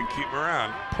online. Well, we keep him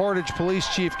around. Portage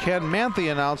Police Chief Ken Manthe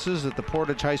announces that the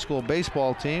Portage High School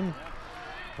baseball team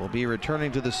will be returning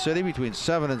to the city between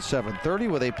 7 and 7:30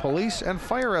 with a police and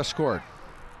fire escort.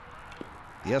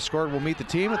 The escort will meet the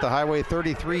team at the Highway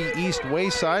 33 East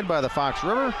Wayside by the Fox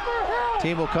River.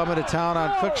 Team will come into town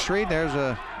on Quick Street. There's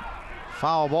a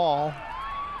foul ball.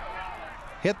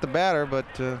 Hit the batter, but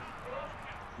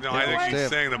no, I think he's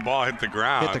saying the ball hit the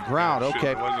ground. Hit the ground,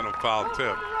 okay. It wasn't a foul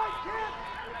tip.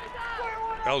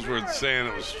 Ellsworth saying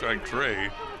it was strike 3.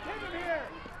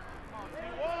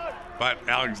 But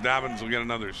Alex Dobbins will get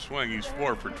another swing. He's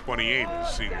 4 for 28 in his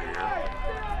senior year.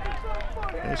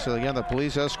 Okay, so again, the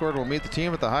police escort will meet the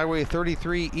team at the Highway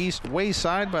 33 East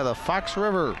Wayside by the Fox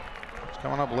River. It's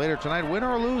coming up later tonight, win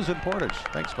or lose in Portage.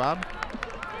 Thanks, Bob.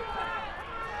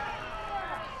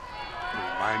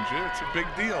 Mind you, it's a big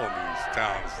deal in these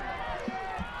towns.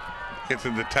 Get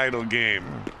to the title game.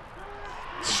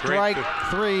 Strike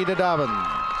 3 to Dobbins.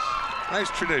 Nice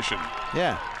tradition.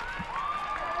 Yeah,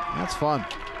 that's fun.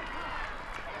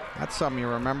 That's something you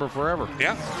remember forever.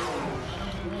 Yeah.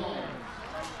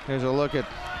 Here's a look at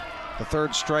the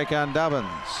 3rd strike on Dobbins.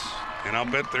 And I'll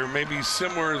bet there may be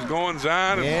similar goings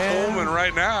on in Yeah. Coleman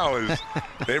right now as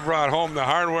they brought home the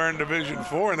hardware in Division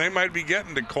 4, and they might be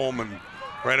getting to Coleman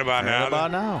right about now. Right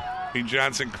about now. Beat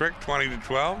Johnson Crick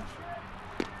 20-12.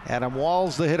 Adam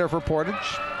Walls, the hitter for Portage,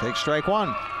 takes strike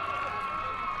 1.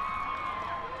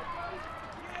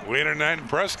 Later night in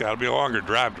Prescott. It'll be a longer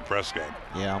drive to Prescott.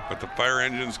 Yeah. But the fire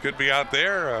engines could be out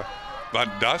there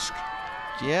about dusk.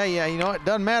 Yeah, you know, it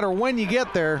doesn't matter when you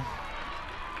get there.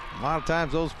 A lot of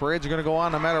times those parades are going to go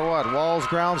on no matter what. Walls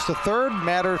grounds to 3rd.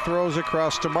 Matter throws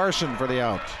across to Martian for the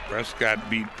out. Prescott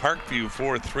beat Parkview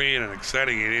 4-3 in an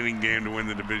exciting 8-inning game to win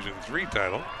the Division III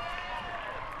title.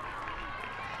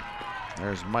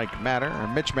 There's Mitch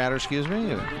Matter, excuse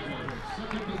me.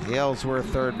 The Ellsworth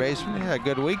 3rd baseman. Yeah,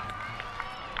 good week.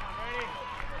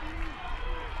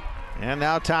 And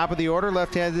now top of the order,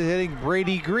 left-handed hitting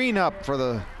Brady Green up for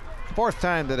the 4th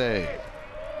time today.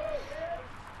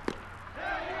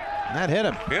 And that hit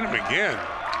him. Hit him again.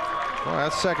 Well,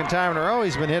 that's the 2nd time in a row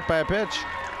he's been hit by a pitch.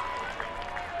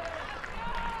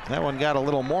 That one got a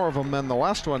little more of him than the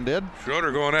last one did.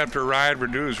 Schroeder going after Ryan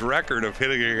Redu's record of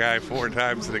hitting a guy 4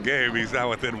 times in a game. He's now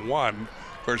within 1.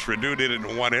 Of course, Redu did it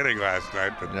in 1 inning last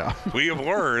night, but yeah. We have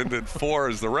learned that 4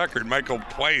 is the record. Michael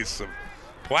Place of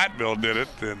Platteville did it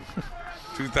in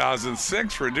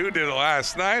 2006. Redu did it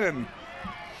last night, and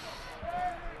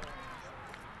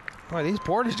boy, these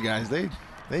Portage guys, they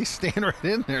stand right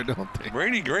in there, don't they?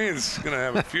 Brady Green's going to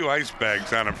have a few ice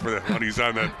bags on him when he's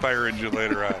on that fire engine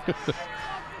later on.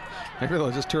 Maybe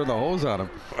they'll just turn the hose on him.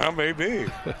 Well, maybe.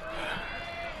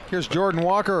 Here's Jordan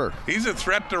Walker. He's a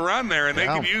threat to run there, and they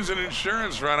could use an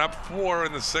insurance run up 4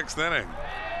 in the 6th inning.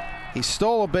 He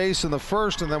stole a base in the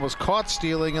 1st and then was caught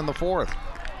stealing in the 4th.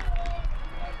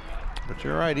 But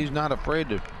you're right, he's not afraid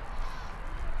to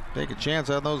take a chance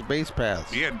on those base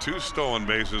paths. He had 2 stolen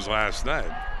bases last night.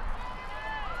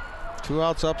 2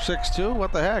 outs up 6-2.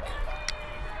 What the heck?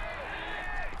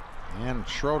 And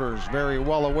Schroeder's very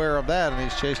well aware of that, and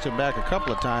he's chased him back a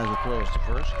couple of times with throws to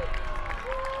first.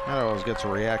 That always gets a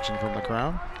reaction from the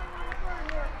crowd.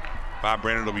 Bob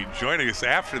Brainerd will be joining us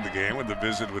after the game with a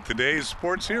visit with today's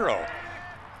sports hero.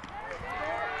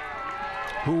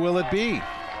 Who will it be?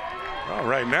 Well,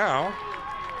 right now,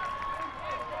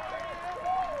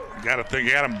 you got to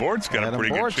think Adam Bort's got a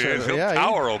pretty good chance. He'll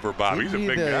tower over Bob. He's a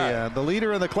big guy. The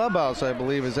leader in the clubhouse, I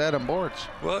believe, is Adam Bortz.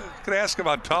 Well, you could ask him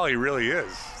how tall he really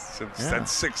is. Since that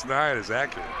 6'9" is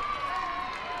accurate.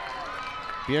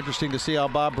 Be interesting to see how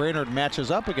Bob Brainerd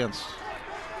matches up against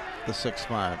the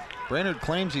 6'5". Brainerd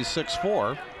claims he's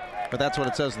 6'4", but that's what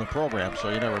it says in the program, so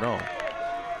you never know.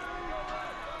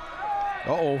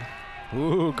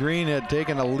 Ooh, Green had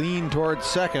taken a lean towards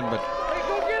second, but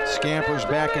scampers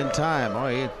back in time. Oh,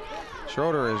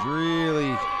 Schroeder is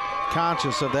really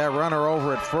conscious of that runner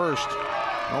over at first.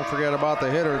 Don't forget about the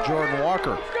hitter, Jordan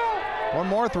Walker. One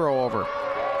more throw over.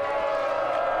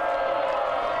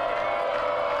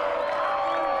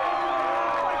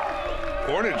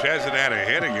 Portage hasn't had a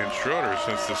hit against Schroeder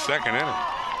since the second inning.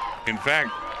 In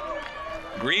fact,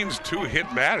 Green's 2 hit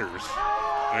batters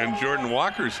and Jordan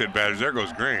Walker's hit batters. There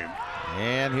goes Green.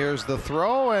 And here's the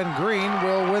throw, and Green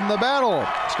will win the battle.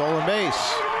 Stolen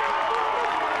base.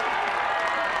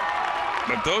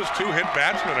 But those 2 hit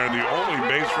batsmen are the only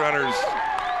base runners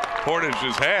Portage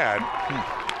has had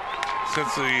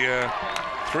since the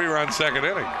 3-run second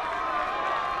inning.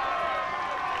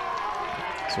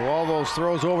 So all those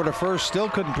throws over to first still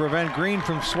couldn't prevent Green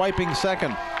from swiping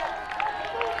second.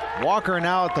 Walker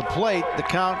now at the plate, the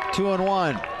count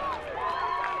 2-1.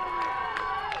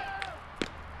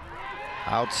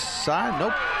 Outside,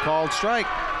 nope, called strike.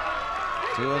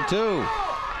 2-2.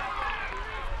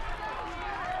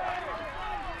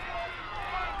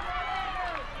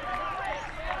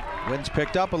 Wind's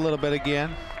picked up a little bit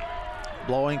again,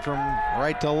 blowing from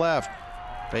right to left.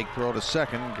 Fake throw to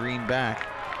second, Green back.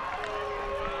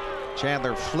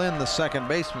 Chandler Flynn, the second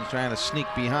baseman, trying to sneak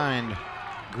behind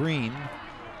Green.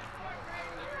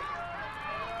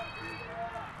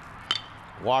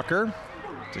 Walker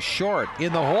to short,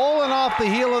 in the hole and off the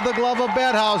heel of the glove of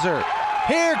Bedhauser.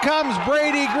 Here comes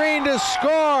Brady Green to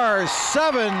score.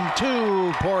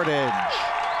 7-2 Portage.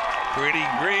 Brady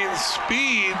Green's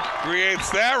speed creates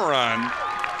that run.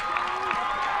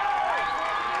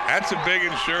 That's a big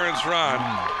insurance run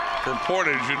for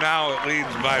Portage, who now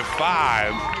leads by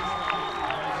 5.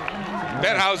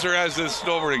 Bedhauser has this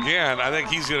over again. I think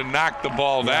he's going to knock the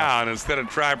ball down instead of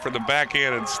try for the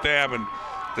backhand and stab and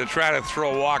to try to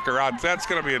throw Walker out. That's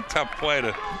going to be a tough play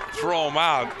to throw him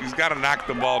out. He's got to knock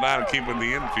the ball down and keep it in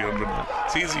the infield. But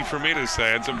it's easy for me to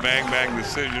say. It's a bang-bang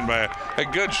decision by a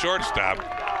good shortstop.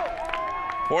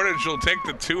 Portage will take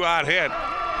the 2-out hit.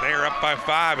 They are up by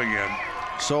 5 again.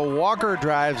 So Walker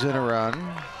drives in a run.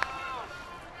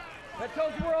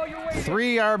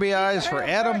 3 RBIs for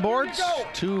Adam Bortz,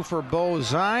 2 for Bo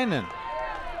Zine, and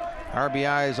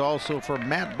RBIs also for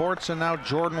Matt Bortz and now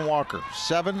Jordan Walker.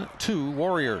 7-2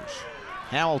 Warriors.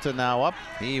 Hamilton now up.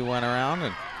 He went around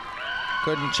and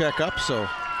couldn't check up, so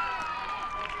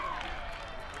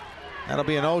that'll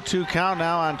be an 0-2 count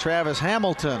now on Travis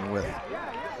Hamilton with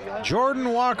Jordan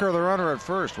Walker, the runner at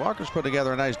first. Walker's put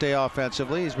together a nice day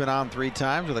offensively. He's been on 3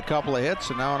 times with a couple of hits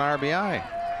and now an RBI.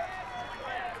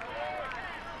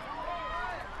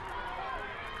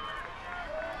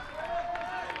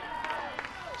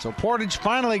 So Portage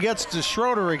finally gets to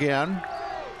Schroeder again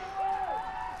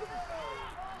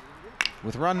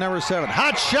with run number 7.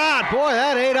 Hot shot. Boy,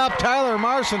 that ate up Tyler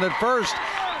Marson at first.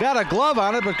 Got a glove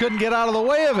on it, but couldn't get out of the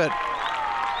way of it.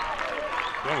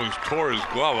 Almost tore his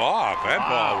glove off. That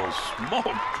ball was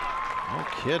smoked. No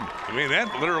kidding. I mean,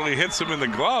 that literally hits him in the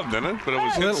glove, didn't it? But it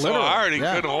was hit so hard he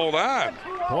couldn't hold on.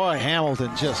 Boy,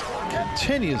 Hamilton just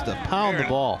continues to pound the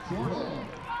ball.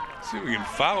 Let's see if we can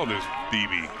follow this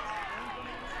BB.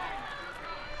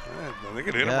 I think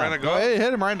it hit him right in the glove. It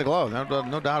hit him right in the glove.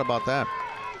 No doubt about that.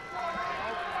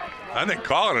 I think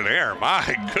call it an error.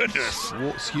 My goodness. Well,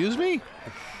 excuse me?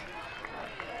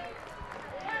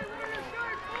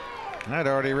 I'd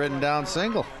already written down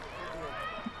single.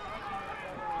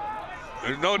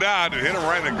 There's no doubt it hit him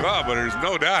right in the glove, but there's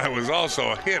no doubt it was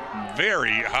also hit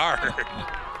very hard.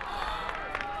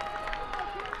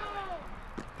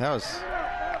 That was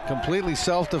completely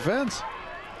self-defense.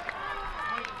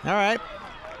 All right.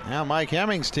 Now Mike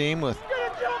Hemming's team with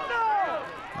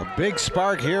a big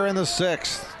spark here in the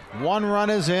 6th. 1 run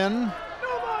is in.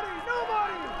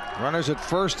 Runners at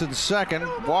first and second.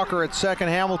 Walker at second,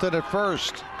 Hamilton at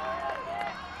first.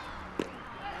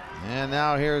 And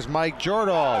now here's Mike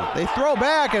Jordahl. They throw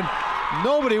back and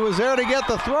nobody was there to get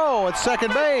the throw at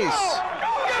second base.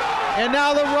 And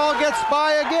now the ball gets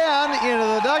by again into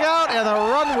the dugout and the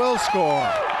run will score.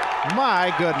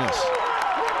 My goodness.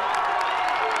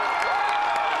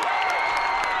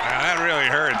 That really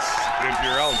hurts if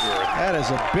you're Ellsworth. That is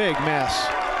a big mess.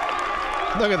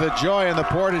 Look at the joy in the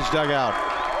Portage dugout.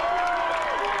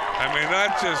 I mean,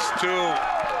 that's just 2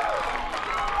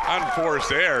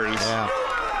 unforced errors. Yeah.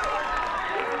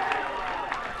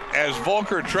 As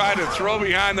Volker tried to throw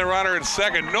behind the runner at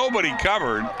second, nobody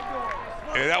covered.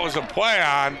 And that was a play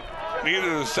on.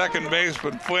 Neither the second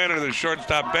baseman Flynn or the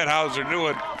shortstop Bedhauser knew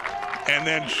it. And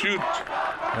then Chute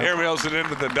airmails it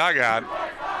into the dugout.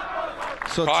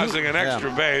 So causing an extra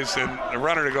base and the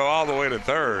runner to go all the way to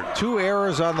third. 2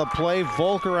 errors on the play.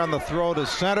 Volker on the throw to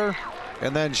center,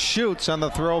 and then Schutz on the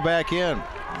throw back in.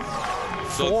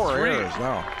 So 4 errors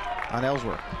now on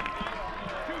Ellsworth.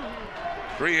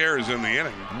 3 errors in the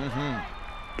inning.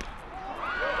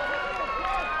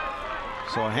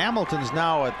 So Hamilton's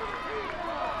now at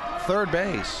third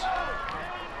base.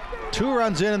 2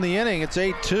 runs in the inning. It's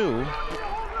 8-2.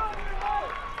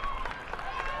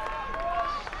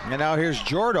 And now here's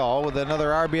Jordahl with another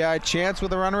RBI chance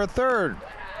with a runner at third.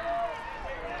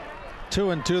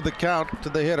 2-2 the count to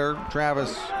the hitter.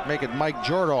 Travis make it Mike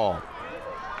Jordahl.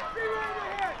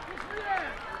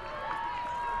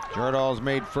 Jordahl's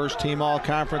made first team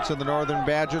all-conference in the Northern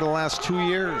Badger the last 2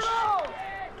 years.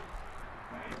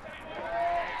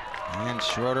 And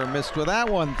Schroeder missed with that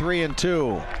one,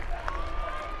 3-2.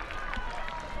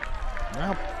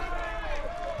 Well,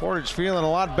 Portage feeling a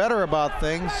lot better about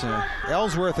things.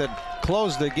 Ellsworth had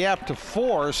closed the gap to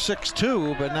 4,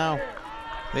 6-2, but now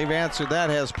they've answered that,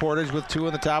 has Portage, with 2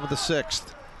 in the top of the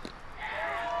 6th.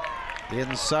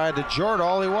 Inside to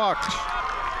Jordahl, he walked.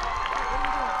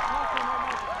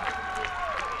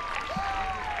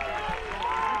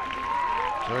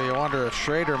 So you wonder if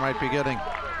Schrader might be getting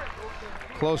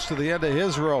close to the end of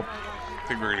his rope. I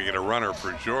think we're going to get a runner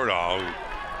for Jordahl,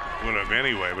 who would have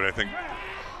anyway, but I think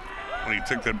when he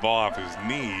took that ball off his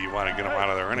knee, you want to get him out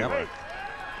of there anyway. Yep.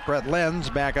 Brett Lenz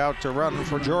back out to run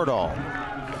for Jordahl.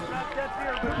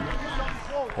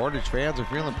 Portage fans are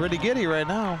feeling pretty giddy right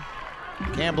now.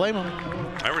 Can't blame them.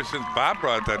 Ever since Bob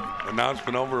brought that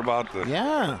announcement over about the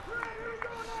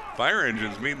fire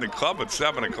engines meeting the club at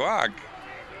 7 o'clock.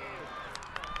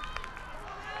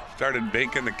 Started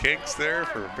baking the cakes there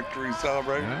for a victory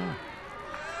celebration. Yeah.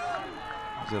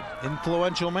 He's an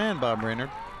influential man, Bob Brainerd.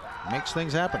 Makes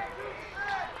things happen.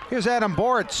 Here's Adam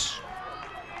Bortz.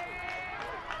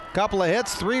 Couple of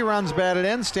hits, 3 runs batted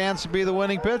in, stands to be the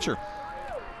winning pitcher.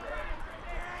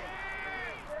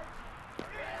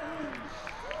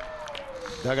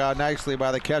 Dug out nicely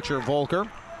by the catcher, Volker.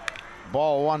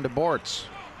 Ball 1 to Bortz.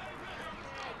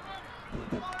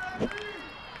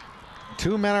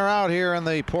 2 men are out here in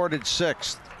the Portage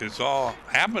 6th. It's all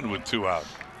happened with 2 out.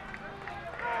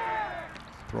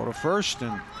 Throw to first,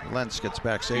 and Lentz gets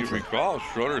back safely. You recall,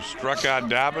 Schroeder struck out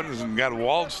Dobbins and got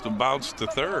Waltz to bounce to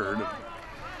third.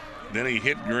 Then he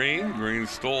hit Green. Green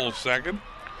stole second.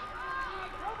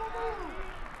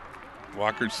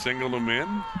 Walker singled him in.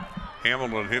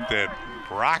 Hamilton hit that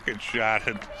rocket shot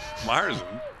at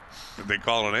Marsden that they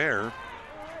call an error.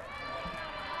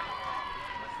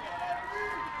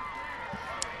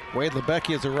 Wade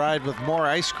Lebecki has arrived with more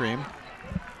ice cream.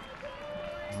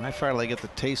 And I finally get to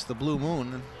taste the blue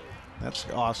moon. That's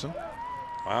awesome.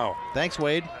 Wow. Thanks,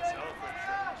 Wade.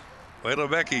 Wade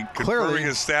Lebecki confirming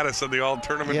his status on the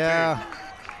all-tournament team.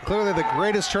 Clearly the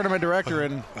greatest tournament director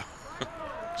in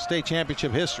state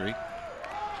championship history.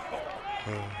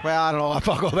 Well, I don't know if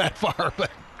I'll go that far,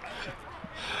 but.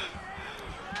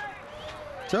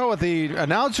 So with the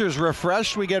announcers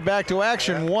refreshed, we get back to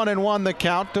action. 1-1 the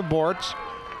count to Bortz.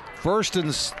 First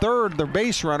and third, the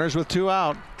base runners with 2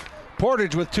 out.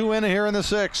 Portage with 2 in here in the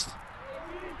 6th.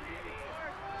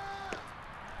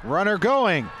 Runner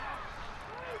going.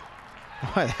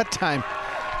 Boy, that time,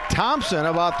 Thompson,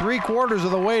 about 3/4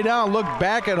 of the way down, looked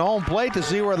back at home plate to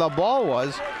see where the ball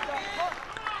was.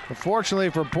 But fortunately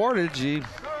for Portage, he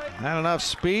had enough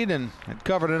speed and had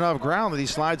covered enough ground that he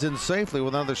slides in safely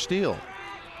with another steal.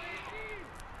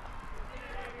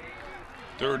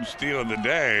 Third steal of the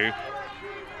day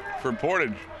for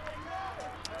Portage.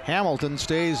 Hamilton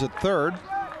stays at third.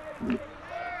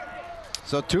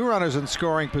 So 2 runners in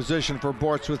scoring position for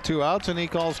Bortz with 2 outs, and he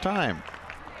calls time.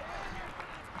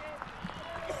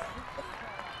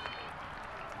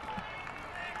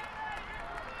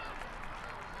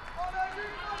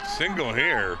 Single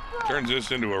here turns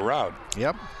this into a rout.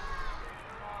 Yep.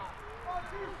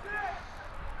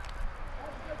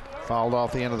 Fouled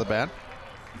off the end of the bat.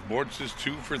 Bortz is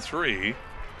 2 for 3.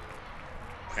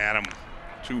 Adam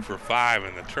 2 for 5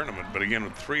 in the tournament, but again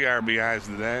with 3 RBIs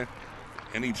today,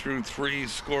 and he threw 3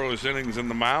 scoreless innings in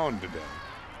the mound today.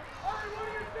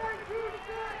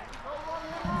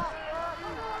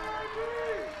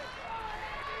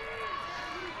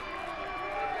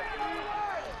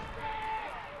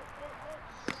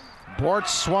 Bortz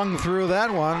swung through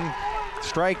that one.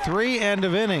 Strike 3, end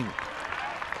of inning.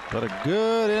 But a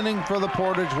good inning for the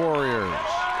Portage Warriors.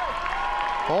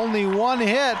 Only 1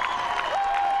 hit,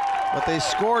 but they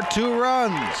scored 2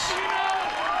 runs.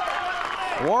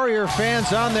 Warrior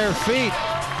fans on their feet.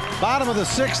 Bottom of the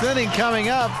 6th inning coming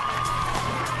up.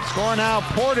 Score now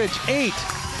Portage 8,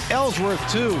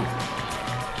 Ellsworth 2.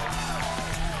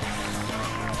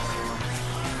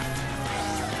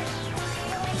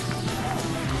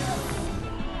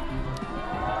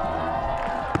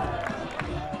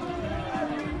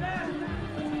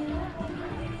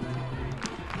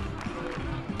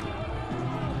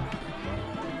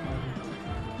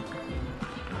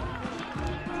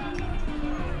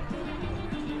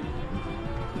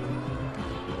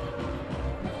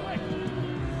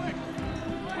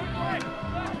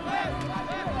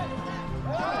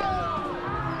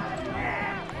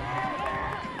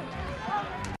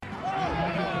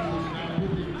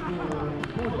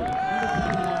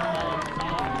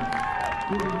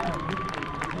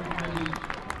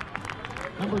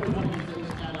 Number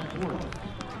 26, Adam Portage.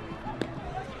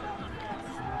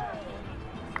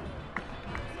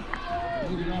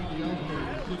 Leading off the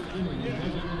Ellsworth, 6th inning,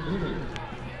 designated hitter,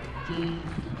 James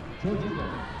Chute.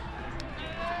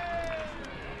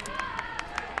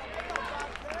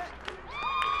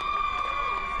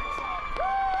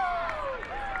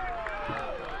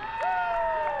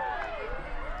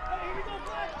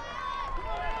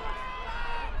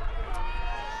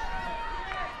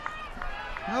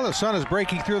 Well, the sun is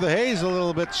breaking through the haze a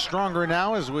little bit stronger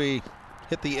now as we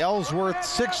hit the Ellsworth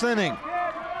 6th inning.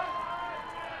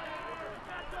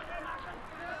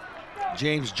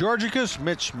 James Georgicus,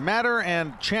 Mitch Matter,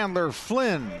 and Chandler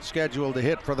Flynn scheduled to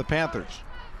hit for the Panthers.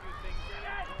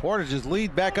 Portage's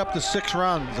lead back up to 6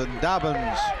 runs, and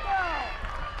Dobbins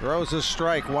throws a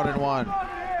strike, 1-1.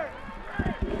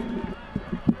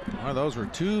 Well, those were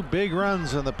 2 big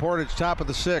runs in the Portage top of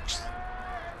the 6th.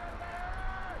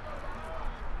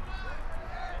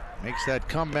 Makes that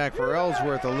comeback for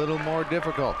Ellsworth a little more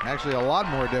difficult. Actually, a lot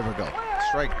more difficult.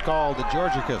 Strike called to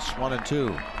Georgicus,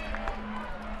 1-2.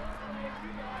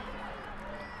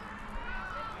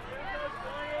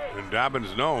 And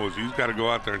Dobbins knows he's got to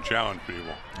go out there and challenge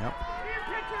people. Yep.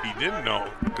 He didn't know.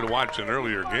 Could have watched an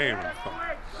earlier game.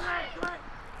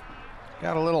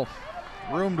 Got a little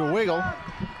room to wiggle.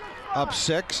 Up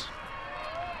 6.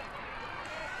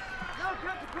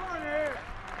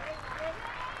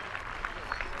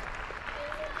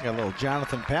 Got a little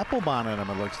Jonathan Papelbon in him,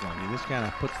 it looks like. He just kind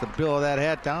of puts the bill of that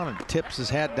hat down and tips his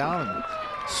hat down and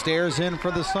stares in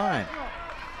for the sign.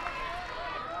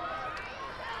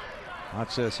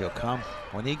 Watch this, he'll come.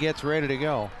 When he gets ready to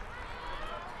go,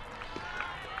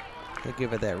 he'll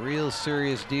give it that real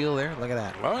serious deal there. Look at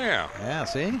that. Oh, yeah. Yeah,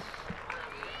 see?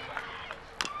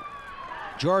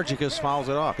 Georgicus fouls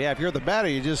it off. Yeah, if you're the batter,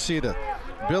 you just see the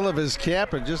bill of his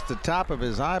cap and just the top of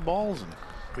his eyeballs. And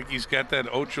Think he's got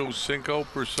that Ocho Cinco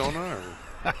persona?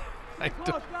 Or? I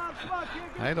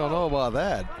don't know about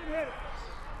that.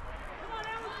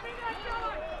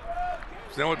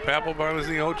 Is that what Papelbon is?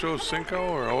 The Ocho Cinco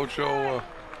or Ocho?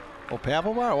 Oh,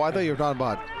 Papelbon? Oh, I thought you were talking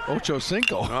about Ocho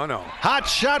Cinco. No. Hot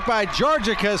shot by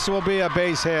Georgicus will be a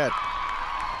base hit.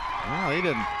 Well, He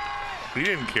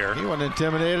didn't care. he wasn't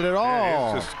intimidated at all.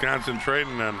 Yeah, he's just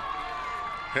concentrating on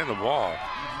hitting the ball.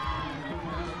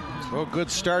 So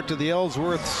good start to the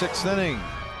Ellsworth 6th inning.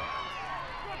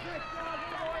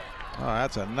 Oh,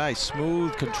 that's a nice,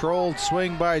 smooth, controlled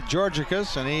swing by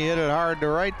Georgicus, and he hit it hard to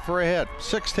right for a hit.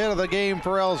 6th hit of the game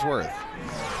for Ellsworth.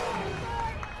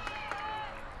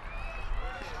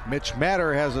 Mitch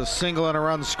Matter has a single and a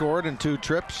run scored in 2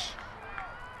 trips.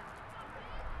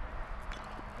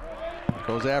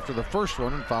 Goes after the first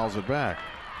one and fouls it back.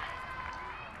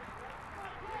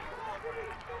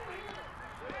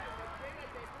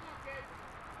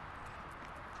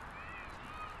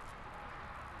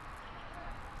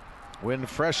 Wind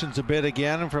freshens a bit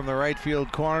again from the right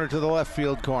field corner to the left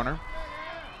field corner.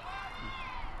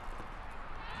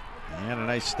 And a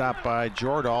nice stop by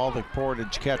Jordahl, the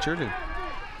Portage catcher, to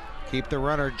keep the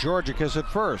runner Georgicus at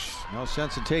first. No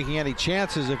sense in taking any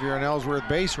chances if you're an Ellsworth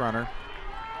base runner.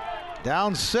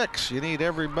 Down 6, you need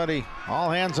everybody, all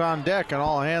hands on deck and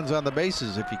all hands on the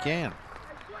bases if you can.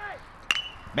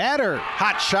 Matter,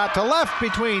 hot shot to left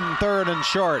between third and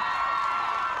short.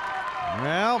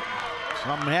 Well,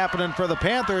 something happening for the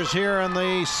Panthers here in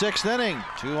the 6th inning.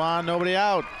 2 on, nobody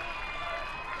out.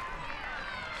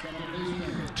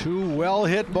 2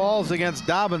 well-hit balls against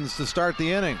Dobbins to start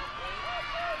the inning.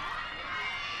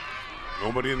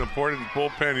 Nobody in the Portage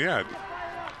bullpen yet.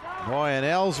 Boy, and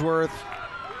Ellsworth,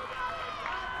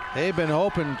 they've been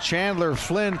hoping Chandler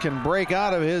Flynn can break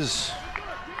out of his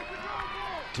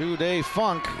 2-day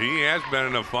funk. He has been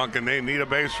in a funk, and they need a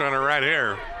base runner right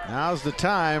here. Now's the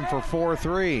time for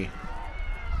 4-3.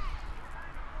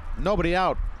 Nobody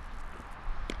out.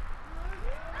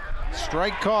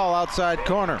 Strike call outside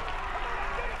corner.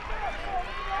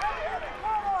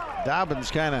 Dobbins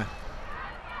kind of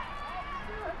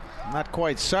not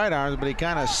quite sidearms, but he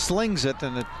kind of slings it,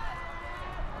 and it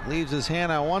leaves his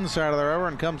hand on one side of the rubber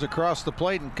and comes across the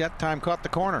plate, and that time caught the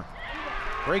corner.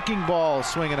 Breaking ball,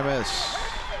 swing and a miss.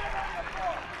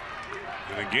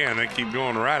 And again, they keep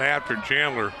going right after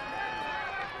Chandler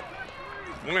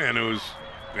Flynn, who's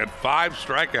got 5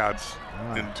 strikeouts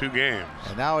in 2 games.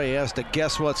 And now he has to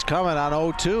guess what's coming on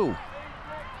 0-2.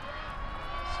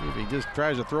 See if he just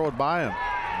tries to throw it by him.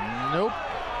 Nope.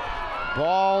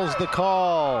 Ball's the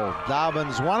call.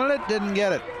 Dobbins wanted it, didn't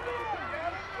get it.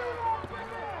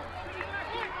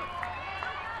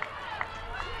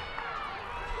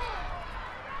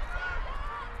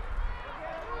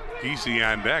 Geesey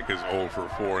on deck is 0 for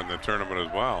 4 in the tournament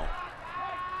as well.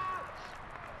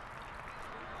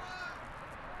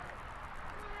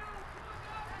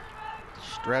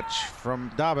 Stretch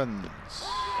from Dobbins.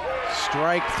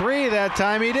 Strike 3 that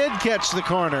time. He did catch the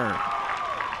corner.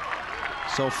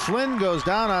 So Flynn goes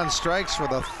down on strikes for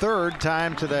the 3rd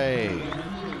time today.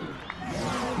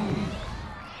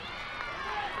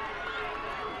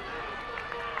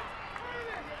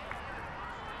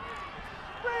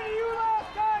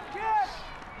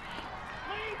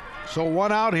 So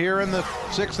 1 out here in the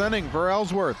 6th inning for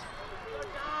Ellsworth.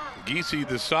 Geesey,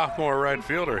 the sophomore right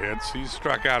fielder, hits. He's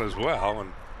struck out as well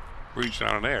and reached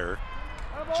on an error.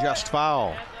 Just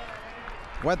foul.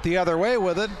 Went the other way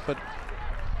with it, but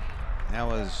that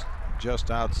was just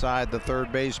outside the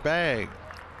 3rd base bag.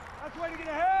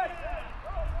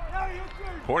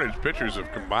 Portage pitchers have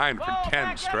combined for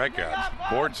 10 strikeouts.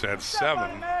 Bortz has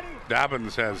 7.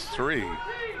 Dobbins has 3.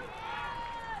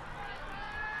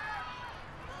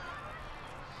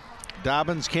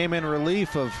 Dobbins came in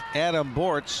relief of Adam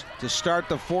Bortz to start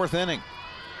the 4th inning.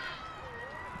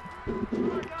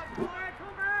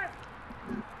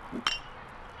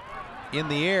 In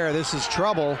the air, this is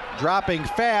trouble. Dropping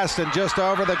fast and just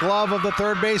over the glove of the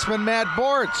 3rd baseman, Matt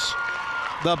Bortz.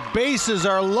 The bases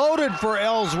are loaded for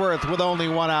Ellsworth with only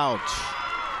 1 out.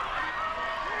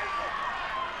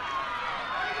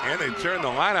 And they turn the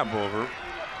lineup over.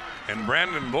 And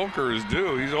Brandon Volker is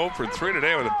due. He's 0 for 3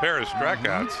 today with a pair of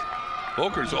strikeouts.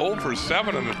 Volker's 0 for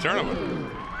 7 in the tournament.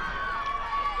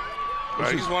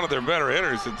 But he's one of their better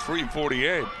hitters at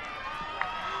 .348.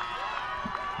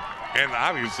 And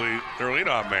obviously their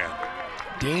leadoff man.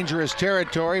 Dangerous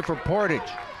territory for Portage.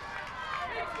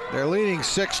 They're leading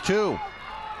 6-2.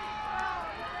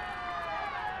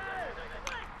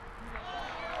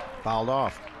 Fouled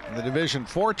off. In the Division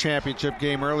IV championship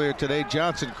game earlier today,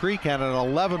 Johnson Creek had an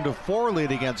 11-4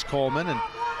 lead against Coleman and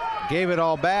gave it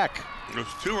all back.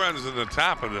 There's 2 runs in the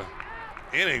top of the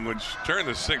inning, which turned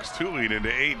the 6-2 lead into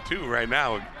 8-2 right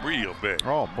now, real big.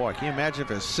 Oh boy, can you imagine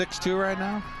if it's 6-2 right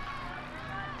now?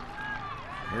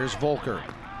 Here's Volker.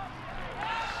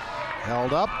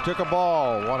 Held up, took a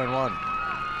ball, 1-1.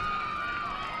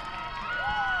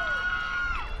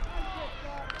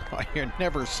 Oh, you're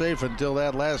never safe until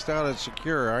that last out is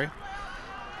secure, are you?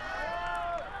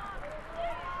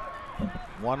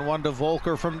 1-1 to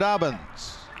Volker from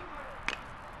Dobbins.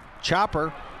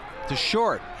 Chopper to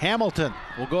short. Hamilton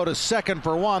will go to second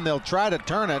for 1. They'll try to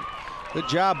turn it. Good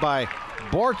job by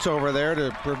Bortz over there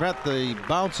to prevent the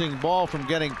bouncing ball from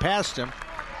getting past him.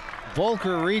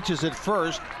 Volker reaches it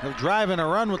first. He'll drive in a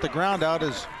run with the ground out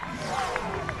as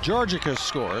Georgicus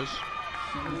scores.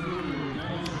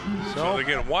 So they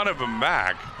get 1 of them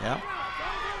back. Yeah.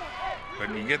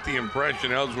 But you get the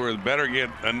impression Ellsworth better get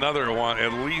another one,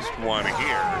 at least 1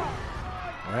 here.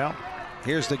 Well,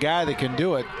 here's the guy that can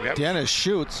do it. Yep. Dennis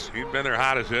Chute. He's been their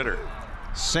hottest hitter.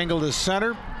 Single to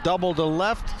center, double to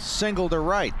left, single to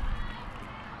right.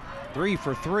 3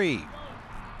 for 3.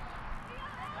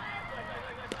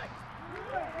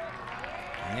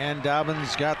 And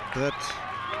Dobbins got that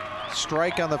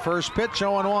strike on the first pitch,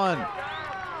 0-1.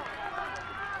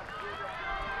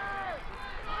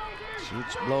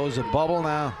 Chute blows a bubble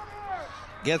now.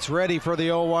 Gets ready for the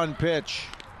 0-1 pitch.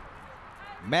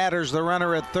 Matters the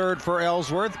runner at 3rd for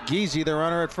Ellsworth. Geesey the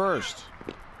runner at 1st.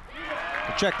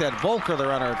 Check that, Volker the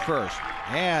runner at 1st.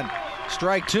 And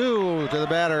strike 2 to the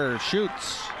batter, Chute.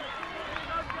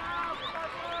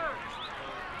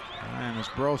 And as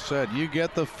Bro said, you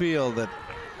get the feel that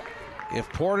if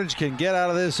Portage can get out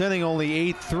of this inning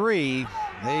only 8-3,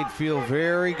 they'd feel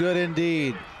very good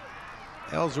indeed.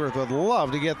 Ellsworth would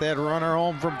love to get that runner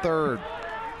home from 3rd.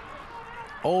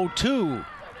 0-2.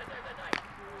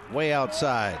 Way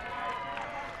outside.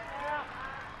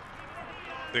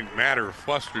 I think Matter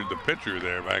flustered the pitcher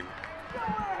there by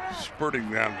sprinting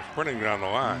down the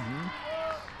line.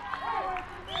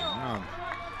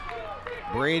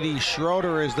 Brady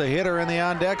Schroeder is the hitter in the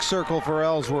on-deck circle for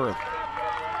Ellsworth.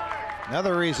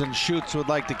 Another reason Chute would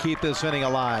like to keep this inning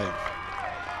alive.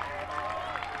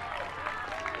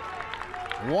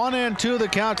 1-2 the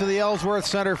count to the Ellsworth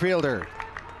center fielder.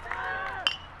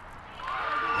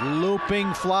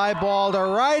 Looping fly ball to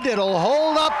right. It'll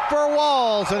hold up for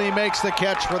Walls, and he makes the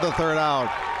catch for the 3rd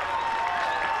out.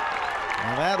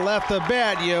 Well, that left the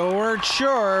bat. You weren't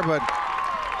sure, but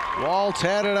Waltz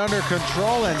had it under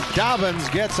control, and Dobbins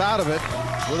gets out of it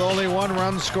with only 1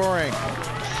 run scoring.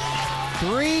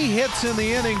 3 hits in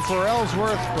the inning for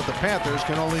Ellsworth, but the Panthers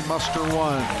can only muster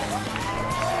 1.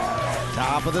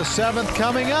 Top of the 7th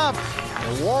coming up.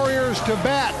 The Warriors to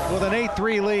bat with an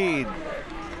 8-3 lead.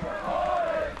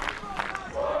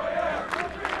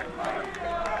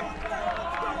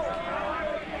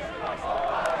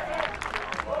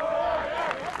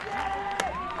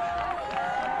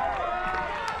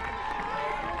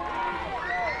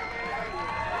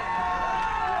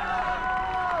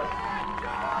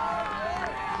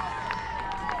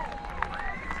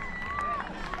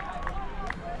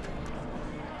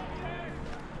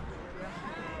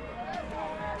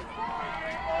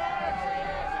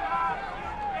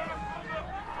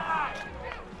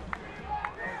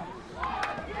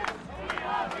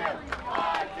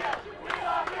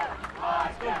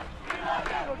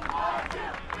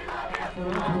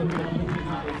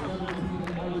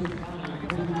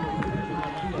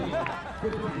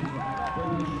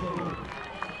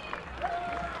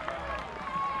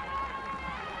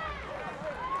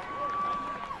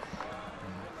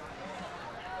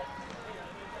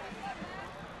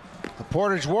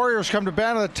 Portage Warriors come to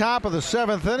bat at the top of the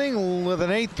 7th inning with an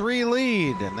 8-3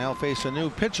 lead, and they'll face a new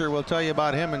pitcher. We'll tell you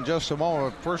about him in just a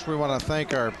moment. But first, we want to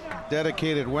thank our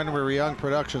dedicated When We Were Young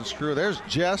Productions crew. There's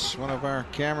Jess, one of our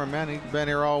cameramen. He's been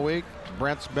here all week.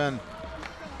 Brent's been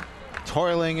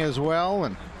toiling as well,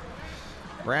 and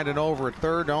Brandon over at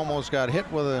third almost got hit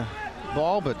with a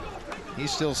ball, but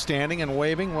he's still standing and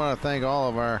waving. Want to thank all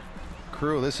of our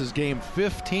crew. This is game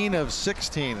 15 of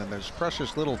 16, and there's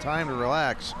precious little time to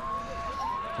relax.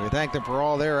 We thank them for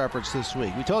all their efforts this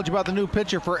week. We told you about the new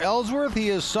pitcher for Ellsworth. He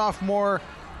is sophomore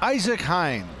Isaac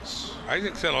Hines.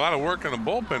 Isaac's had a lot of work in the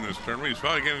bullpen this tournament. He's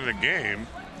finally getting in the game.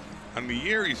 On the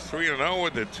year, he's 3-0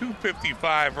 with a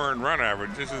 .255 earned run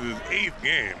average. This is his 8th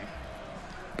game.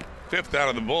 5th out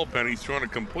of the bullpen. He's thrown a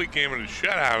complete game and a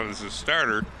shutout as a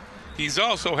starter. He's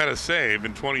also had a save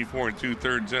in 24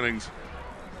 2/3 innings.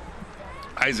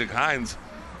 Isaac Hines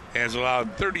has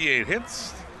allowed 38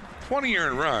 hits, 20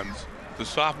 earned runs. The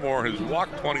sophomore has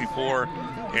walked 24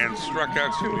 and struck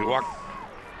out, walked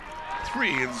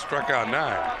 3 and struck out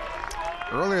 9.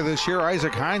 Earlier this year,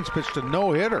 Isaac Hines pitched a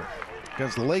no-hitter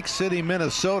against Lake City,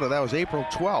 Minnesota. That was April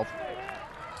 12th.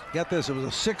 Get this, it was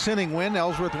a 6-inning win.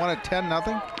 Ellsworth won at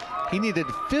 10-0. He needed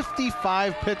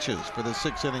 55 pitches for the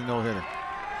 6-inning no-hitter.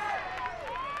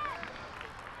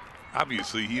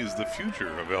 Obviously, he is the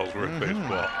future of Ellsworth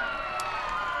baseball.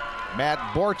 Matt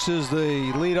Bortz is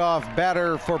the leadoff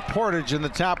batter for Portage in the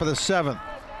top of the 7th.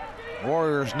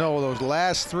 Warriors know those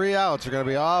last 3 outs are going to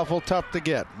be awful tough to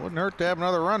get. Wouldn't hurt to have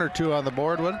another run or 2 on the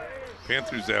board, would it?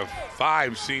 Panthers have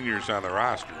 5 seniors on the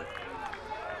roster.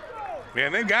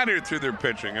 Man, they got here through their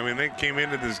pitching. I mean, they came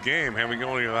into this game having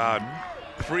only allowed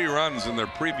 3 runs in their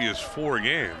previous 4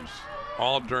 games,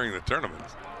 all during the tournament.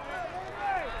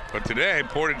 But today,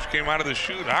 Portage came out of the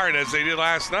chute hard as they did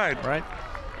last night. Right.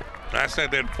 Last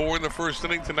night they had 4 in the first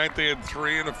inning. Tonight they had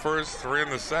 3 in the first, 3 in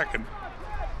the second.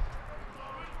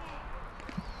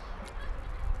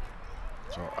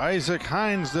 So Isaac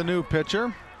Hines, the new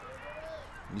pitcher.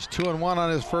 He's 2-1 on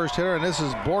his first hitter, and this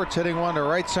is Bortz hitting one to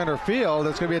right center field.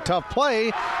 It's going to be a tough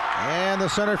play, and the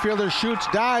center fielder shoots,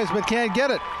 dives, but can't get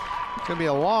it. It's going to be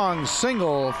a long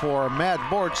single for Matt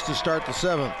Bortz to start the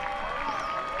 7th.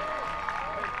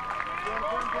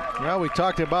 Well, we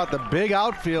talked about the big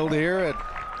outfield here at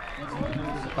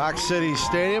Fox City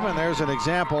Stadium, and there's an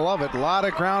example of it. A lot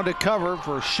of ground to cover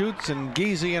for Chute and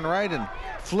Giese in right, and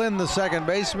Flynn, the second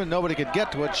baseman. Nobody could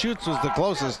get to it. Chute was the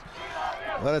closest,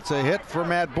 but it's a hit for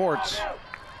Matt Bortz.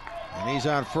 And he's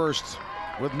on first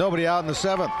with nobody out in the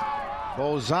 7th.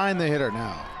 Bo Zine, the hitter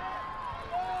now.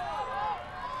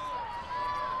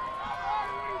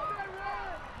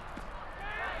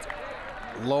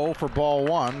 Low for ball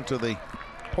 1 to the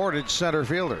Portage center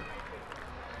fielder.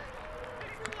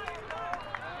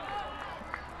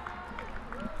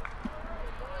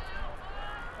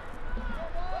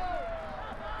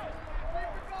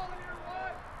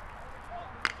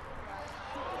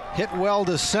 Hit well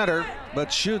to center,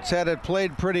 but Chutes had it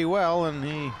played pretty well, and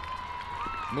he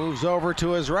moves over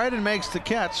to his right and makes the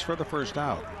catch for the first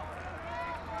out.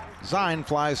 Zine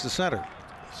flies to center.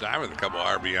 Zine with a couple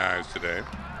RBIs today.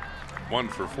 1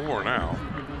 for 4 now.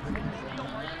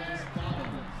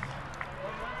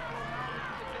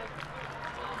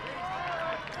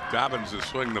 Dobbins is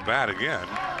swinging the bat again.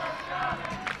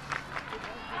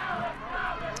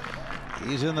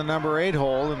 He's in the number 8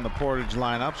 hole in the Portage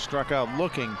lineup. Struck out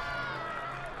looking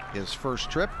his first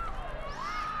trip.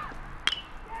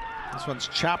 This one's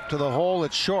chopped to the hole.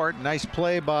 It's short. Nice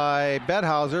play by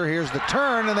Bedhauser. Here's the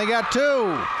turn, and they got 2.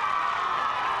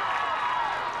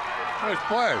 Nice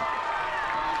play.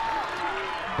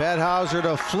 Bedhauser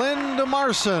to Flynn to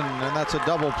Marson, and that's a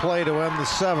double play to end the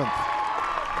 7th.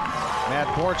 Matt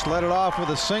Bortz led it off with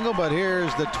a single, but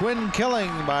here's the twin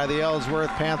killing by the Ellsworth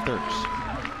Panthers.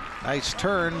 Nice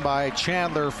turn by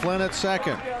Chandler Flynn at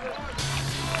second.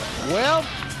 Well,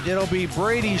 it'll be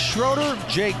Brady Schroeder,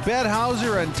 Jake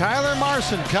Bedhauser, and Tyler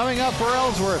Marson coming up for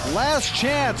Ellsworth. Last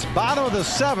chance, bottom of the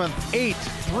 7th,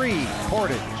 8-3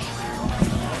 Portage.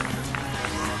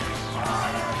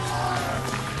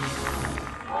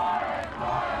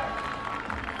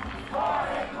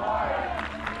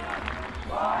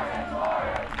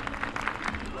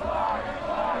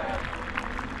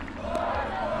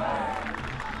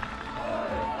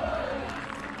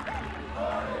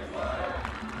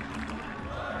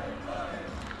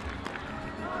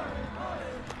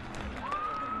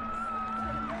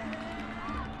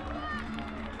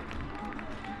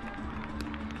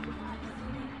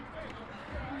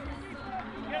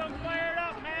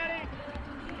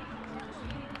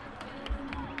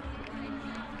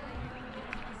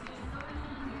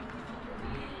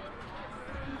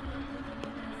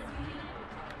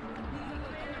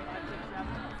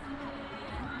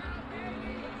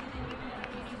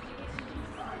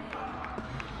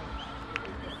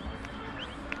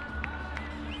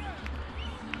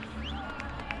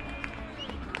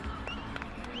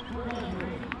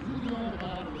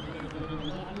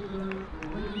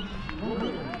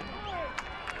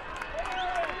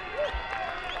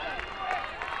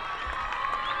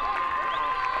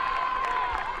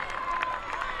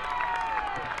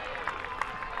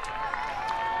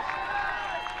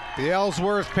 The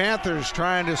Ellsworth Panthers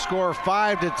trying to score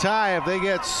 5 to tie. If they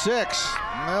get 6,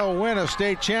 they'll win a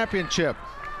state championship.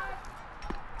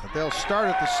 But they'll start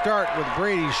at the start with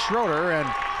Brady Schroeder, and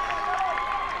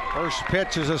first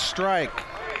pitch is a strike.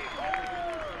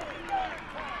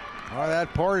 Oh,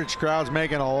 that Portage crowd's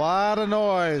making a lot of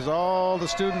noise. All the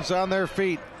students on their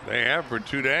feet. They have for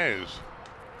 2 days.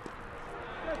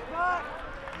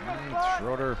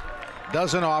 Schroeder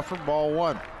doesn't offer, ball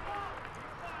 1.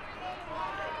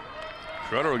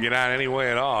 Schroeder will get out any way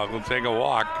at all. He'll take a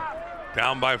walk.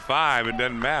 Down by 5, it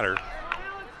doesn't matter.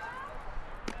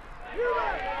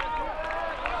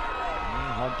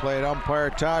 Home plate umpire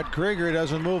Todd Krieger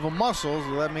doesn't move a muscle,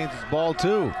 so that means it's ball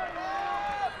 2.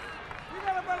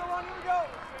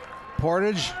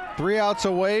 Portage 3 outs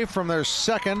away from their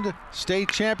 2nd state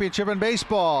championship in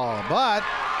baseball, but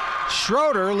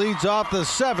Schroeder leads off the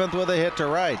 7th with a hit to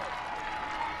right.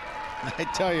 I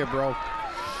tell you, bro,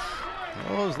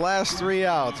 those last 3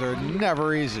 outs are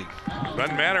never easy.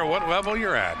 Doesn't matter what level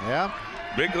you're at. Yeah.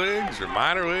 Big leagues or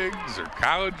minor leagues or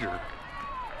college or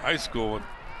high school.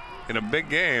 In a big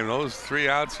game, those 3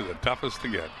 outs are the toughest to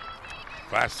get.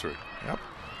 Last 3. Yep.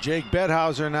 Jake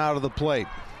Bedhauser now to the plate.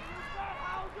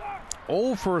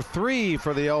 0 for 3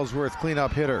 for the Ellsworth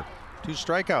cleanup hitter. 2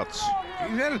 strikeouts.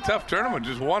 He's had a tough tournament,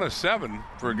 just 1 of 7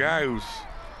 for a guy who's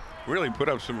really put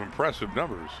up some impressive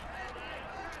numbers.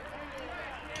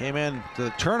 Came in to the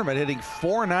tournament hitting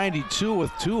 .492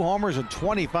 with 2 homers and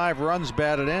 25 runs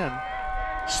batted in.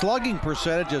 Slugging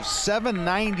percentage of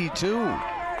 .792.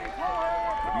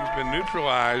 But he's been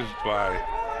neutralized by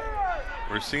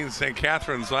Racine St.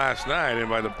 Catherine's last night and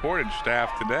by the Portage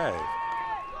staff today.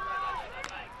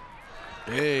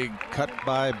 Big cut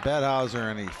by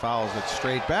Bedhauser, and he fouls it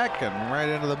straight back and right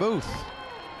into the booth.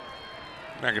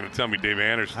 Not going to tell me Dave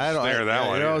Anderson I don't snare that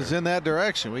one. You know, it's in that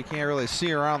direction. We can't really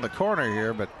see around the corner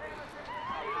here, but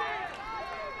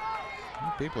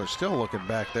people are still looking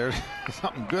back there.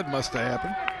 Something good must have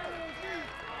happened.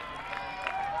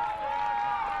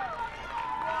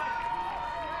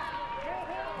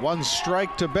 One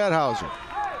strike to Bedhauser.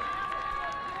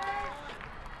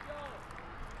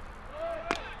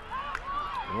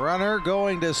 Runner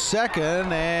going to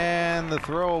second, and the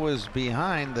throw was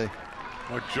behind the.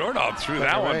 Well, Jordan threw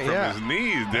that one from his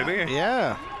knees, didn't he?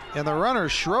 Yeah. And the runner,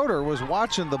 Schroeder, was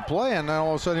watching the play, and then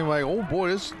all of a sudden he was like, oh boy,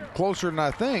 this is closer than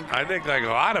I think. I think like a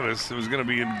lot of us, it was going to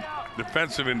be in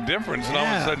defensive indifference, and all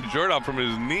of a sudden Jordan from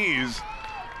his knees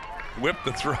whipped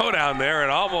the throw down there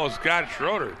and almost got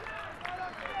Schroeder.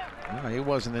 No, he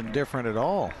wasn't indifferent at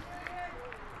all.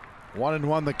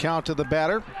 1-1 the count to the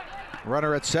batter.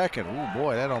 Runner at second. Oh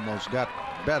boy, that almost got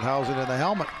Bedhausen in the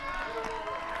helmet.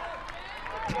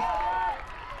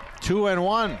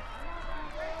 2-1.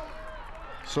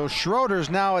 So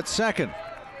Schroeder's now at second.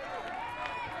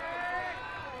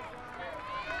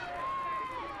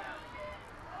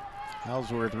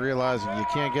 Ellsworth realizing you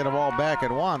can't get them all back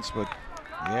at once, but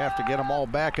you have to get them all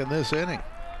back in this inning.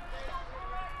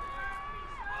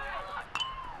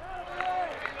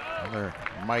 Another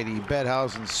mighty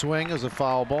Bedhausen swing is a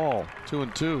foul ball.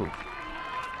 2-2.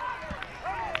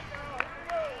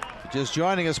 Just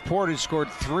joining us, Portage scored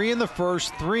 3 in the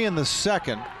first, 3 in the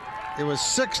second. It was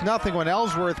 6-0 when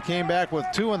Ellsworth came back with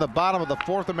 2 in the bottom of the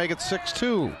 4th to make it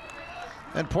 6-2.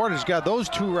 Then Portage got those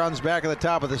 2 runs back at the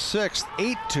top of the 6th,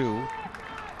 8-2.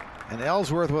 And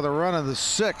Ellsworth with a run in the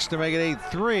 6th to make it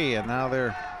 8-3. And now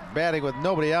they're batting with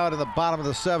nobody out in the bottom of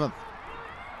the 7th.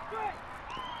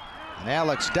 And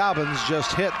Alex Dobbins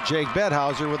just hit Jake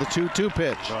Bedhauser with a 2-2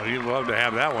 pitch. Well, he'd love to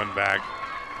have that one back.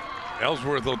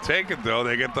 Ellsworth will take it, though.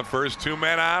 They get the first 2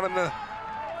 men out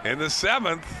in the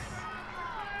 7th.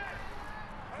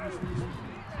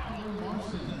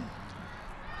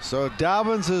 So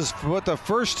Dobbins has put the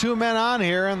first 2 men on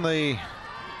here in the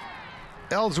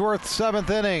Ellsworth 7th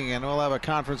inning, and we'll have a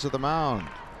conference at the mound.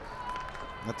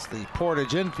 That's the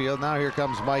Portage infield. Now here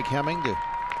comes Mike Hemming to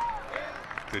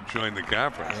join the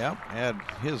conference. Yep, add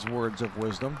his words of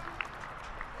wisdom.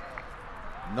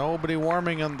 Nobody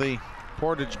warming in the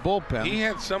Portage bullpen. He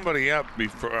had somebody up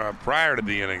before prior to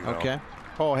the inning, though. Okay.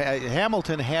 Oh,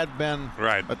 Hamilton had been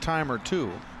a time or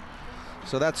 2.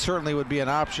 So that certainly would be an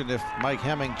option if Mike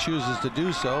Hemming chooses to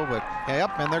do so. But,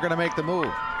 yep, and they're going to make the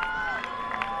move.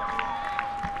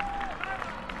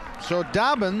 So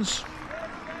Dobbins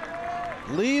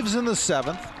leaves in the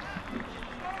 7th.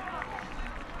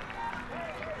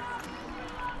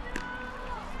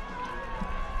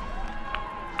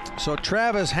 So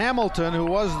Travis Hamilton, who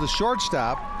was the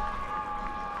shortstop.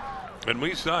 And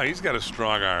we saw he's got a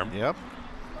strong arm. Yep.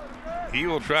 He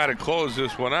will try to close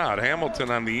this one out.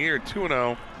 Hamilton on the year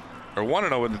 2-0, or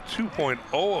 1-0 with a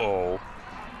 2.00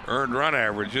 earned run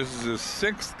average. This is his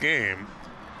 6th game.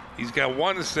 He's got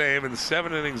 1 save in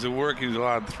 7 innings of work. He's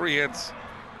allowed 3 hits,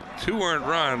 2 earned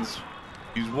runs.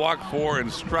 He's walked 4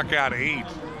 and struck out 8.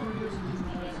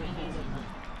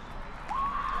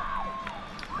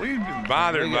 We've been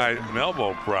bothered by an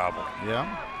elbow problem.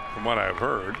 Yeah. From what I've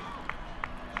heard.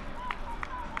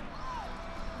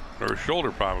 Or a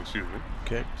shoulder problem, excuse me.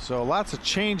 Okay, so lots of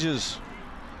changes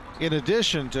in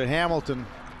addition to Hamilton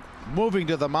moving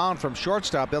to the mound from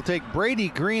shortstop. They'll take Brady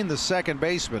Green, the second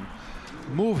baseman,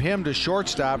 move him to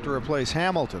shortstop to replace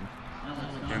Hamilton.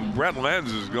 And Brett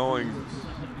Lenz is going.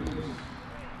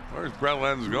 Where's Brett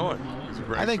Lenz going?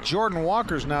 I think Jordan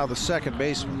Walker's now the second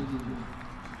baseman.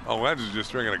 Oh, Lenz is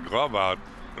just bringing a glove out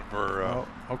for.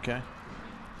 Okay.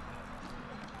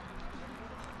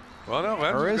 Well, no,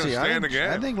 Lenz or is he? Stay in the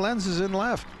game. I think Lenz is in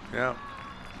left. Yeah.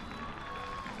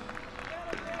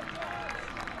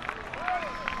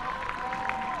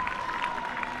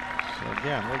 So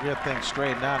again, we'll get things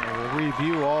straightened out and we'll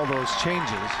review all those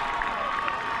changes.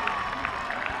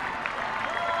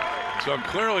 So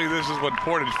clearly this is what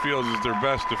Portage feels is their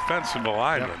best defensive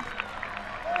alignment. Yep.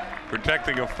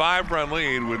 Protecting a 5-run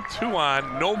lead with 2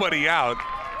 on, nobody out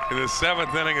in the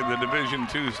 7th inning of the Division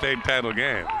II state title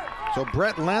game. So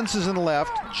Brett Lenz is in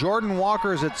left, Jordan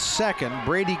Walker is at second,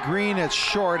 Brady Green at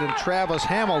short, and Travis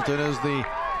Hamilton is the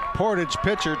Portage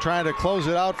pitcher trying to close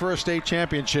it out for a state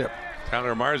championship.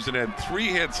 Tyler Marsden had 3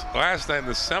 hits last night in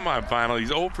the semifinal. He's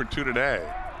 0 for 2 today.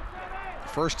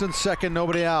 First and second,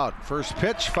 nobody out. First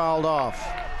pitch fouled off.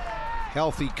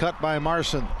 Healthy cut by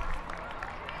Marson.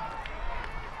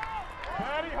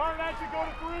 Patty, hard at you, go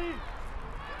to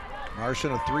 3.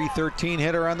 Marson, a .313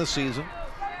 hitter on the season.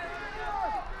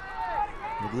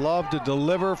 Would love to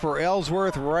deliver for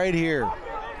Ellsworth right here.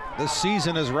 This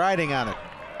season is riding on it.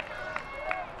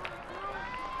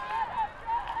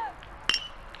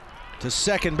 To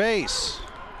second base.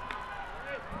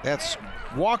 That's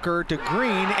Walker to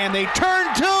Green, and they turn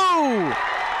 2!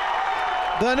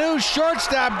 The new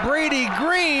shortstop, Brady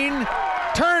Green,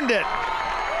 turned it.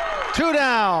 2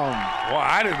 down. Well,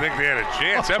 I didn't think they had a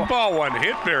chance. That ball wasn't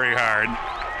hit very hard.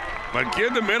 But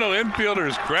give the middle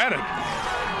infielders credit.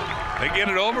 They get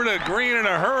it over to Green in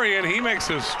a hurry, and he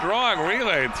makes a strong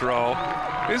relay throw.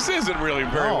 This isn't really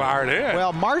very hard hit.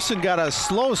 Well, Marson got a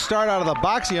slow start out of the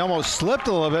box. He almost slipped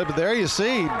a little bit, but there you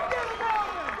see.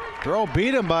 Throw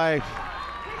beat him by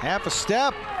half a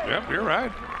step. Yep, you're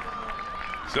right.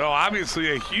 So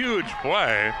obviously a huge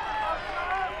play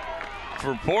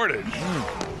for Portage.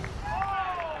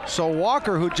 So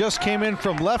Walker, who just came in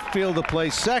from left field to play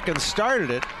second,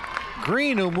 started it.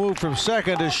 Green, who moved from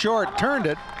second to short, turned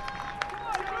it.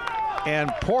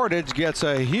 And Portage gets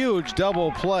a huge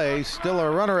double play. Still a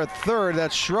runner at third.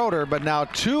 That's Schroeder, but now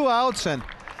 2 outs and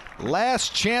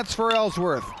last chance for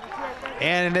Ellsworth.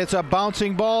 And it's a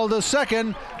bouncing ball to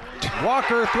second.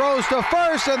 Walker throws to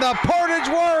first, and the Portage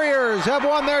Warriors have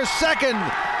won their second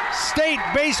state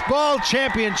baseball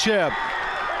championship.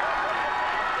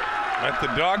 Let the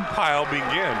dog pile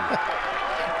begin.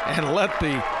 And let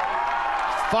the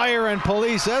fire and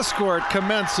police escort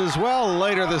commence as well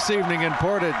later this evening in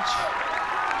Portage.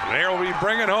 They'll be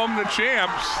bringing home the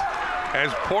champs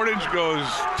as Portage goes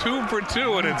 2 for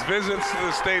 2 in its visits to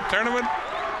the state tournament.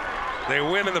 They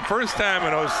win in the first time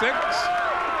in 06.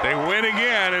 They win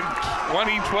again in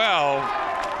 2012,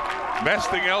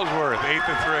 besting Ellsworth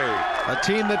 8-3. A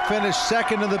team that finished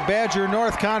second in the Badger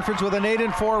North Conference with an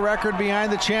 8-4 record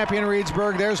behind the champion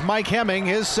Reedsburg. There's Mike Hemming,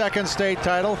 his second state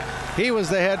title. He was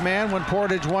the head man when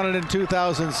Portage won it in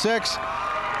 2006.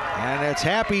 And it's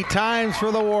happy times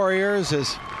for the Warriors.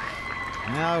 As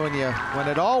now when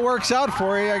it all works out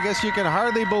for you, I guess you can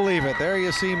hardly believe it. There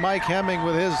you see Mike Hemming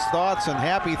with his thoughts, and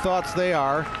happy thoughts they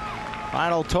are.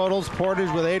 Final totals: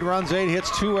 Portage with 8 runs, 8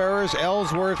 hits, 2 errors.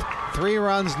 Ellsworth 3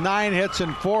 runs, 9 hits,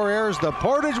 and 4 errors. The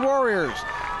Portage Warriors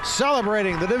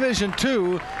celebrating the Division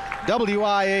II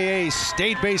WIAA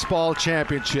State Baseball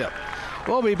Championship.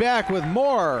 We'll be back with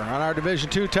more on our Division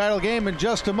II title game in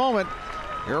just a moment.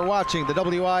 You're watching the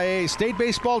WIAA State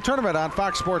Baseball Tournament on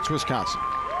Fox Sports Wisconsin.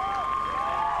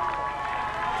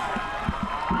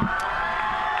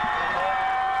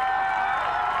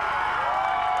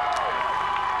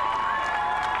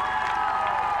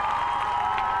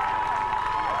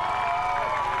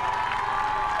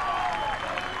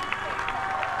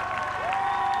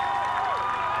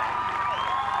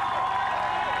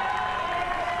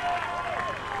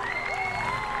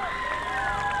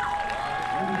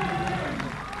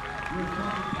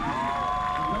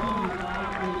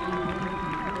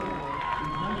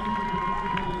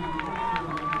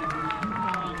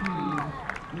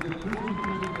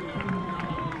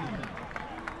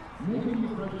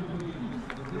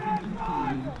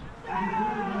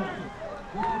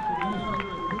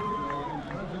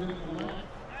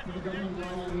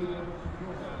 WIAA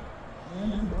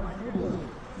and our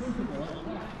principal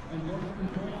and North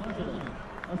Control President,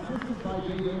 assisted by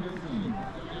Dave Anderson,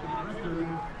 Director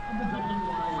of the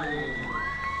WIAA.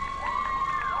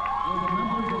 Will the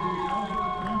members of the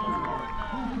Ellsworth Panthers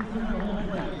please proceed to home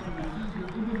plate to receive your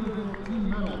individual team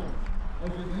medals as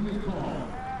your name is called.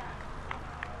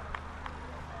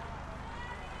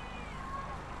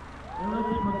 Eric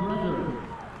McGregor.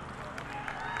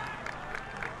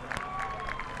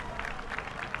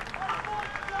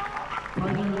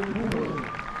 Tyler Portage.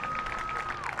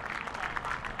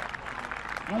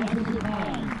 Isaac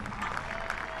Pine.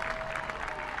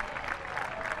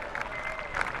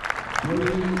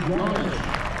 Brady Wallace.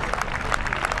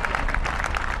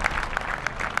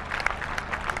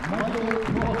 Michael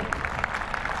Cook.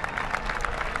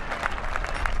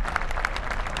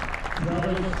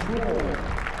 Travis Kroll.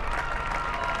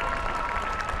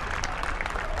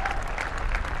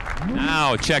 Now,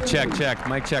 check.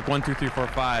 Mic check, 1, 2, 3, 4,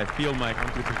 5. Field mic,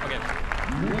 1, 2, 3. Okay.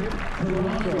 Nick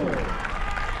Toronto.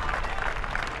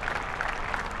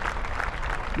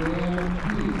 Dan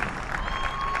Peace.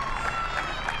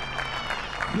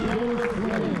 Taylor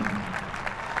Flynn.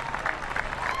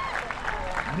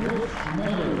 Mitch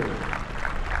Meadows.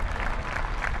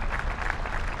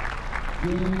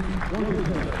 James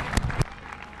Worthington.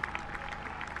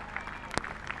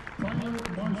 Tyler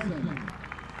Marson.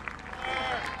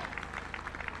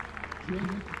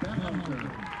 Jake Benhunter.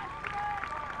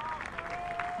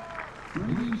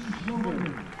 Brady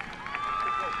Schroeder.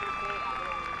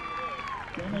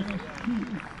 Dennis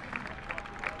Chute.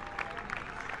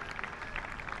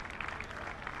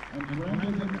 And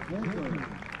Brandon Wolford.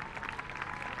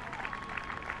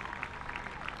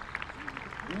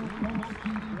 Will Coach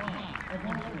Steve Black of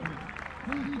Ellsworth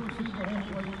please proceed to home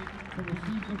plate to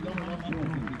receive the Government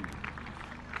Trophy.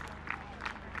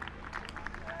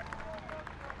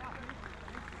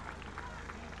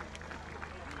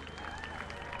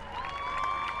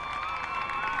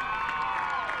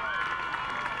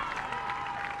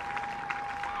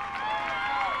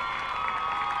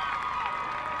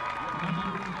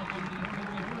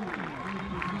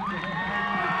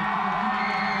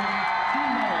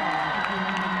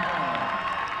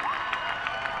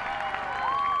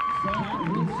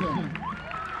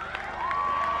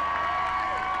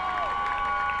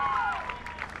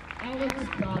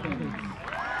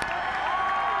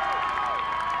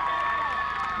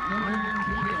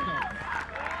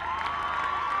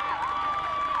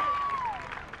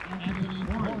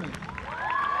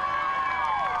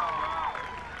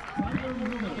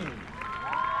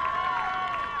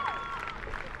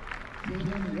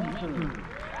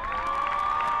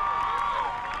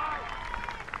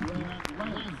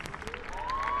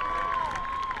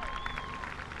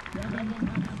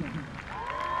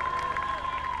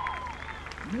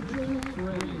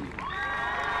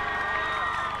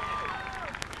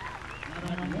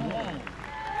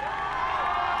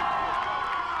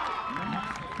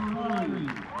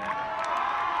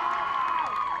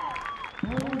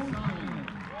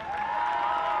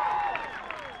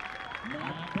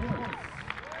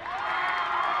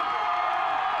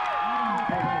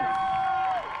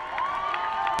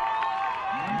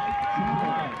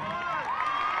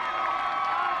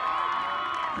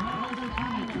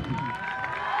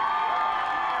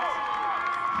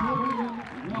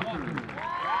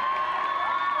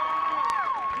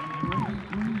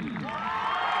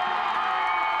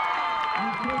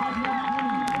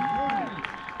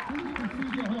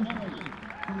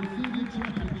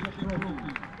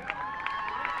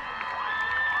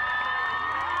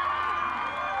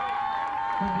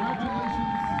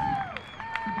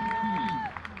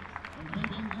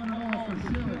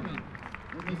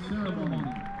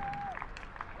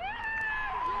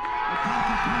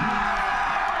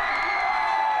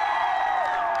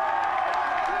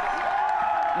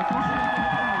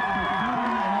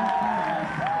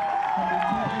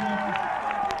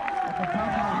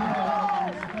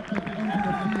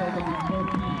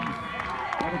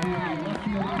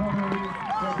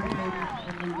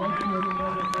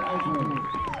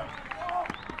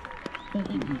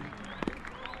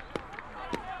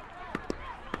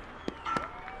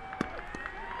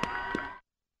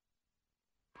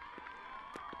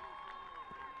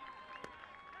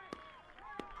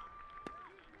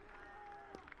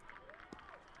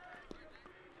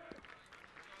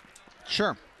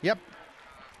 Sure. Yep.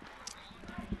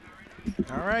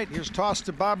 All right, here's toss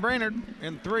to Bob Brainerd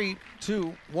in 3,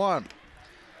 2, 1.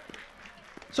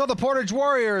 So the Portage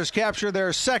Warriors capture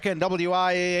their second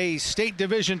WIAA State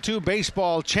Division II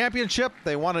baseball championship.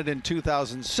 They won it in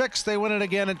 2006. They win it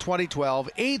again in 2012.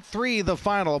 8-3 the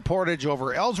final, Portage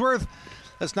over Ellsworth.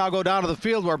 Let's now go down to the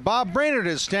field where Bob Brainerd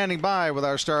is standing by with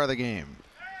our star of the game.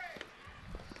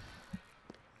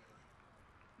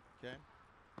 Okay.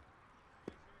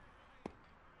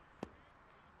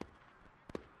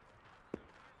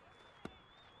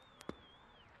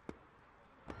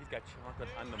 He's got chocolate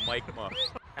on the mic.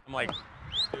 I'm like,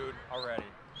 dude, already.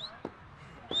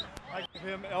 I give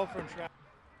him Ellsworth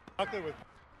chocolate with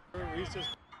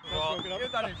Reese's. Well,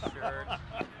 here's on his shirt.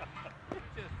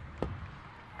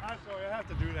 I'm sorry, I have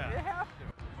to do that. You have to.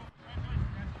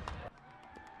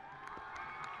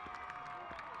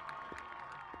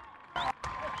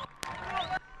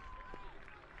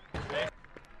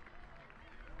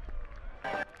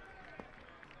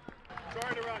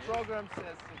 Sorry to rush. Program says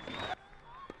 60.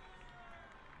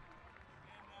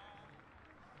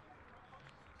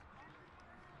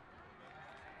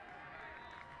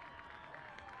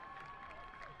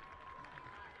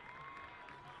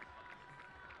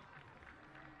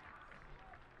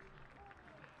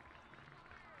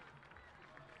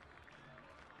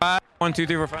 One, two,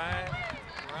 three, four, five.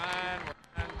 We're on.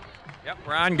 Yep,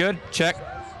 we're on. Good. Check.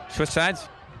 Switch sides.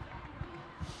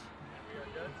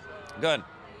 Good.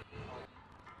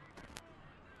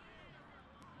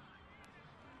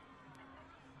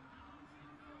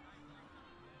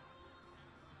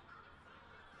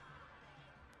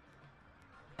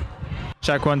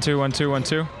 Check 1 2 1 2 1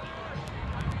 2.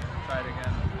 Try it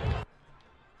again.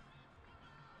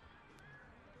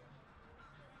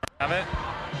 Have it.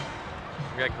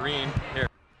 We got green here.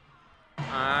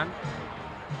 On.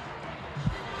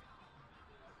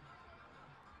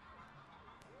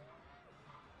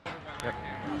 Yep.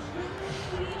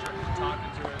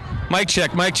 Mic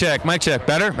check, mic check, mic check.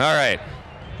 Better? All right.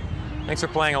 Thanks for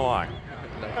playing along.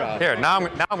 No problem. Here, now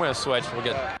I'm going to switch. We'll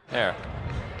get there.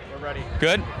 We're ready.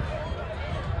 Good.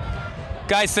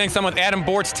 Guys, thanks. I'm with Adam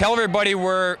Bortz. Tell everybody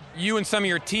where you and some of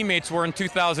your teammates were in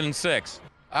 2006.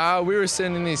 We were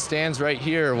sitting in these stands right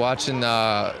here watching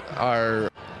our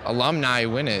alumni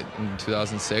win it in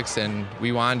 2006, and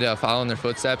we wanted to follow in their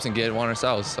footsteps and get one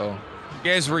ourselves. So,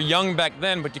 You guys were young back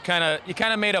then, but you kind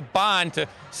of made a bond to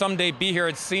someday be here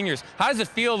as seniors. How does it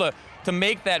feel to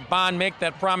make that bond, make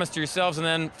that promise to yourselves, and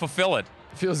then fulfill it?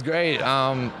 it feels great.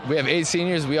 We have 8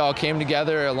 seniors. We all came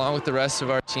together along with the rest of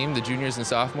our team, the juniors and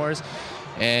sophomores,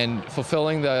 and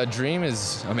fulfilling the dream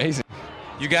is amazing.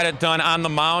 You got it done on the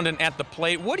mound and at the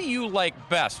plate. What do you like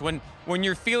best when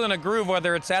you're feeling a groove,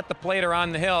 whether it's at the plate or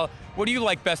on the hill? What do you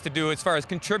like best to do as far as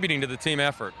contributing to the team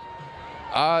effort?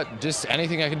 Just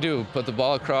anything I can do. Put the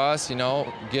ball across, get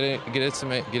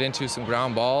into some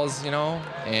ground balls,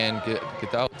 and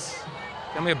get the outs.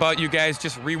 Tell me about you guys.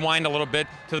 Just rewind a little bit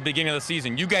to the beginning of the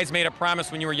season. You guys made a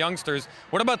promise when you were youngsters.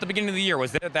 What about the beginning of the year?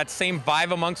 Was there that same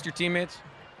vibe amongst your teammates?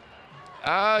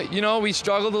 We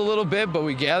struggled a little bit, but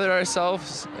we gathered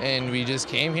ourselves and we just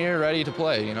came here ready to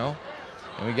play, and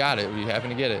we got it. We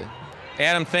happened to get it.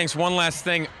 Adam, thanks. One last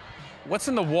thing. What's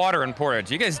in the water in Portage?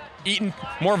 You guys eating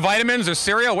more vitamins or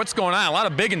cereal? What's going on? A lot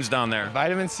of biggins down there.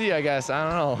 Vitamin C, I guess. I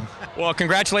don't know. Well,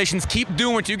 congratulations. Keep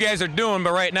doing what you guys are doing,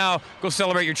 but right now, go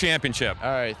celebrate your championship. All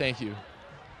right, thank you.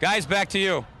 Guys, back to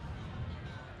you.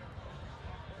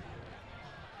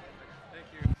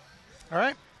 All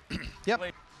right. Yep.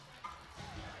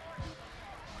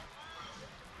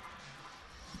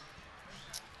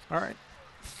 All right.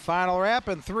 Final wrap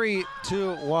in 3,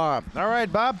 2, 1. All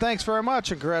right, Bob, thanks very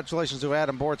much. And congratulations to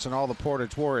Adam Bortz and all the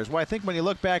Portage Warriors. Well, I think when you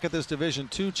look back at this Division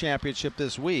II championship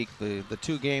this week, the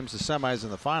 2 games, the semis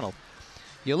and the final,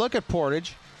 you look at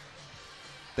Portage.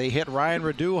 They hit Ryan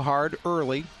Redu hard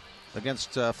early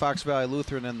against Fox Valley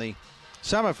Lutheran in the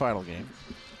semifinal game.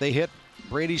 They hit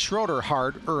Brady Schroeder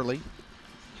hard early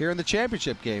here in the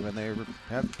championship game, and they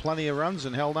had plenty of runs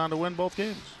and held on to win both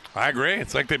games. I agree.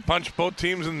 It's like they punched both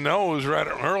teams in the nose right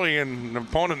early, and the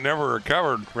opponent never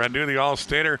recovered. Redu, the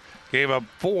All-Stater, gave up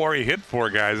 4. He hit 4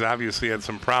 guys. Obviously had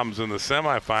some problems in the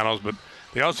semifinals, but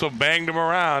they also banged them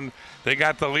around. They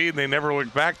got the lead, and they never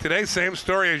looked back. Today, same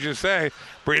story as you say.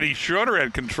 Brady Schroeder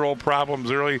had control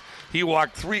problems early. He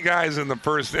walked 3 guys in the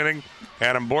first inning.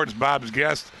 Adam Bortz, Bob's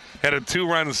guest, had a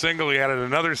 2-run single. He added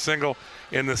another single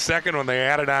in the second when they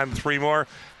added on 3 more.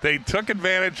 They took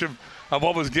advantage of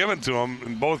what was given to them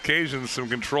in both occasions, some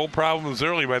control problems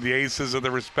early by the aces of the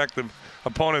respective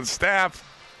opponent's staff,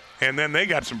 and then they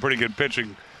got some pretty good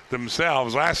pitching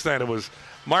themselves. Last night it was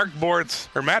Matt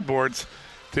Bortz.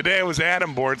 Today it was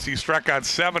Adam Bortz. He struck out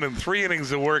 7 in 3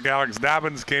 innings of work. Alex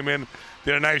Dobbins came in,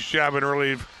 did a nice job in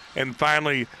relief, and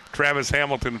finally Travis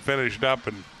Hamilton finished up,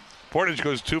 and Portage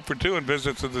goes 2 for 2 in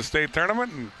visits to the state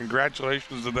tournament, and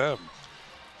congratulations to them.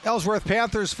 Ellsworth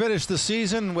Panthers finished the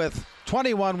season with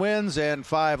 21 wins and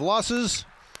 5 losses.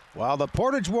 While the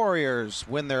Portage Warriors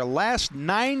win their last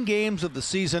 9 games of the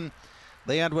season,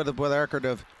 they end with a record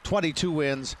of 22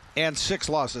 wins and 6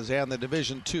 losses and the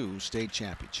Division II state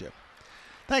championship.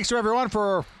 Thanks to everyone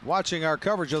for watching our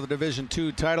coverage of the Division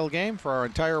II title game. For our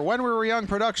entire When We Were Young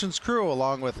Productions crew,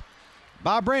 along with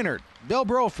Bob Brainerd, Bill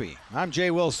Brophy, I'm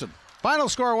Jay Wilson. Final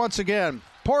score once again,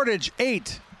 Portage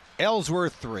 8,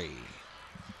 Ellsworth 3.